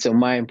 And so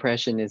my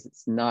impression is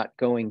it's not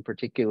going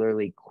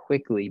particularly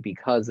quickly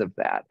because of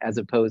that, as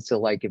opposed to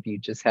like if you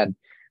just had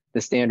the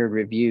standard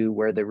review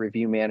where the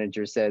review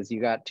manager says, you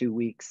got 2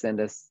 weeks, send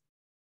us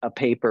a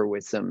paper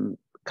with some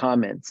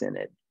comments in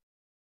it.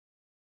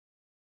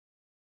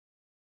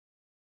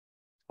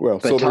 Well,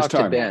 but so talk there's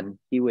time. To Ben,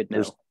 he would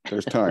know.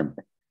 There's time.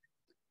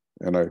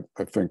 And I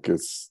think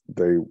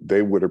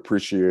they would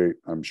appreciate,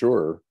 I'm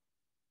sure,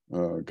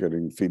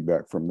 getting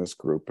feedback from this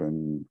group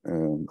and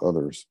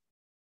others.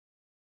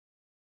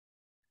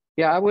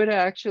 Yeah, I would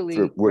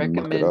actually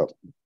recommend.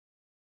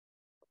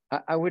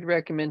 I would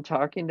recommend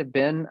talking to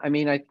Ben. I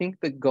mean, I think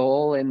the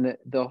goal in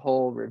the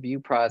whole review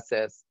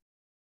process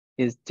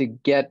is to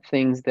get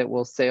things that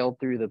will sail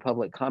through the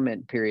public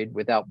comment period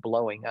without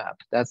blowing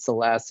up. That's the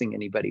last thing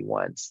anybody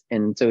wants.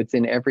 And so it's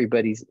in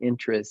everybody's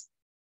interest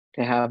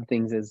to have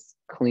things as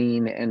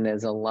clean and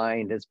as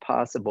aligned as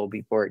possible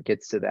before it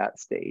gets to that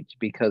stage,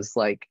 because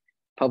like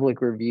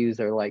public reviews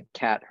are like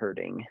cat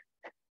herding.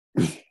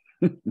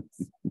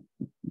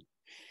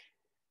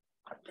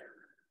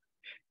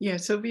 Yeah,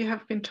 so we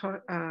have been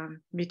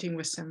meeting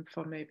with them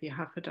for maybe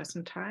half a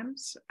dozen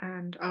times,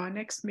 and our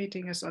next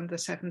meeting is on the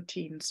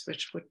 17th,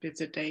 which would be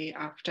the day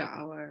after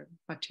our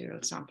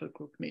material sample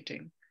group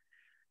meeting.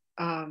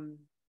 And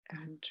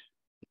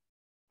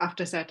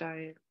after that,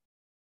 I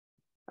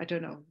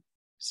don't know.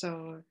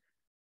 So,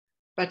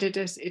 but it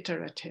is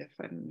iterative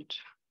and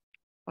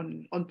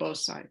on both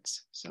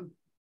sides. So,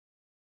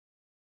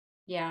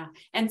 yeah,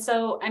 and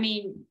so I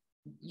mean,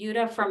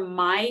 Yuta, from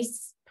my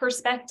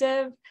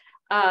perspective,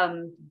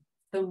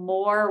 the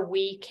more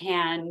we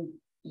can,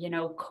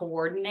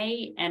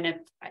 coordinate, and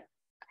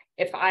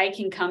if I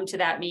can come to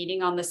that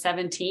meeting on the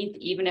 17th,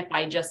 even if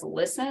I just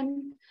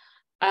listen,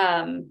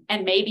 and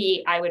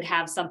maybe I would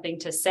have something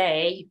to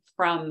say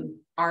from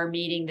our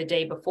meeting the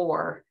day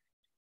before,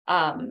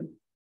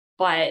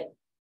 but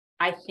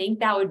I think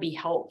that would be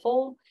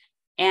helpful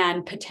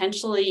and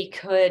potentially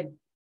could,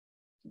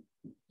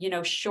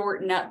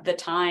 shorten up the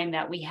time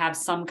that we have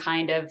some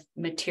kind of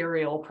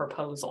material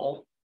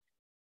proposal.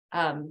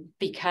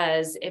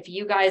 Because if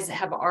you guys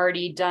have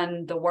already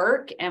done the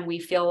work and we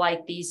feel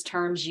like these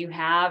terms you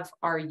have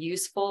are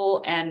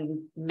useful and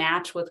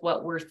match with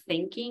what we're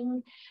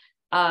thinking,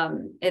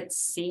 it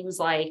seems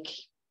like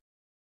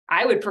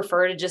I would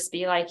prefer to just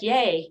be like,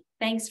 yay,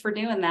 thanks for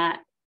doing that.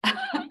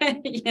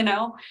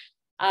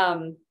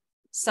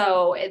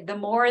 So the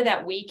more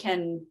that we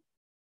can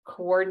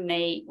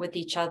coordinate with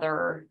each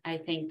other, I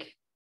think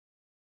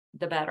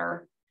the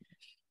better.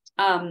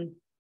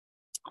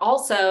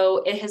 Also,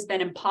 it has been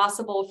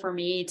impossible for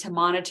me to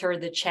monitor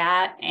the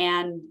chat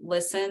and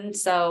listen.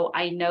 So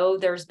I know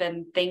there's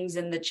been things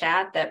in the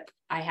chat that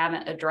I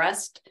haven't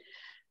addressed,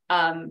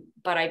 but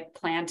I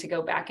plan to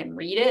go back and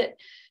read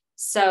it.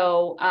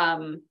 So,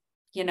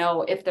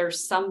 if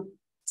there's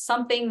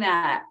something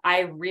that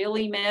I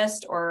really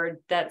missed or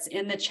that's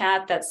in the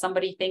chat that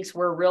somebody thinks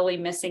we're really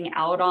missing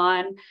out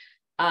on,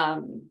 I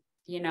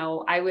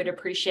would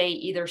appreciate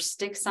either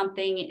stick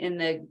something in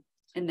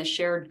the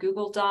shared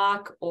Google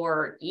Doc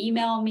or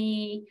email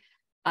me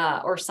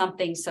or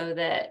something so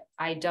that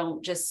I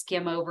don't just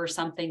skim over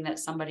something that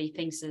somebody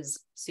thinks is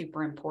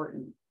super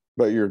important.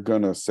 But you're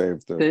gonna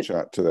save the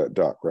chat to that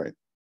doc, right?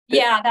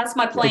 Yeah, that's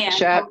my plan.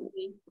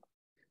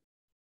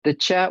 The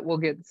chat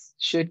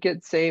should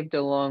get saved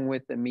along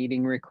with the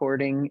meeting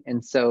recording.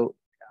 And so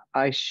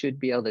I should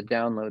be able to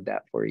download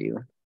that for you.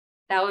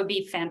 That would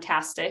be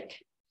fantastic.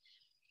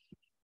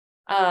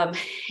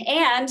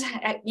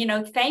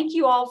 Thank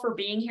you all for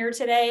being here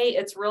today.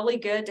 It's really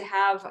good to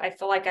have, I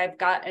feel like I've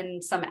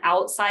gotten some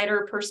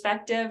outsider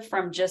perspective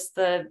from just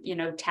the,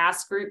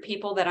 task group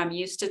people that I'm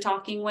used to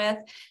talking with,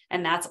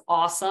 and that's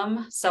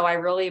awesome. So I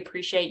really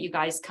appreciate you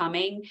guys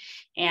coming.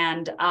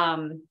 And,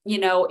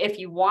 if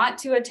you want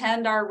to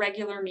attend our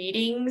regular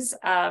meetings,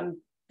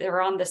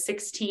 they're on the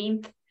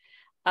 16th.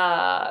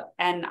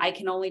 And I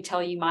can only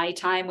tell you my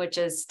time, which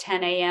is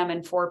 10 a.m.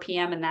 and 4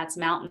 p.m. and that's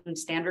Mountain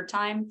Standard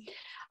Time.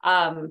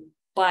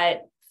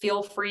 But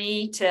feel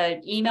free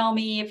to email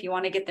me if you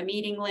want to get the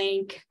meeting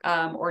link,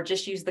 or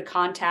just use the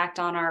contact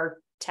on our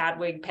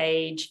TDWG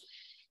page.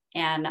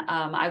 And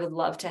I would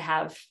love to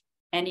have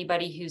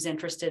anybody who's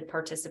interested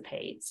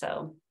participate.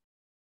 So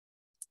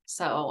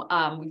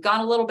we've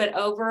gone a little bit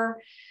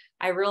over.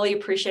 I really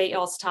appreciate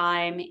y'all's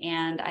time,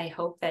 and I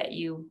hope that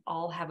you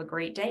all have a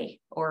great day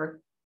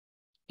or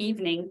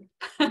evening.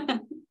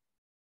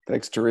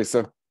 Thanks,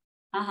 Teresa.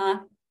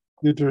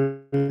 You,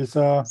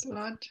 Teresa. thanks a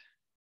lot.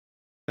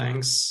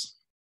 Thanks.